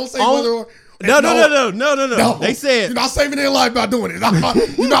 months. It don't say Oh, whether or No. They said you're not saving their life by doing it.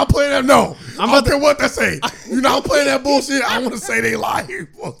 You're not playing that. No, I don't care what they say. You're not playing that bullshit. I want to say they lie.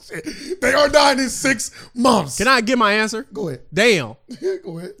 Bullshit. They are dying in 6 months. Can I get my answer? Go ahead. Damn.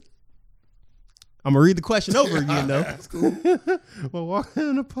 Go ahead. I'm gonna read the question over again though. That's cool. Well, walking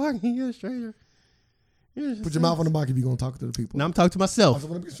in the park and you're a stranger. Put your mouth on the mic if you're gonna talk to the people. Now I'm talking to I myself. just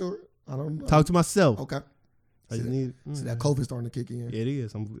want to be sure. I don't know. Talk to myself. Okay. I just need. See that COVID starting to kick in. It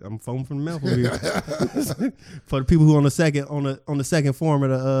is. I'm foaming from the mouth over here. For the people who on the second form of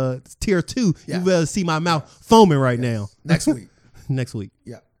the tier 2, Yeah. you better see my mouth foaming right now. Next week. Next week.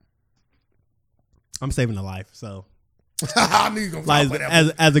 Yeah. I'm saving the life. So I knew you gonna like play that.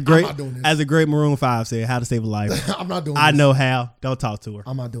 as not doing this. a great Maroon 5 said, how to save a life. I'm not doing. I this. know how. Don't talk to her.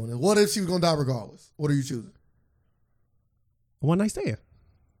 I'm not doing it. What if she was gonna die regardless? What are you choosing? One night stand.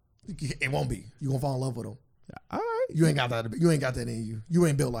 It won't be. You gonna fall in love with him. All right. You ain't got that. You ain't got that in you. You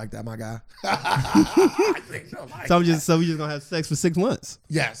ain't built like that, my guy. So we just gonna have sex for 6 months.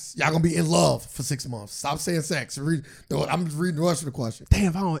 Yes, y'all gonna be in love for 6 months. Stop saying sex. I'm just reading the rest of the question.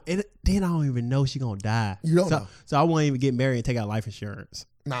 Damn, then I don't even know she gonna die. You don't know. So I won't even get married and take out life insurance.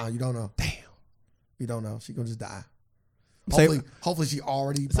 Nah, you don't know. Damn. You don't know. She gonna just die. Say- Hopefully she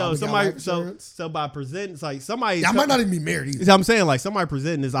already. So Got somebody, life insurance. so by presenting, it's like somebody. Yeah, I might not even be married either. You know what I'm saying, like somebody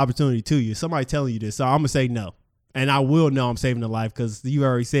presenting this opportunity to you, somebody telling you this. So I'm gonna say no, and I will know I'm saving the life because you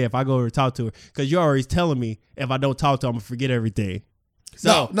already said if I go over to talk to her, because you're already telling me if I don't talk to her, I'm gonna forget everything.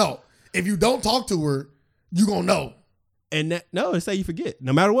 So No. If you don't talk to her, you gonna know. and that, no, it say you forget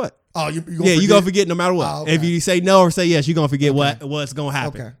no matter what. Oh, you gonna Yeah, you gonna forget no matter what. Oh, okay. If you say no or say yes, you're gonna forget what's gonna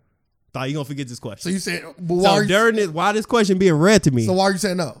happen. Okay. Thought you gonna forget this question. So you said, but why? So why this question being read to me? So why are you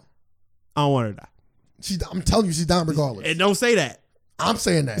saying no? I don't want her to die. I'm telling you, she's dying regardless. And don't say that. I'm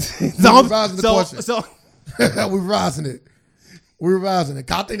saying that. So, We're revising the question. so We're revising it. We're revising it.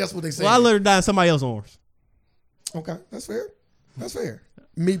 'Cause I think that's what they say. well, I let her die in somebody else's arms. Okay, that's fair. That's fair.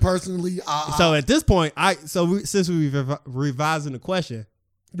 Me personally, So at this point, since we've revising the question,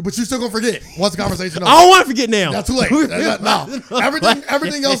 but you still gonna forget once the conversation. I don't want to forget now. That's too late. No,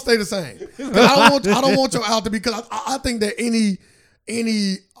 everything else stay the same. 'Cause I don't want your out to be, because I think that any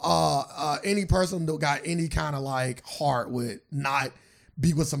person that got any kind of like heart would not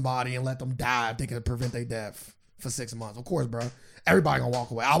be with somebody and let them die if they could prevent their death for 6 months. Of course, bro. Everybody gonna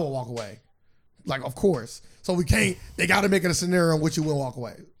walk away. I will walk away. Like, of course. So we can't. They got to make it a scenario in which you will walk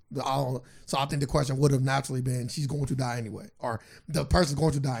away. So I think the question would have naturally been, she's going to die anyway, or the person's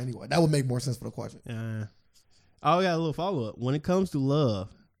going to die anyway. That would make more sense for the question. I got a little follow up. When it comes to love,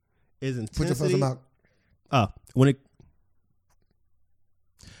 is intensity? Put your first mouth.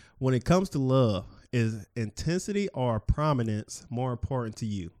 When it comes to love, is intensity or prominence more important to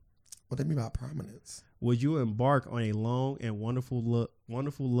you? What do they mean by prominence? Would you embark on a long and wonderful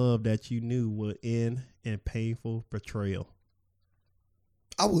love that you knew would end in painful betrayal?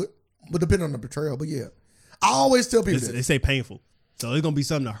 I would, but depending on the betrayal. But yeah, I always tell people They this. say painful, so it's gonna be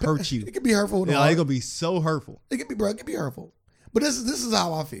something to hurt you. It can be hurtful. Yeah, it's gonna be so hurtful. It can be hurtful. But this is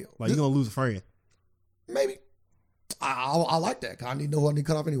how I feel. Like you're gonna lose a friend. Maybe. I like that, because I need to know who I need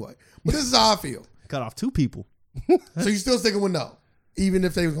to cut off anyway. But this is how I feel. Cut off 2 people. So you still sticking with no, even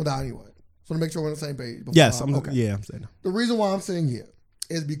if they was gonna die anyway. So to make sure we're on the same page. Yes, I'm I'm saying no. The reason why I'm saying yeah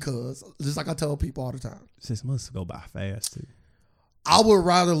is because, just like I tell people all the time, 6 months go by fast too. I would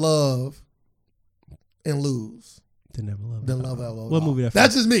rather love and lose To never love. than love and love. What movie that from?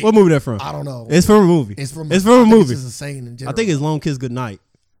 That's just me. What movie that from? I don't know. It's from a movie. It's from a I think movie. It's just a saying in general. I think it's Long Kiss Goodnight.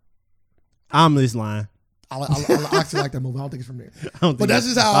 I'm this line. I actually like that movie. I don't think it's from there. I don't think But that's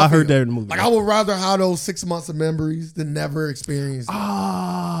just how I heard feel. that in the movie. Like, I would rather have those 6 months of memories than never experience it.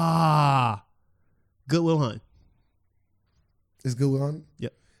 Good Will Hunting. It's good one.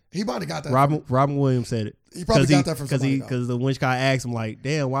 Yep. He probably got that. Robin Williams said it. He probably got that from somebody. Because the Winch guy asked him like,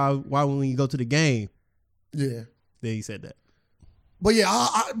 "Damn, why when you go to the game?" Yeah. Then he said that. But yeah,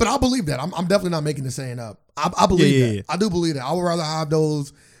 but I believe that. I'm definitely not making the saying up. I believe that. Yeah. I do believe that. I would rather have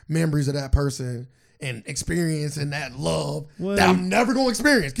those memories of that person and experience and that love that I'm never going to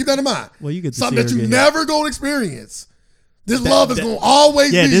experience. Keep that in mind. Well, you get to something see that her you get never going to experience. This love is going to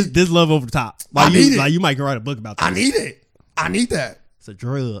always be. This love over the top. Like I need it. Like you might can write a book about that. I need it. I need that. It's a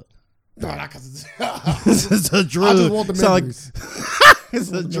drug. No, not because It's a drug. I just want the memories.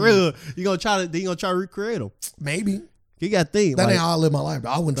 It's a drug. You gonna try to recreate them. Maybe. You got to think. That like, ain't how I live my life, though.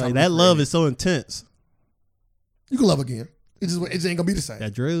 I wouldn't try like to that recreate love it. is so intense. You can love again. It just ain't going to be the same.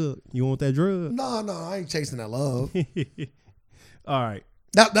 That drug. You want that drug? No, I ain't chasing that love. All right.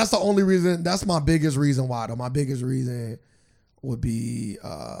 That's the only reason. That's my biggest reason why, though. My biggest reason would be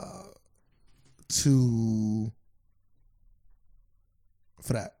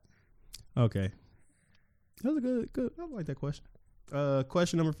for that. Okay. That was a good. I like that question.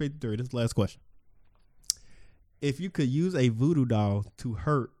 Question number 53. This is the last question. If you could use a voodoo doll to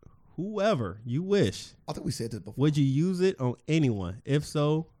hurt whoever you wish, I think we said this before. would you use it on anyone? If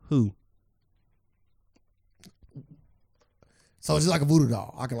so, who? So it's just like a voodoo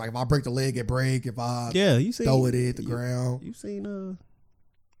doll. I can if I break the leg, it break. If I you seen, throw it at the ground. You seen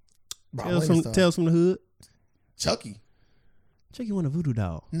Bro, Tales from the Hood? Chucky. Chucky won a voodoo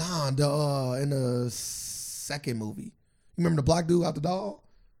doll. Nah, in the second movie. You remember the black dude out the doll?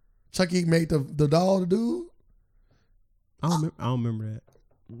 Chucky made the doll the dude? I don't remember that.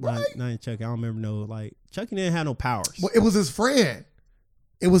 Right? Not in Chucky. I don't remember Chucky didn't have no powers. Well, it was his friend.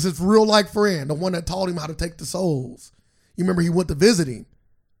 It was his real life friend, the one that taught him how to take the souls. You remember he went to visit him.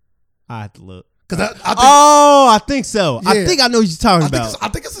 I have to look. I think so. Yeah. I think I know what you're talking about. I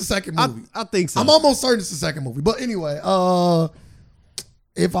think it's the second movie. I think so. I'm almost certain it's the second movie. But anyway,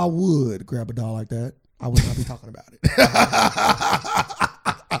 if I would grab a doll like that, I would not be talking about it.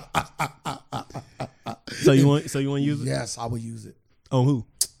 So you want to use it? Yes, I would use it. On who?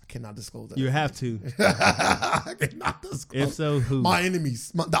 I cannot disclose that. You have to. I cannot disclose. If so, who? My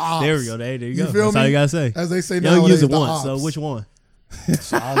enemies. The ops. There we go. There you go. feel That's me? all you gotta say. As they say You now. only use it the once. ops. So which one?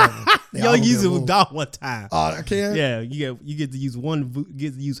 All of them. You only use it with doll one time. I can? Yeah, you get to use a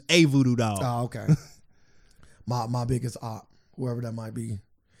voodoo doll. Oh, okay. my biggest op, whoever that might be.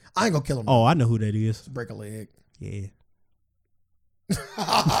 I ain't gonna kill him. Oh, I know who that is. Just break a leg. Yeah.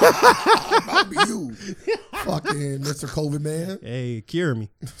 Might be you. Fucking Mr. COVID man. Hey, cure me.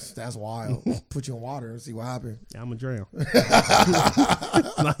 That's wild. Put you in water and see what happens. Yeah, I'm gonna drown.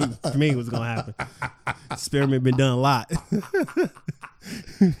 For me, what's gonna happen? Experiment been done a lot.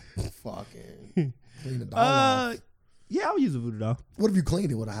 Fucking clean the doll off. Yeah, I'll use a voodoo doll. What if you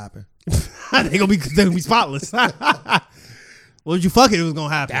cleaned it? What would happen? They gonna be spotless. What would you fuck it was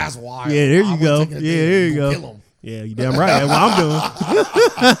gonna happen? That's wild. Yeah, there you I go. would take that Yeah, thing there and you go go. Kill him. Yeah, you damn right. That's what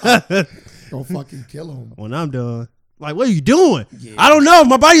I'm doing. Don't fucking kill him. When I'm done, like, what are you doing? Yeah. I don't know.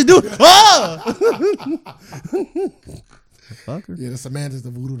 My body's doing. Oh! Fucker. Yeah, the semantics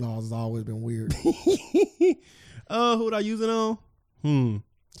of voodoo dolls has always been weird. Who would I use it on?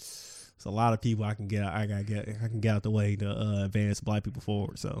 It's a lot of people I can get out the way to advance black people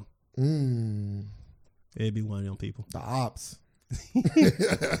forward. So it'd be one of them people. The ops.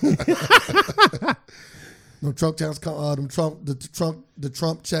 No Trump checks come. The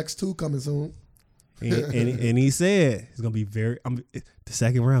Trump checks too coming soon. and he said it's gonna be the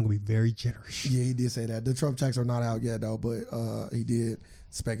second round gonna be very generous. Yeah, he did say that. The Trump checks are not out yet though, but he did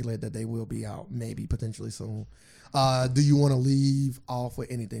speculate that they will be out maybe potentially soon. Do you want to leave off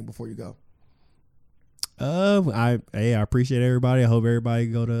with anything before you go? I appreciate everybody. I hope everybody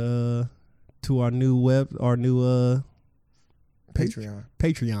go to our new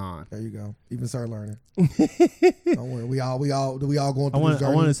Patreon. There you go. Even start learning. Don't worry. We all going through this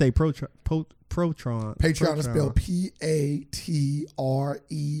journey. I want to say Protron. Patreon is spelled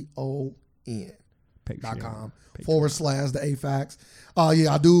patreon.com /the AFAX.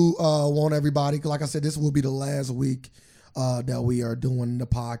 I do want everybody, like I said, this will be the last week that we are doing the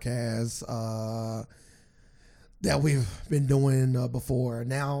podcast that we've been doing before.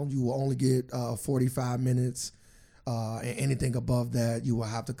 Now you will only get 45 minutes. And anything above that, you will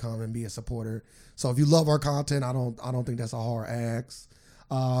have to come and be a supporter. So if you love our content, I don't think that's a hard ask.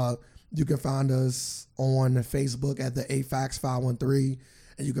 You can find us on Facebook at the AFAX 513,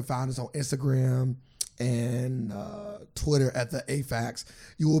 and you can find us on Instagram and Twitter at the AFAX.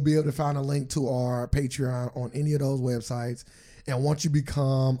 You will be able to find a link to our Patreon on any of those websites. And once you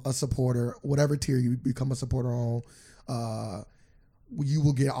become a supporter, whatever tier you become a supporter on, you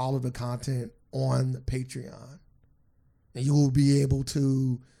will get all of the content on Patreon. And you will be able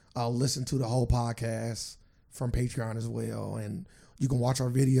to listen to the whole podcast from Patreon as well. And you can watch our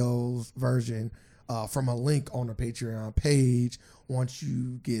videos version from a link on the Patreon page once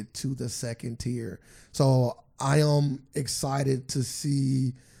you get to the second tier. So I am excited to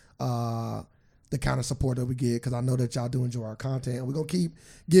see the kind of support that we get, because I know that y'all do enjoy our content. And we're going to keep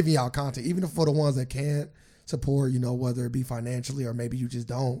giving y'all content, even for the ones that can't support, whether it be financially or maybe you just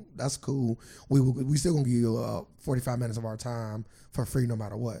don't. That's cool. We still gonna give you 45 minutes of our time for free no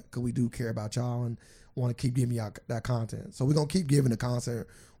matter what, because we do care about y'all and want to keep giving y'all that content. So we're gonna keep giving the content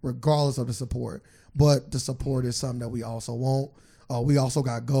regardless of the support. But the support is something that we also want. We also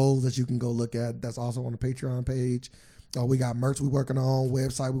got goals that you can go look at. That's also on the Patreon page. We got merch we working on,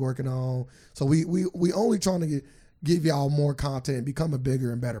 website we working on. So we only trying to give y'all more content, become a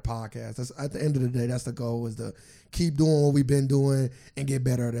bigger and better podcast. That's at the end of the day, that's the goal, is to keep doing what we've been doing and get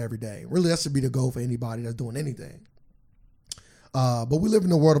better at it every day. Really, that should be the goal for anybody that's doing anything. But we live in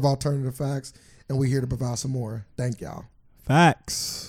the world of alternative facts, and we're here to provide some more. Thank y'all. Facts.